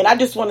tonight. And I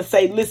just want to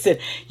say, listen,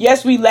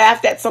 yes, we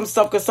laughed at some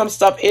stuff because some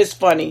stuff is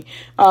funny.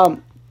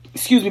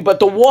 Excuse me, but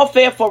the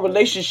warfare for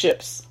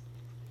relationships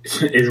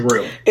is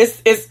real.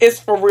 It's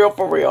for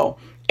real.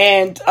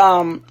 And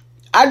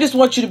I just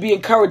want you to be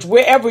encouraged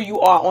wherever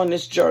you are on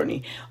this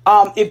journey.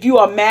 If you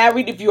are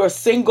married, if you are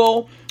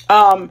single,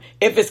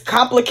 if it's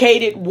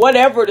complicated,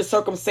 whatever the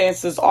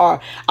circumstances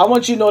are, I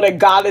want you to know that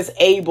God is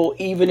able,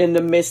 even in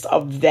the midst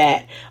of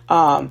that.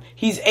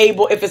 He's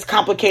able, if it's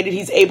complicated,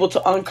 he's able to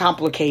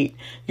uncomplicate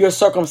your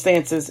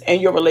circumstances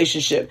and your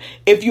relationship.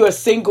 If you are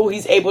single,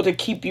 he's able to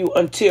keep you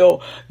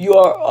until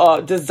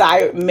your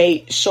desired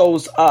mate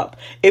shows up.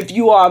 If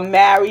you are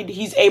married,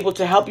 he's able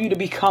to help you to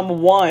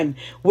become one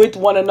with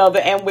one another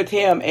and with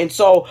him. And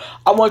so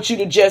I want you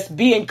to just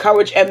be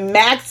encouraged and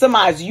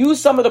maximize,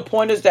 use some of the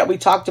pointers that we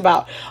talked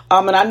about.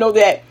 And I know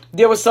that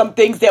there were some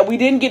things that we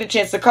didn't get a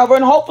chance to cover,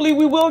 and hopefully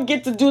we will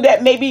get to do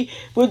that. Maybe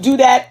we'll do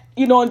that,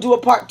 and do a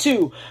part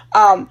 2.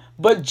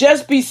 But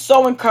just be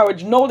so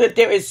encouraged. Know that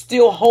there is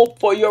still hope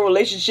for your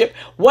relationship,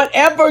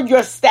 whatever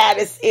your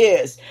status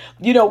is.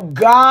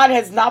 God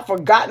has not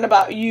forgotten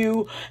about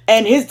you,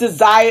 and his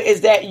desire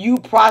is that you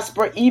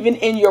prosper even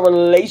in your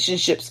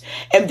relationships,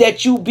 and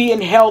that you be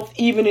in health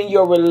even in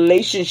your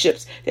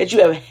relationships, that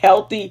you have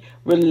healthy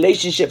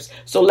relationships.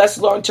 So let's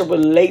learn to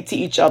relate to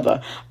each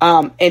other.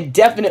 And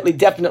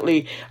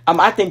definitely,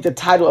 I think the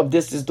title of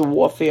this is the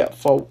warfare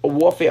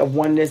of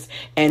oneness.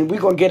 And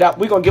we're going to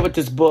get with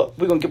this book.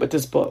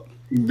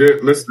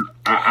 Listen,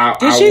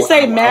 did she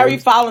say marry,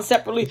 filing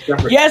separately?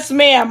 Separate. Yes,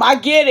 ma'am. I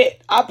get it.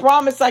 I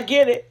promise I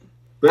get it.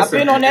 Listen, I've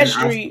been on that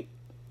street.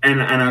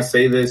 And I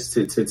say this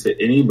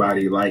to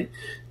anybody, like,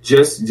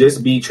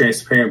 just be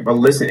transparent. But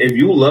listen, if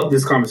you love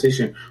this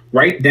conversation,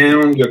 write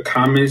down your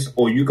comments,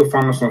 or you can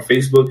find us on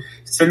Facebook.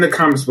 Send the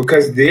comments,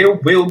 because there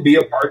will be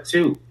a part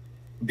 2.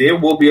 There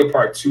will be a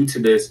part 2 to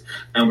this,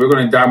 and we're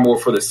going to dive more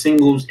for the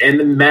singles and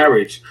the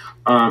marriage.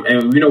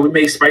 And we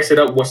may spice it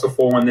up. What's the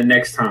 4-1 the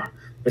next time?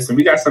 Listen,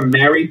 we got some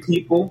married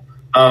people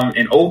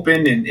and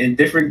open and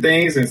different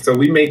things, and so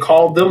we may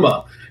call them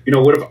up.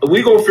 What if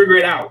we gonna figure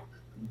it out?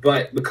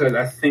 But because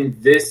I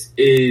think this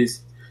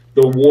is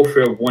the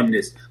warfare of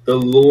oneness. The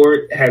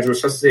Lord has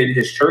resuscitated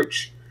his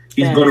church.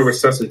 He's going to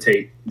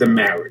resuscitate the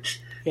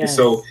marriage. Yes. And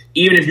so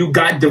even if you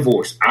got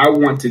divorced, I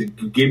want to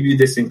give you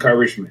this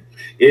encouragement.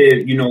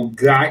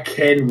 God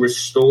can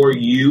restore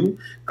you.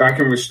 God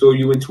can restore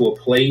you into a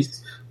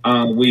place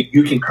where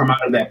you can come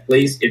out of that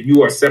place. If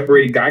you are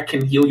separated, God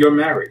can heal your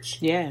marriage.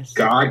 Yes.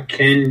 God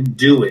can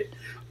do it.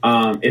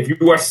 If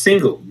you are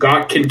single,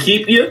 God can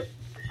keep you.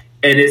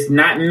 And it's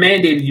not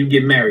mandated you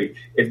get married.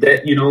 If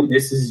that,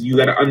 this is, you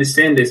got to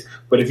understand this.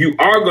 But if you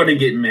are going to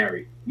get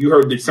married, you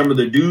heard some of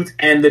the do's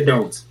and the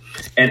don'ts.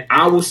 And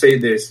I will say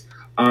this.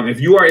 If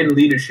you are in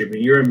leadership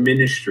and you're in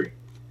ministry,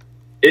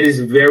 it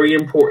is very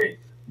important.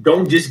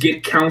 Don't just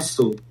get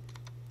counsel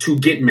to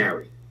get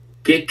married.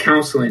 Get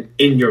counseling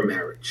in your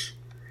marriage.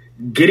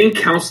 Getting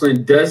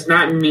counseling does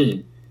not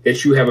mean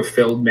that you have a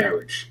failed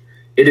marriage.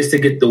 It is to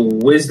get the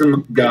wisdom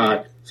of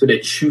God so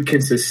that you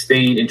can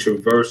sustain and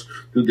traverse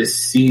through the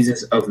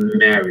seasons of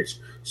marriage.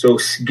 So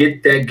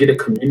get a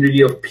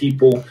community of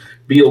people.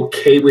 Be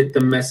okay with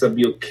the mess up.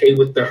 Be okay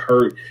with the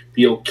hurt.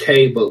 Be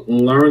okay, but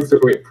learn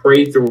through it,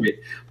 pray through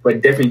it,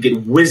 but definitely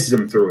get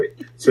wisdom through it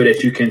so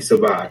that you can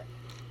survive.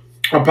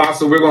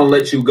 Apostle, we're going to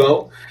let you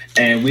go,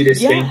 and we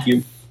just thank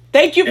you.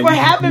 Thank you for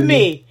having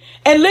me.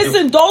 And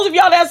listen, those of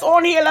y'all that's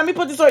on here, let me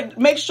put this on.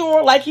 Make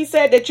sure, like he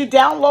said, that you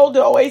download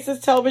the Oasis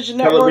Television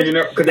Network.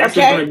 Because that's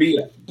where it's going to be.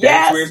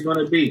 That's where it's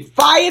going to be.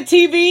 Fire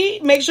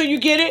TV. Make sure you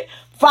get it.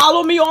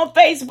 Follow me on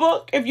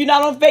Facebook. If you're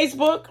not on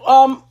Facebook,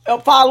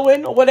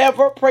 following or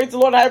whatever, praise the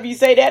Lord, however you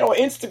say that, or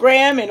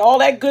Instagram and all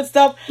that good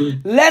stuff.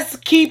 Let's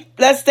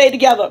stay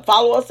together.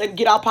 Follow us and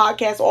get our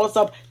podcast, all the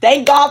stuff.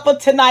 Thank God for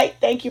tonight.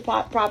 Thank you,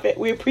 Prophet.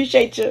 We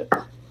appreciate you.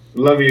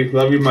 Love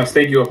you much.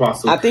 Thank you,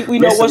 Apostle. I think we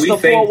know what the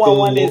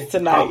 411 is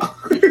tonight.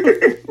 You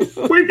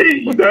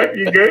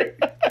good?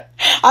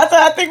 I said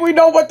I think we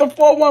know what the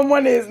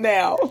 411 is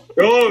now.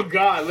 Oh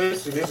God,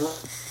 listen.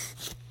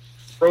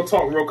 Real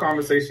talk, real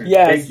conversation.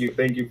 Yes.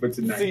 Thank you for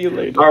tonight. See you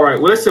later. All right.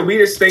 Well, listen, we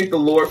just thank the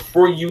Lord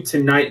for you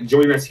tonight.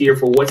 Joining us here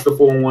for What's the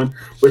 411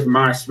 with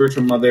my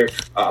spiritual mother,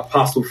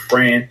 Apostle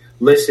Fran.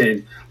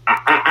 Listen,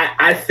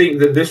 I think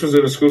that this was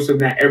an exclusive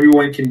that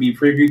everyone can be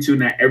privy to,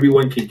 not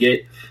everyone can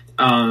get.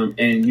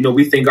 And,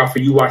 we thank God for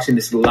you watching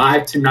this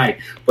live tonight.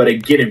 But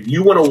again, if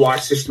you want to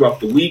watch this throughout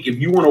the week, if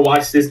you want to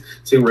watch this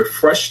to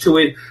refresh to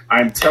it,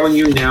 I'm telling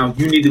you now,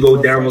 you need to go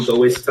download the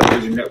Oasis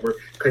Television Network,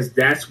 because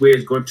that's where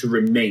it's going to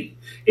remain.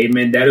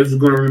 Amen. That is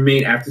going to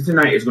remain after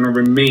tonight. It's going to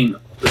remain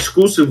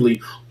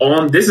exclusively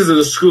on. This is an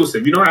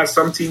exclusive. You know how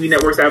some TV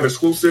networks have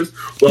exclusives?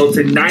 Well,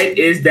 tonight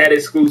is that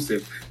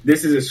exclusive.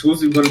 This is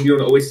exclusively going to be on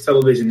the Oasis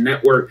Television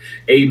Network.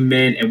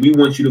 Amen. And we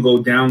want you to go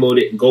download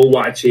it and go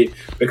watch it,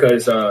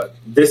 because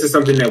this is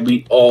something that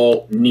we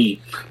all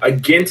need.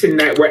 Again,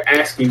 tonight we're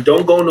asking,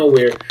 don't go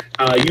nowhere.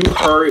 You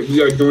heard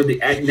we are doing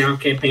the Act Now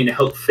campaign to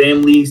help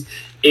families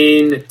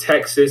in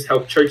Texas,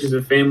 help churches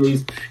and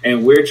families,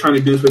 and we're trying to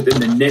do this within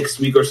the next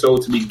week or so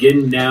to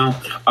begin now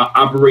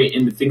operate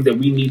in the things that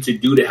we need to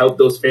do to help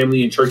those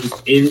families and churches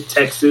in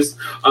Texas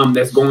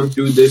that's going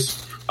through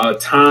this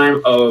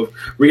time of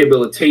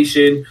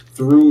rehabilitation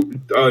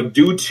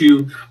due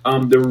to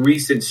the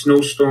recent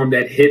snowstorm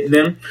that hit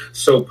them.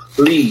 So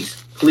please.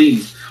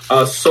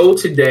 So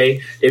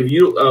today, if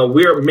you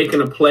we're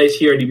making a pledge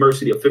here at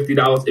Emergency of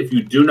 $50. If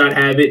you do not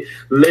have it,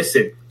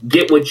 listen,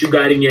 get what you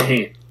got in your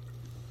hand.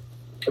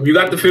 If you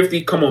got the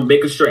 50, come on,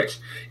 make a stretch.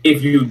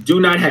 If you do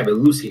not have it,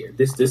 loose here.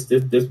 This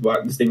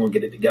thing won't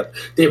get it together.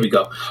 There we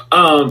go.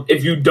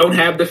 If you don't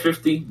have the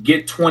 50,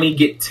 get 20,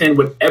 get 10,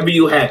 whatever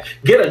you have.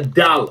 Get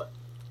 $1.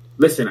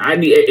 Listen,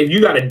 if you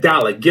got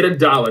 $1, get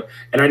 $1,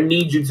 and I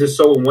need you to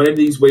sow in one of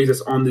these ways that's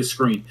on this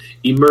screen.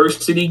 Emerge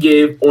City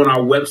Give on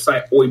our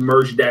website, or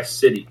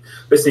Emerge-City.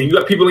 Listen, you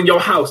got people in your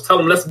house. Tell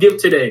them, let's give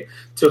today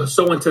to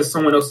sow into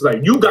someone else's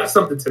life. You got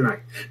something tonight.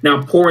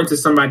 Now pour into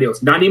somebody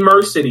else. Not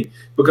Emerge City,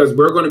 because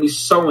we're going to be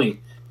sowing,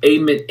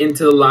 amen,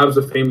 into the lives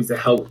of families to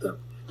help them.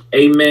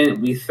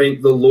 Amen. We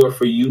thank the Lord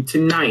for you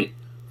tonight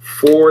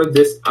for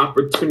this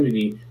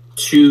opportunity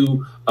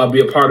to be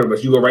a part of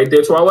us. You go right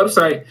there to our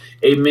website,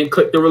 amen,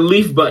 click the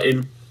relief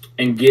button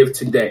and give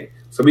today.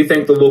 So we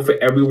thank the Lord for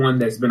everyone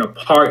that's been a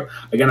part.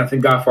 Again, I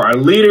thank God for our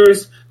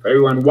leaders, for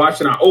everyone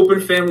watching, our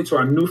open family, to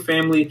our new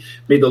family.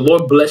 May the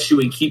Lord bless you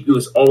and keep you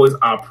is always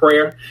our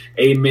prayer.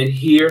 Amen.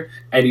 Here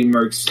at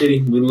Emerge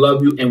City, we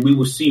love you, and we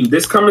will see you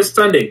this coming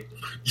Sunday.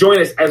 Join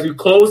us as we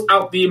close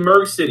out the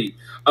Emerge City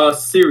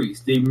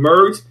series, the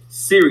Emerge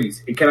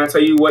series. And can I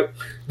tell you what?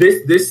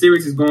 This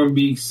series is going to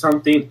be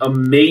something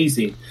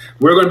amazing.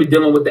 We're going to be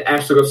dealing with the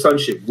aspect of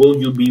sonship. Will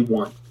you be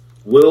one?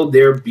 Will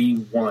there be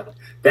one?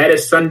 That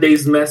is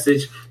Sunday's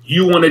message.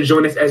 You want to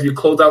join us as we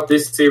close out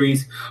this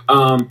series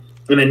and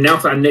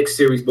announce our next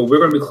series. But we're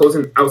going to be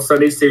closing out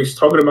Sunday's series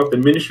talking about the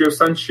ministry of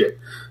sonship,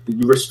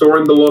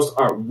 restoring the lost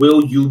art.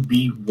 Will you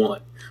be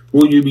one?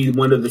 Will you be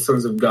one of the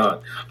sons of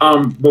God?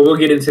 But we'll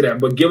get into that.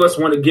 But give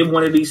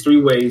one of these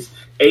 3 ways.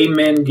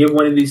 Amen. Give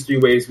one of these 3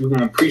 ways. We're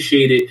going to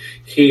appreciate it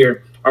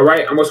here. All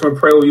right. I'm just going to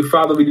pray with you.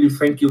 Father, we do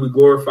thank you. We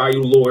glorify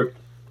you, Lord.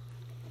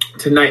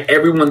 Tonight,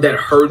 everyone that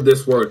heard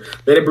this word,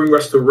 let it bring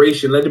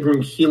restoration. Let it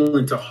bring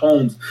healing to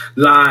homes,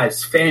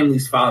 lives,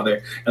 families,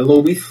 Father. And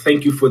Lord, we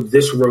thank you for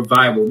this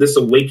revival, this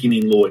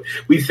awakening, Lord.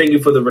 We thank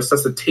you for the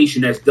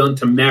resuscitation that's done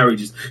to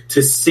marriages,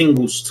 to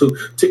singles,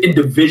 to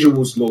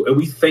individuals, Lord. And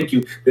we thank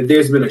you that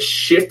there's been a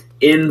shift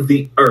in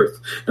the earth.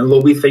 And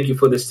Lord, we thank you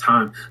for this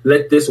time.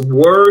 Let this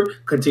word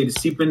continue to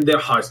seep in their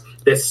hearts,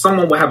 that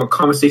someone will have a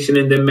conversation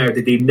in their marriage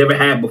that they've never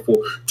had before,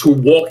 to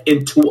walk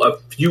into a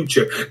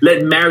future.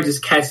 Let marriages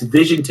cast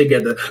vision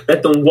together.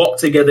 Let them walk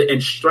together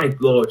in strength,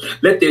 Lord.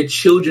 Let their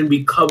children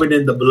be covered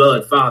in the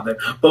blood, Father.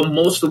 But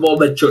most of all,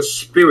 let your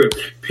spirit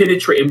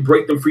penetrate and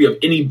break them free of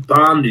any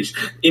bondage,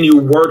 any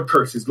word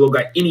curses, Lord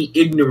God, any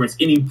ignorance,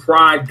 any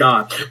pride,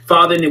 God.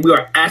 Father, and we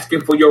are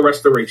asking for your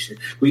restoration.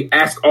 We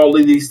ask all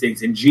of these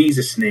things in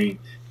Jesus' name.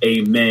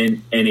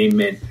 Amen and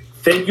amen.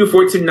 Thank you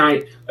for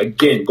tonight.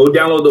 Again, go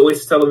download the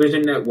Oasis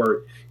Television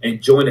Network and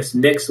join us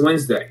next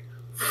Wednesday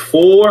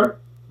for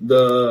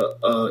the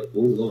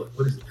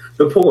what is it?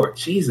 The Pour.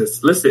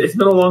 Jesus, listen, it's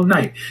been a long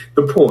night.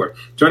 The Pour.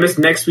 Join us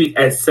next week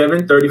at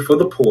 7:30 for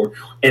The Pour,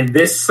 and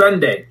this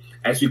Sunday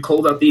as we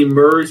close out the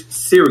Emerge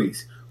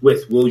series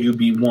with Will You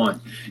Be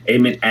One?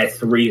 Amen. At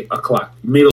 3 o'clock. May